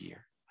are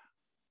easier.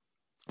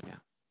 Yeah.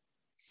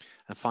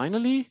 And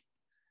finally,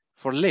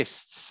 for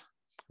lists,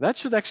 that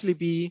should actually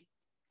be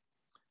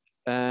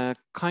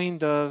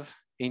kind of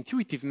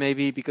intuitive,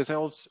 maybe, because I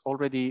also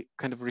already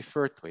kind of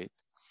referred to it.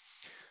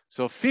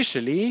 So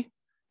officially,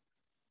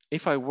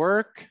 if I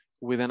work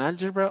with an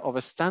algebra of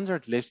a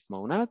standard list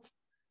monad,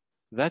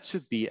 that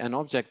should be an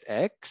object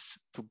X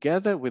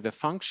together with a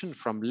function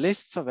from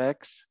lists of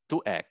X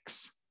to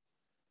X,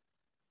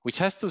 which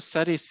has to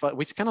satisfy,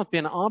 which cannot be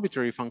an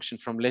arbitrary function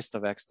from list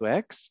of X to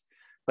X,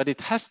 but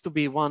it has to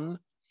be one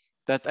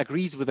that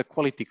agrees with the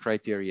quality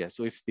criteria.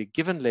 So if the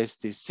given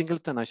list is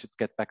singleton, I should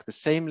get back the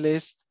same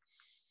list.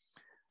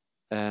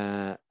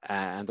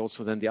 And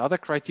also then the other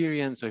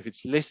criterion. So if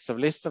it's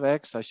lists of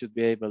X, I should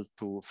be able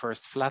to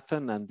first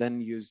flatten and then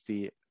use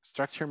the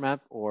structure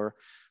map, or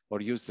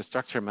use the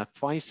structure map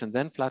twice and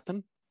then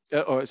flatten.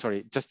 Or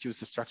sorry, just use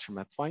the structure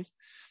map twice.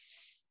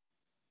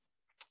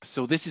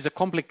 So this is a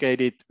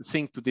complicated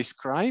thing to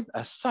describe.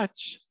 As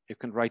such, you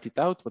can write it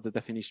out what the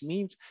definition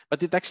means,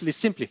 but it actually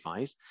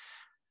simplifies.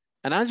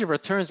 An algebra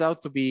turns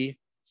out to be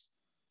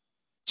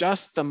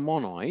just a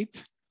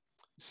monoid.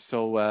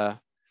 So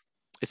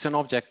it's an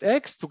object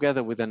X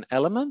together with an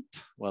element.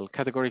 Well,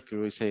 categorically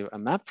we say a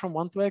map from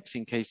 1 to X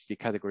in case the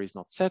category is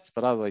not sets,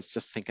 but otherwise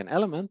just think an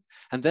element,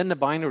 and then a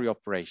binary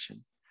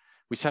operation,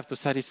 which have to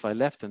satisfy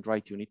left and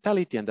right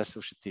unitality and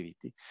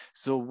associativity.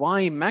 So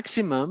why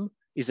maximum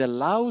is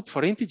allowed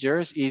for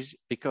integers is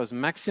because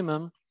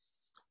maximum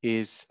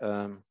is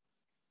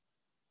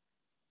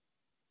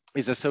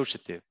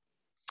associative,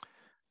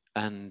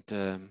 and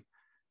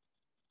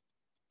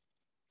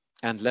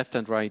left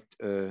and right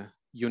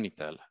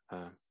unital.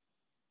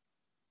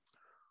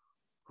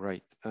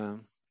 Right.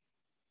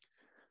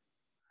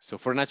 So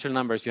for natural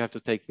numbers, you have to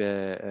take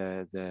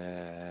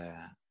the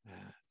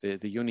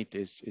unit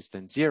is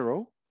then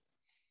 0.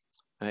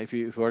 If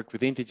you work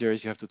with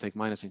integers, you have to take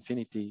minus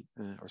infinity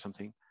or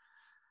something.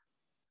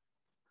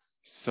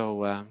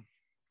 So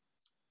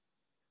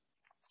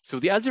so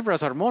the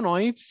algebras are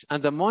monoids,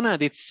 and the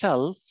monad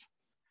itself,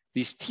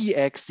 these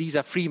Tx, these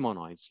are free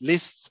monoids.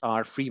 Lists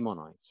are free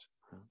monoids.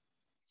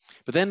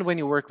 But then when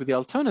you work with the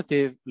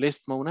alternative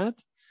list monad,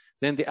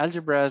 then the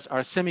algebras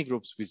are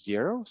semigroups with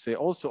 0. So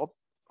also,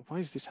 why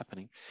is this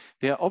happening?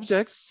 They are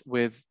objects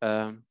with,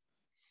 or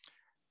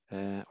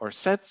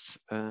sets,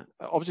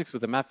 objects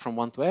with a map from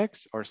 1 to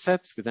X, or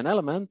sets with an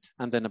element,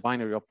 and then a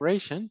binary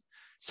operation,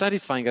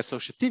 satisfying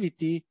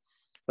associativity,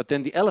 but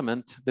then the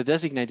element, the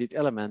designated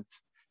element,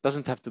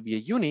 doesn't have to be a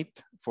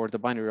unit for the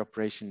binary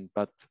operation,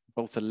 but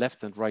both the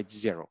left and right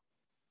 0.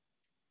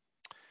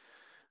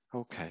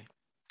 Okay,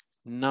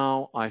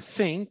 now I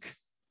think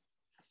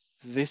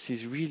this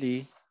is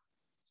really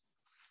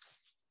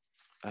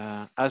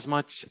as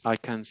much I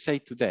can say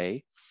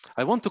today.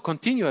 I want to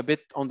continue a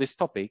bit on this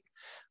topic.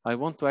 I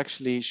want to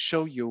actually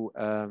show you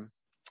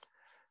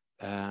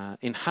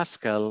in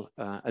Haskell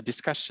a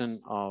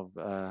discussion of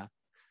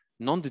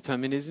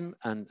non-determinism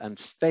and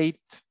state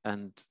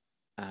and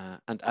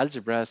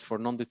algebras for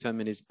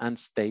non-determinism and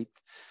state,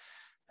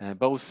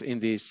 both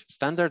in these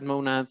standard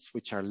monads,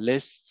 which are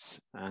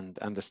lists,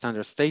 and the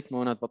standard state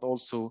monad, but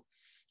also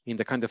in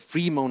the kind of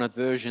free monad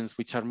versions,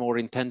 which are more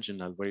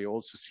intentional, where you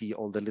also see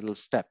all the little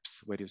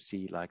steps, where you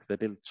see like the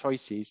little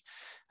choices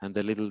and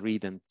the little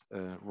read and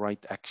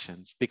write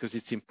actions, because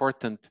it's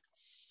important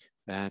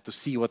to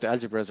see what the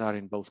algebras are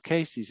in both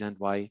cases and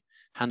why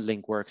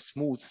handling works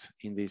smooth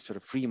in this sort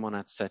of free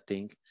monad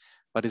setting,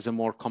 but is a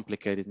more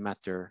complicated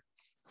matter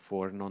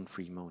for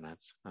non-free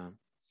monads.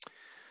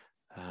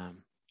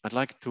 I'd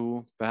like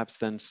to perhaps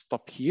then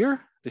stop here.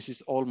 This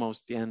is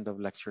almost the end of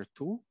lecture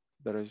 2.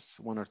 There is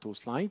 1 or 2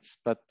 slides,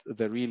 but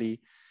the really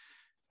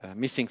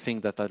missing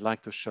thing that I'd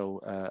like to show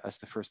as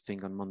the first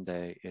thing on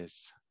Monday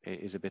is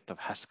a bit of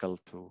Haskell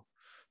to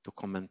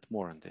comment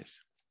more on this.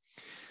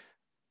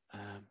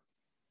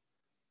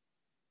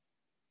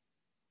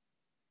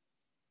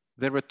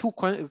 There were 2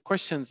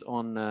 questions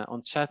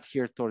on chat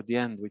here toward the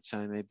end, which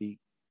I maybe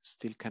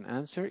still can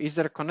answer. Is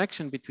there a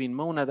connection between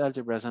monad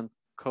algebras and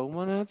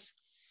comonads?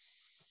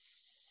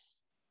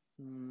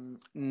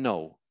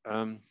 No.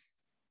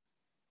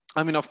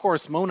 I mean, of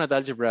course, monad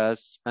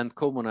algebras and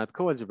comonad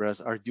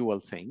coalgebras are dual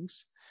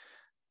things,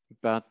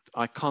 but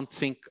I can't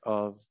think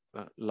of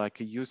like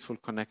a useful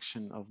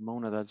connection of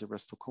monad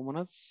algebras to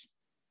comonads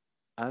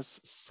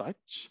as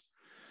such.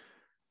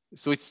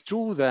 So it's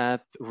true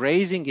that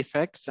raising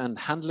effects and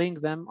handling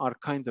them are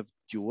kind of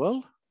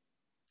dual.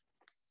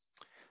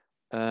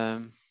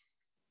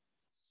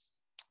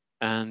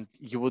 And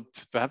you would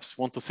perhaps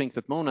want to think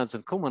that monads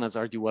and comonads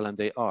are dual, and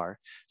they are.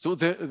 So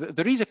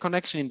there is a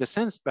connection in the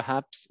sense,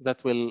 perhaps,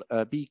 that will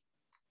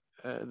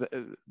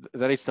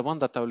that is the one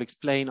that I will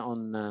explain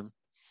on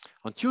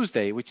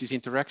Tuesday, which is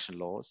interaction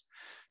laws.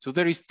 So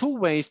there is 2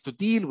 ways to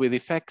deal with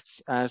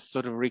effects as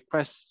sort of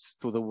requests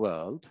to the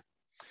world.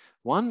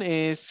 One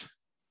is,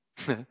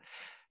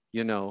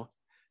 you know,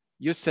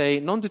 you say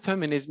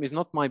non-determinism is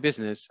not my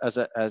business as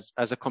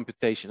a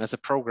computation, as a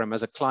program,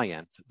 as a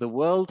client. The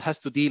world has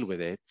to deal with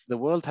it. The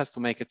world has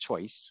to make a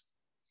choice.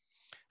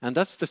 And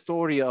that's the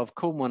story of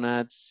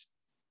comonads,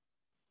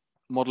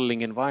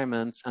 modeling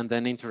environments, and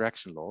then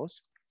interaction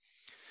laws.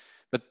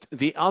 But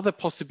the other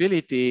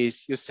possibility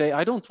is you say,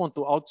 I don't want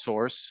to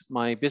outsource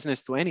my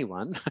business to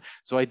anyone.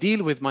 So I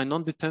deal with my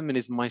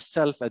non-determinism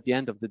myself at the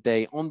end of the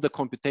day on the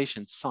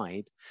computation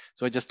side.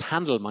 So I just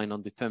handle my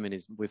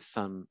non-determinism with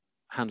some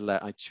handler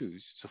I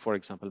choose. So for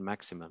example,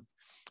 maximum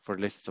for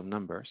lists of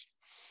numbers.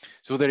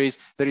 So there is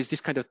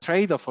this kind of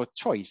trade-off or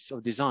choice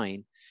of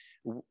design.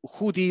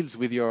 Who deals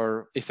with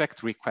your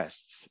effect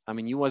requests? I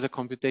mean, you as a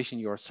computation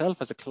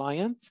yourself as a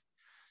client,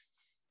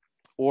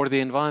 or the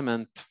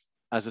environment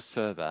as a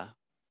server.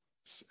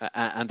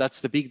 And that's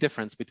the big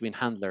difference between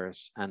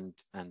handlers and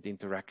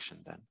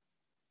interaction then.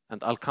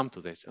 And I'll come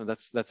to this, and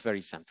that's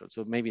very central.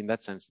 So maybe in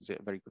that sense, it's a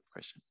very good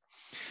question.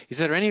 Is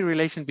there any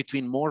relation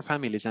between more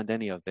families and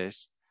any of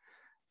this?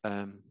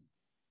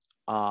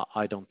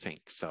 I don't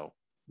think so,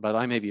 but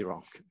I may be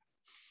wrong.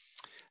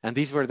 And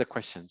these were the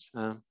questions.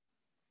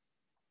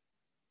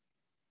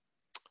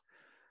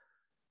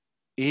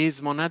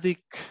 Is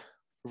monadic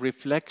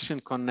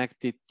reflection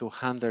connected to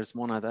handlers'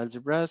 monad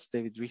algebras?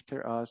 David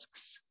Richter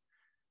asks.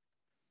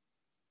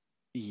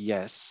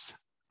 Yes.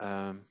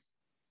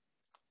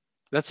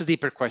 That's a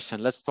deeper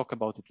question. Let's talk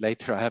about it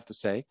later, I have to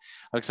say.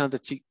 Alexander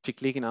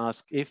Chikligin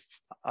asked if,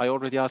 I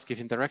already asked if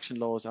interaction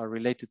laws are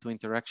related to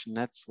interaction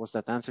nets. Was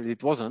that answered?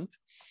 It wasn't.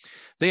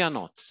 They are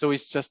not. So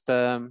it's just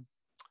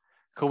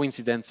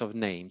coincidence of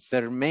names.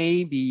 There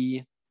may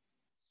be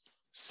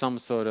some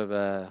sort of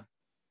a,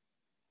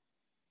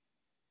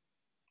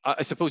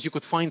 I suppose you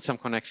could find some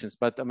connections,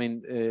 but I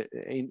mean,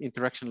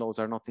 interaction laws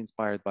are not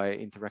inspired by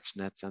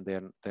interaction nets, and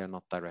they're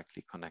not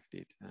directly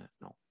connected.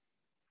 No.